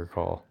 the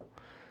agricole.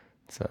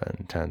 It's an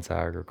intense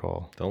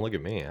agricole. Don't look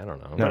at me. I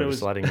don't know. No, it I'm was-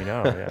 just letting you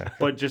know. Yeah.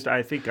 But just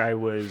I think I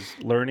was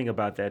learning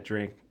about that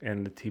drink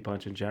and the tea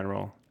punch in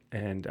general,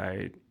 and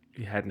I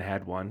hadn't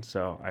had one,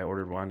 so I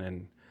ordered one,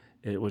 and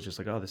it was just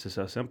like, oh, this is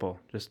so simple.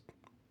 Just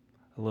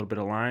a little bit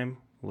of lime,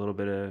 a little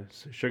bit of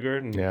sugar,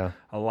 and Yeah.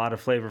 a lot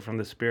of flavor from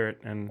the spirit.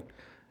 And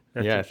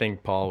that's Yeah, I it.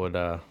 think Paul would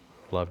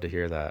love to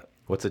hear that.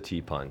 What's a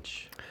tea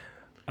punch?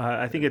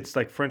 I think it's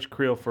like French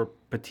Creole for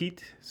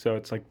petite, so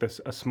it's like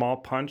a small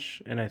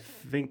punch, and I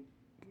think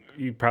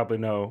you probably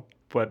know,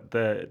 but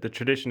the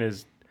tradition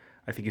is,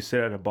 I think you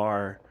sit at a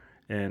bar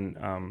in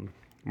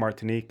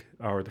Martinique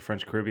or the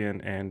French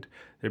Caribbean, and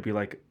there'd be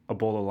like a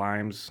bowl of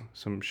limes,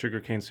 some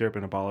sugarcane syrup,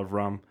 and a bottle of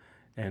rum,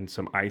 and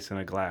some ice in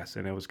a glass,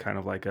 and it was kind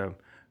of like a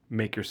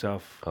make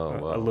yourself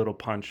wow. a little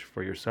punch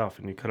for yourself,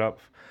 and you cut up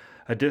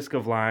a disc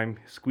of lime,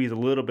 squeeze a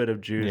little bit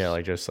of juice. Yeah,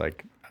 like just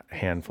like a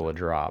handful of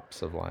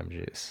drops of lime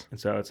juice. And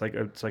so it's like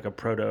a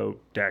proto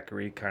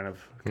daiquiri kind of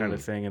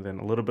thing, and then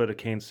a little bit of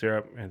cane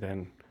syrup, and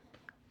then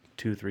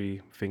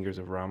 2-3 fingers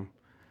of rum,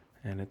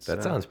 and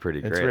That sounds pretty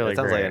it's great. really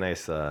That sounds like great. a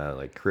nice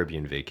like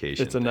Caribbean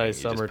vacation. It's a thing. nice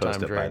You just summertime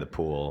post it by drink. the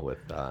pool with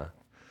a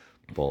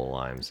bowl of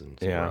limes and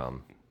some Yeah.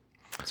 rum.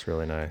 It's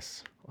really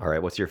nice. All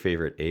right, what's your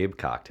favorite Abe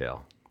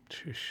cocktail,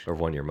 Sheesh. or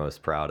one you're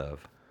most proud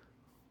of?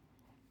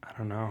 I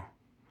don't know.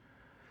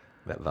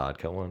 That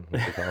vodka one,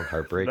 what's it called?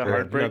 Heartbreaker. The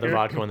Heartbreaker. No, the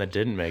vodka one that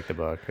didn't make the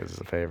book is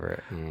a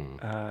favorite.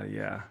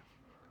 Yeah.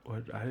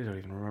 What, I don't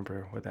even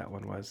remember what that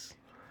one was.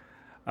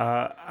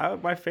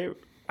 My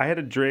favorite. I had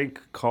a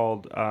drink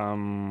called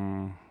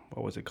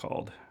what was it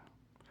called?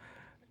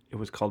 It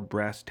was called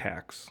Brass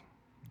Tacks,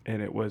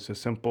 and it was a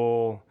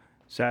simple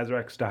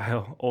Sazerac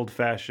style old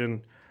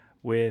fashioned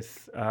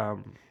with.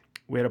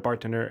 We had a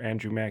bartender,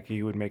 Andrew Mackey,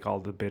 who would make all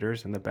the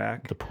bitters in the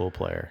back. The pool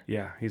player.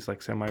 Yeah, he's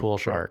like semi Pool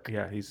shark.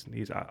 Yeah, he's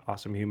an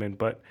awesome human.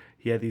 But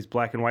he had these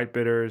black and white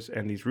bitters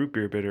and these root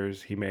beer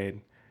bitters he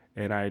made,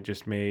 and I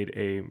just made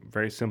a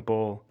very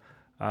simple,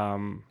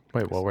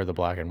 Wait, what were the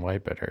black and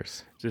white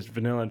bitters? just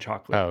vanilla and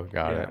chocolate. Oh,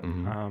 got it.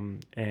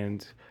 Mhm.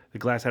 And the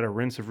glass had a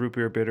rinse of root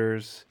beer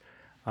bitters,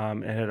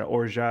 and had an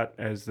orgeat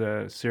as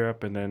the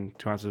syrup, and then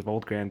 2 ounces of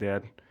Old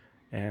Granddad.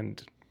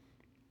 And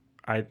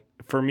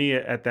for me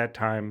at that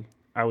time,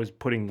 I was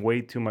putting way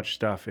too much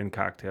stuff in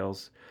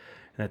cocktails,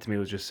 and that to me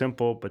was just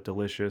simple but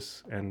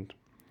delicious. And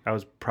I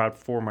was proud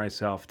for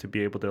myself to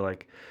be able to,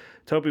 like,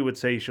 Toby would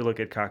say you should look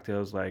at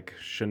cocktails like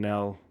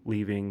Chanel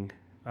leaving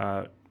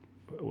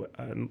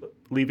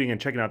leaving and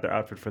checking out their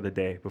outfit for the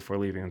day before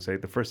leaving, and say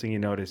the first thing you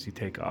notice, you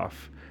take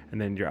off, and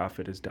then your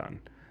outfit is done.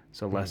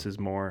 So less is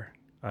more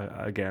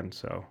again.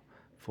 So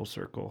full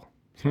circle.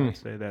 So I'd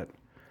say that.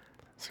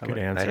 That's a good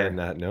answer. I had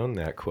not known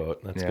that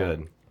quote. That's Yeah.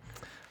 good.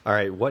 All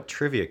right, what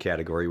trivia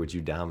category would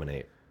you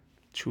dominate?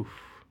 Choof.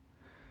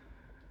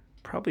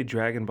 Probably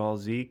Dragon Ball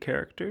Z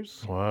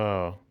characters.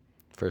 Whoa.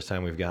 First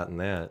time we've gotten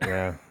that.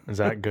 Yeah. Is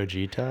that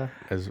Gogeta?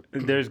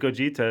 There's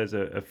Gogeta as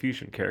a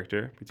fusion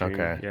character. Between,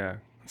 Okay. Yeah.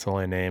 It's the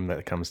only name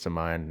that comes to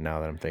mind now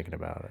that I'm thinking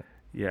about it.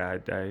 Yeah.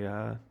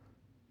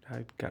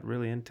 I got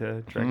really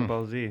into Dragon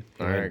Ball Z.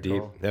 All Yeah, right, deep.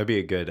 cool. That would be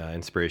a good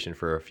inspiration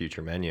for a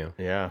future menu.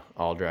 Yeah,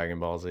 all Dragon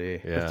Ball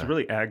Z. Yeah. It's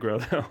really aggro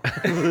though.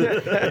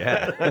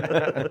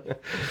 Yeah.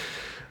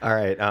 All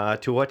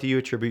right. To what do you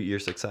attribute your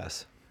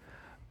success?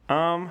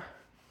 I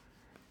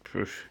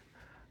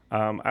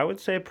would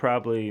say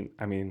probably,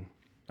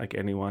 like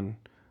anyone,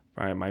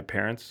 my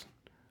parents.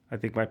 I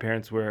think my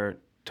parents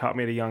taught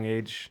me at a young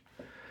age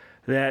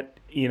that,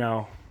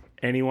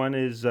 anyone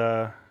is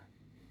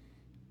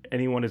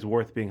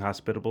worth being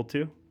hospitable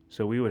to.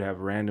 So we would have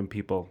random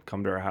people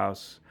come to our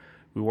house.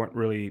 We weren't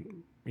really,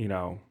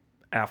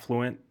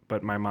 affluent,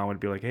 but my mom would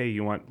be like, hey,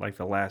 you want like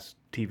the last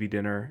TV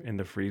dinner in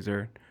the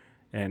freezer?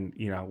 And,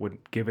 would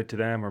give it to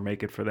them or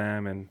make it for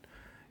them. And,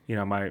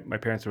 my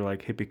parents were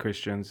like hippie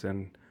Christians,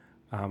 and,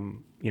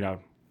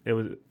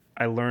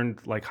 I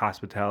learned like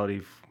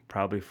hospitality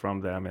probably from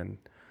them. And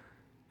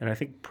I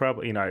think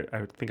probably,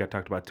 I think I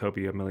talked about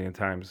Toby a million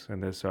times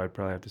in this, so I'd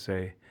probably have to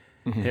say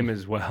him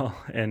as well.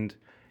 And,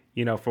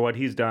 for what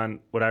he's done,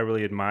 what I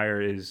really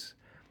admire is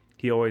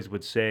he always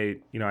would say,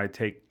 I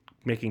take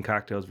making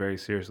cocktails very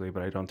seriously,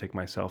 but I don't take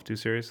myself too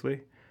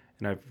seriously.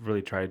 And I've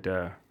really tried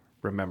to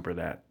remember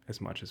that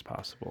as much as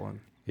possible. And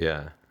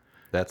Yeah,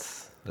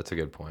 that's a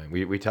good point.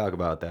 We talk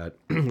about that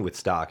with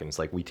stock, and it's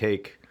like we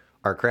take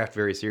our craft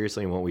very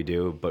seriously in what we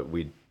do, but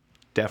we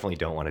definitely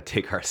don't want to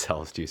take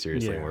ourselves too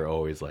seriously. Yeah. We're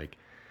always like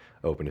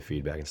open to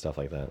feedback and stuff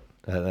like that.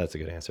 That's a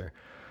good answer.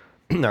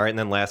 All right, and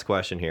then last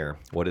question here.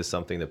 What is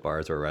something that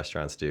bars or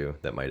restaurants do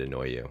that might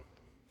annoy you?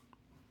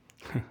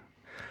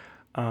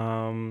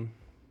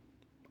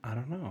 I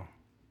don't know.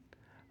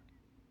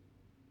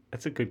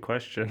 That's a good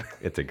question.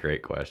 It's a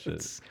great question.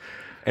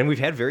 And we've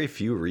had very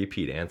few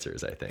repeat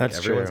answers, I think. That's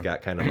Everyone's true.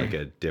 got kind of like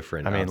a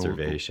different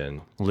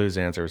observation. Lou's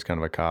answer was kind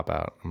of a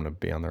cop-out. I'm going to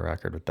be on the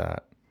record with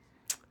that.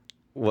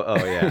 Well,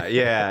 oh, yeah.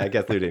 Yeah, I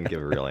guess Lou didn't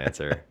give a real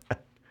answer.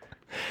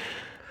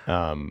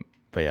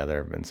 But yeah, there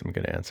have been some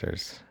good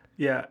answers.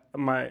 Yeah,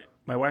 my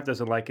wife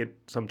doesn't like it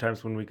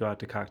sometimes when we go out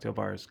to cocktail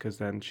bars, because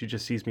then she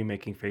just sees me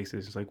making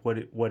faces. She's like,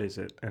 "What is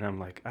it?" And I'm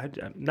like,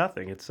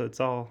 "Nothing. It's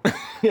all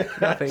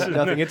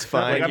Nothing. It's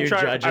fine. Like, I'm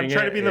trying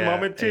to be in the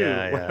moment too."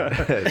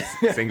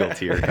 Yeah. Single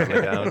tear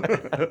coming down.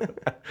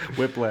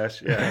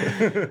 Whiplash.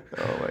 Yeah.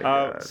 Oh my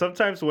God.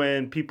 Sometimes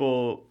when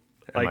people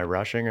Am I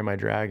rushing or am I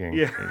dragging?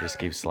 Yeah. He just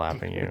keeps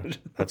slapping you.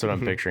 That's what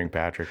I'm picturing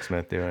Patrick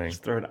Smith doing.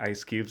 just throwing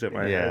ice cubes at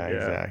my Yeah, head.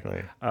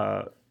 exactly.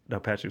 No,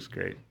 Patrick's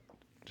great.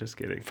 Just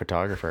kidding.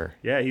 Photographer.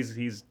 Yeah,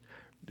 he's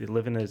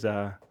living his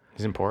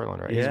He's in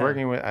Portland, right? He's Yeah.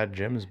 working at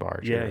Jim's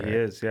bar. Too, yeah, right? he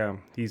is. Yeah,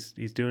 he's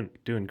doing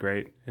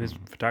great, and his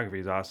photography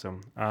is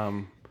awesome.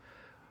 What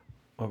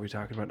were we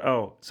talking about?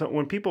 Oh, so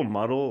when people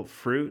muddle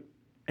fruit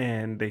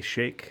and they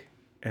shake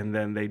and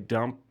then they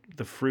dump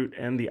the fruit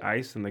and the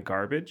ice in the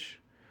garbage,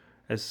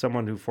 as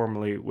someone who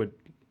formerly would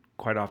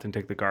quite often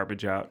take the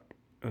garbage out,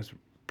 it was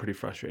pretty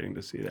frustrating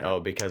to see that. Oh,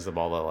 because of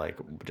all the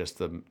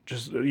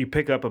just You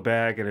pick up a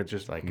bag and it's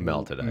just like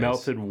Melted ice.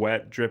 melted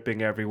wet,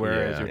 dripping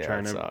everywhere as Yeah. you're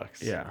trying it to.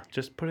 sucks. Yeah,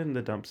 just put it in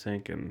the dump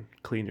sink and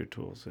clean your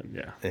tools, and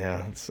yeah.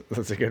 Yeah, that's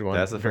a good one.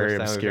 That's the Very first time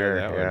we've obscure.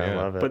 heard that Yeah, one, I yeah.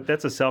 love it. But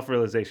that's a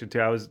self-realization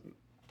too.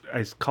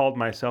 I called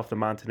myself the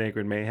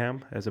Montenegrin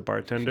Mayhem as a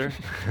bartender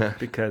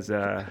because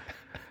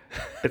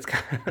it's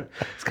kind of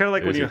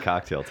like There's when your you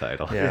cocktail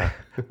title. yeah,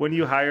 when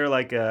you hire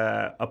like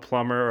a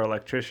plumber or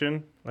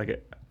electrician,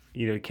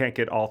 you can't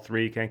get all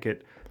three. You can't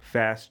get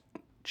fast,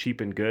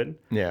 cheap, and good.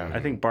 yeah. I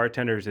think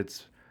bartenders,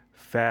 it's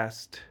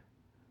fast,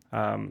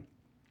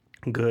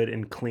 good,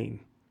 and clean.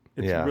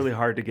 It's Yeah. really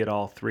hard to get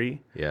all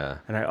three. Yeah.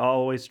 And I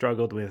always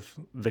struggled with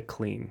the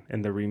clean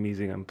and the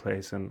remusing in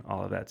place and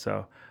all of that.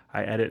 So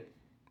I edit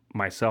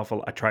myself.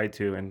 I tried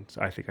to, and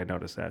I think I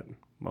noticed that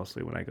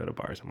mostly when I go to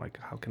bars. I'm like,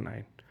 how can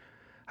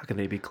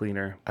they be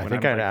cleaner? I when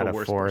think I'm I'd like add the a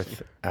worst fourth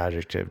person?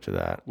 adjective to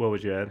that. What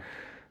would you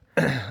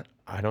add?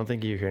 I don't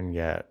think you can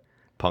get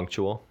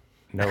Punctual.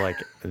 like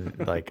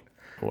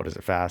what is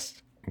it?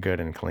 Fast, good,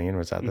 and clean.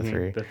 Was that the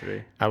three? The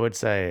three. I would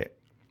say,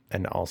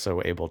 and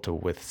also able to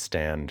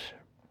withstand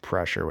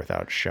pressure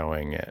without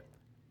showing it.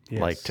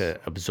 Like Yes. to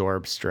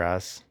absorb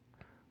stress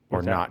or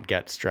Without- not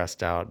get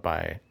stressed out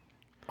by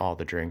all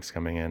the drinks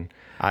coming in.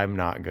 I'm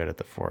not good at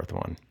the fourth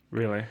one.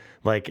 Really?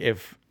 Like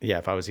if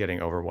I was getting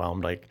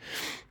overwhelmed, like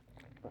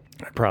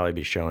I'd probably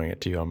be showing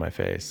it to you on my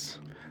face.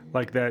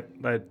 Like that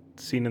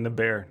scene in The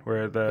Bear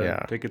where the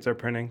Yeah. tickets are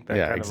printing. That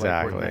Yeah, kind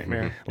exactly. Of like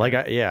nightmare. Like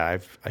I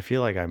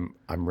feel like I'm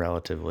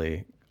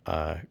relatively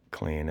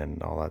clean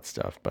and all that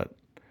stuff, but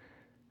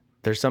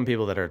there's some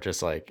people that are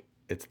just like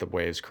it's the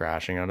waves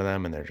crashing onto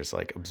them, and they're just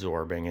like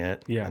absorbing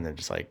it. Yeah. And they're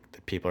just like,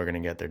 the people are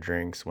going to get their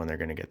drinks when they're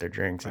going to get their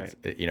drinks. Right.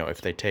 You know,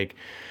 if they take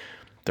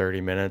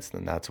 30 minutes,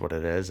 then that's what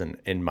it is. And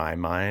in my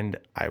mind,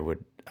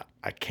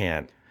 I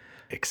can't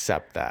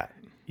accept that.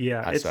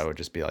 Yeah. So I would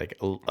just be like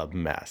a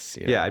mess.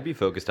 You know? Yeah, I'd be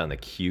focused on the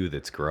queue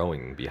that's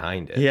growing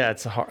behind it. Yeah,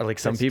 it's hard. Like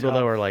some It's people tough.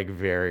 though are like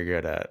very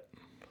good at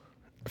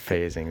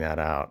phasing that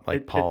out.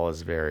 Like Paul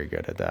is very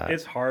good at that.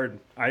 It's hard.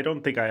 I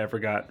don't think I ever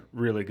got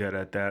really good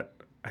at that.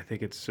 I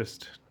think it's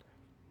just,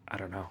 I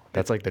don't know.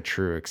 That's like the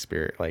true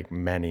experience, like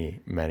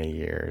many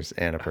years,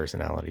 and a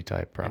personality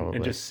type probably.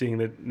 And just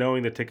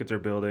knowing the tickets are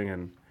building,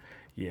 and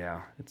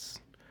yeah,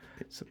 it's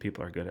so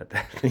people are good at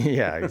that.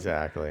 Yeah,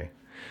 exactly.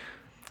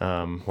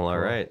 Well, all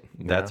right.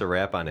 That's a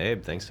wrap on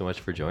Abe. Thanks so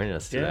much for joining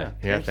us today.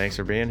 Yeah, thanks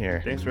for being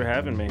here. Thanks for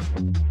having me.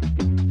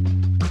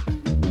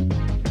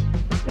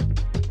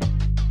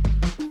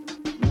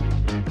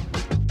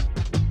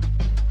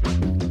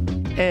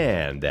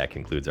 And that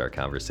concludes our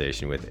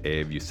conversation with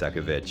Abe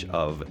Vucekovich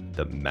of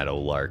the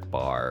Meadowlark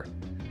Bar.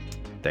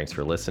 Thanks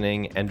for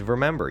listening. And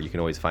remember, you can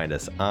always find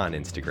us on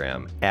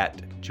Instagram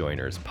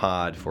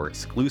 @JoinersPod for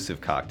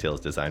exclusive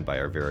cocktails designed by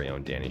our very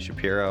own Danny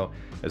Shapiro,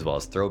 as well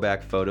as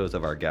throwback photos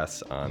of our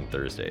guests on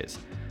Thursdays.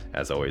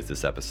 As always,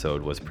 this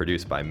episode was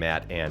produced by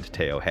Matt and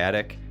Teo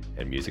Haddock,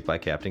 and music by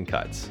Captain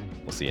Cuts.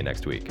 We'll see you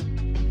next week.